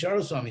 Bhakti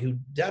Charaswami, who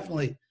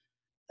definitely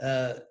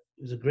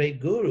was a great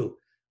guru.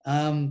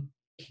 The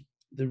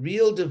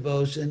real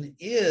devotion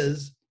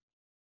is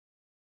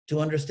to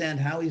understand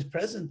how he's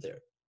present there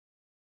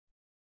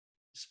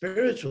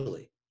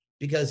spiritually,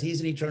 because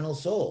he's an eternal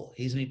soul.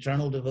 He's an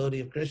eternal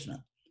devotee of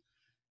Krishna.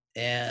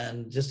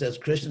 And just as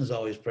Krishna is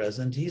always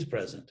present, he's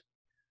present.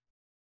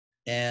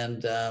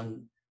 And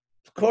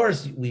of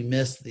course, we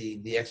miss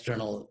the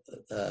external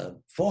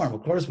form.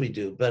 Of course we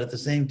do. But at the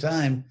same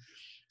time,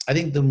 I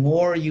think the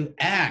more you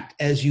act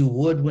as you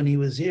would when he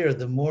was here,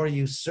 the more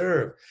you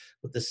serve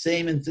with the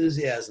same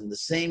enthusiasm, the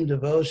same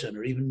devotion,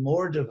 or even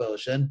more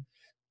devotion,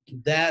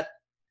 that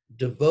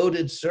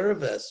devoted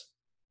service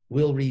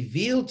will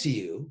reveal to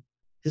you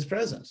his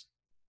presence.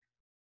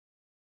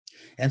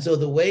 And so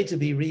the way to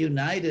be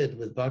reunited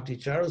with Bhakti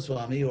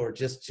Charaswami, or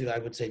just to, I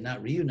would say,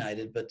 not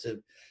reunited, but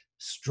to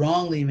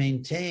strongly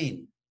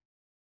maintain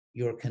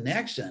your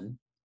connection,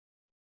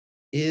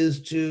 is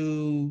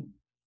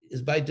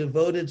by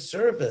devoted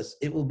service.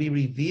 It will be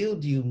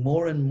revealed to you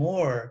more and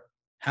more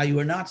how you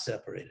are not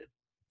separated.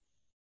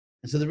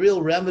 And so the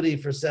real remedy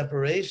for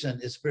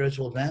separation is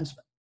spiritual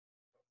advancement.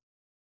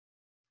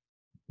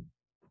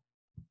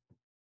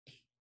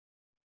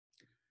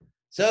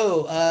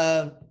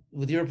 So,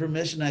 with your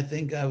permission, I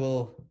think I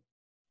will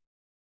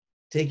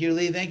take your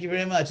leave. Thank you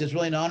very much. It's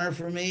really an honor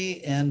for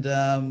me,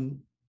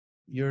 and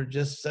you're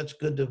just such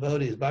good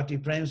devotees. Bhakti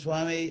Prem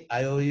Swami,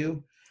 I owe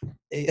you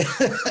a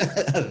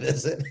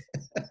visit.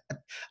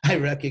 I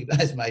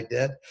recognize my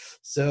debt.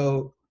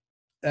 So,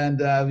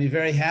 and I'll be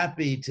very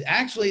happy to,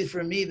 actually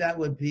for me, that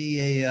would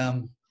be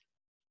a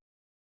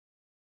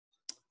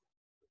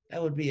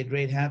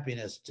great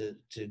happiness to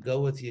go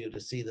with you to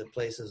see the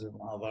places of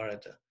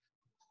Mahabharata.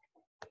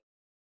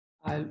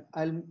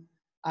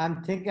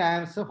 I'm thinking I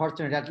am so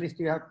fortunate. At least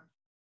you are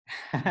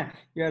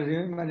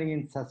remembering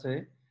in such a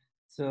way.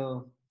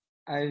 So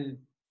I'll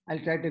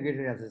try to get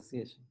your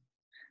association.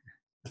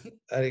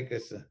 Hare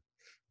Krishna.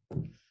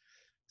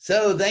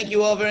 So thank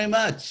you all very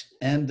much,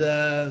 and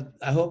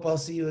I hope I'll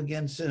see you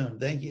again soon.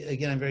 Thank you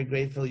again. I'm very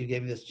grateful you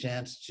gave me this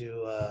chance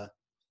to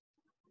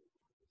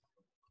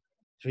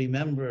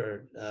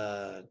remember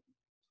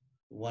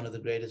one of the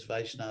greatest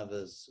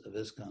Vaishnavas of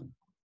ISKCON.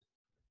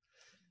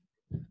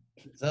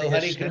 So Hare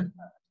Krishna.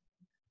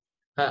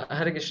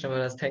 Hare Krishna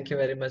Maharaj, thank you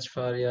very much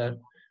for your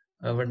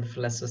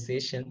wonderful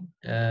association.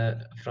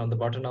 From the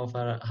bottom of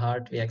our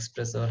heart, we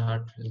express our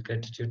heartfelt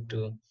gratitude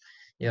to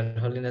Your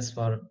Holiness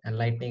for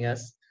enlightening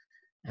us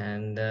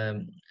and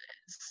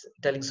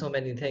telling so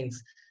many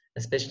things,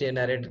 especially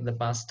narrating the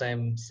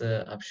pastimes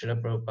of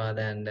Srila Prabhupada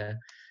and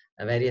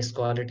various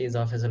qualities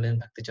of His Holiness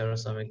Bhakti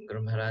Charaswami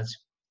Guru Maharaj.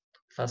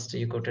 First,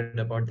 you quoted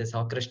about this,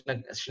 how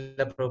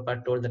Srila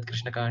Prabhupada told that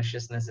Krishna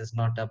consciousness is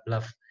not a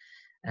bluff.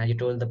 And you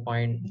told the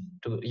point,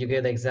 you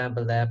gave the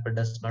example, the apple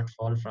does not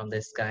fall from the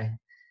sky,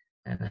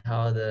 and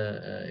how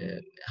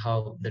the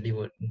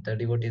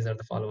devotees or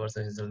the followers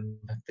of His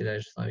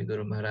Bhakti Swami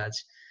Guru Maharaj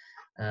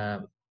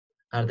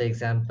are the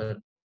example.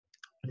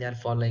 They are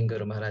following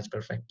Guru Maharaj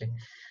perfectly.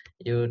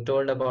 You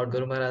told about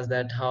Guru Maharaj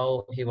that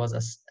how he was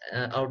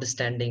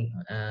outstanding.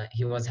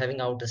 He was having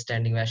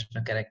outstanding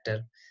Vaishnava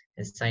character,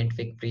 his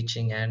scientific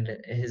preaching, and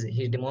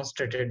he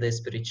demonstrated the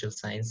spiritual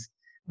science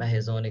by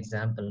his own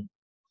example.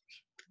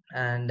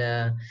 And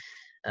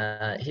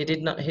he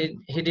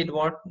did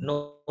what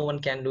no one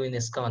can do in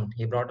ISKCON.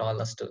 He brought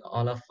all of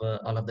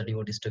the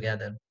devotees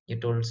together. You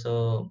told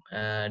so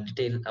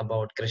detail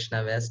about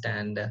Krishna West,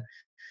 and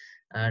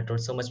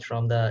told so much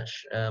from the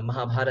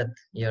Mahabharata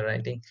you're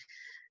writing,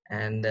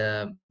 and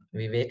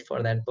we wait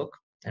for that book.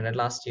 And at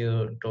last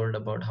you told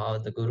about how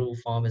the Guru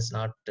form is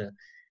not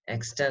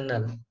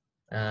external,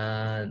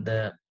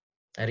 the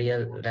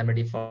real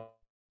remedy for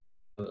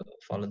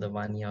follow the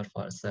Vani or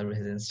for serve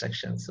his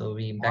instructions. So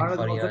we beg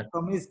for your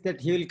promise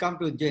that he will come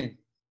to Ujjain.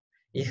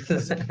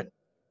 Yes.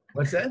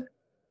 What's that?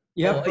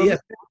 You have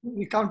promised that he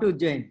will come to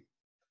Ujjain.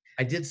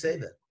 I did say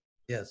that.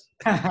 Yes.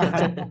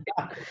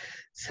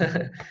 so,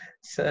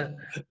 so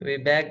we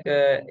beg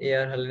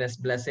Your Holiness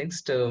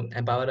blessings to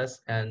empower us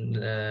and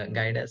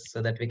guide us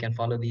so that we can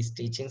follow these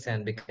teachings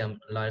and become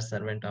loyal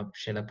servant of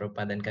Srila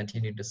Prabhupada and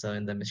continue to serve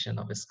in the mission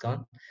of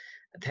ISKCON.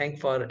 Thank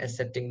for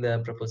accepting the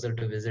proposal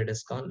to visit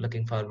ISKCON.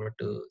 Looking forward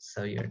to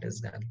serve you at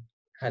ISKCON.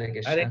 Hare Hare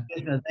Krishna.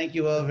 Krishna. Thank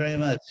you all very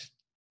much.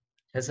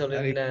 His Hare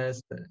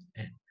Holiness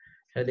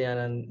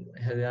Hridayanand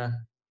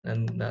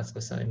Das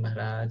Goswami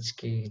Maharaj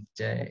ki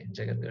jai,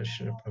 Jagat Guru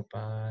Srila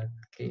Prabhupada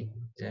ki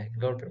jai,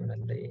 Gaur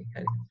Premanandi.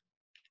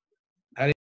 Hare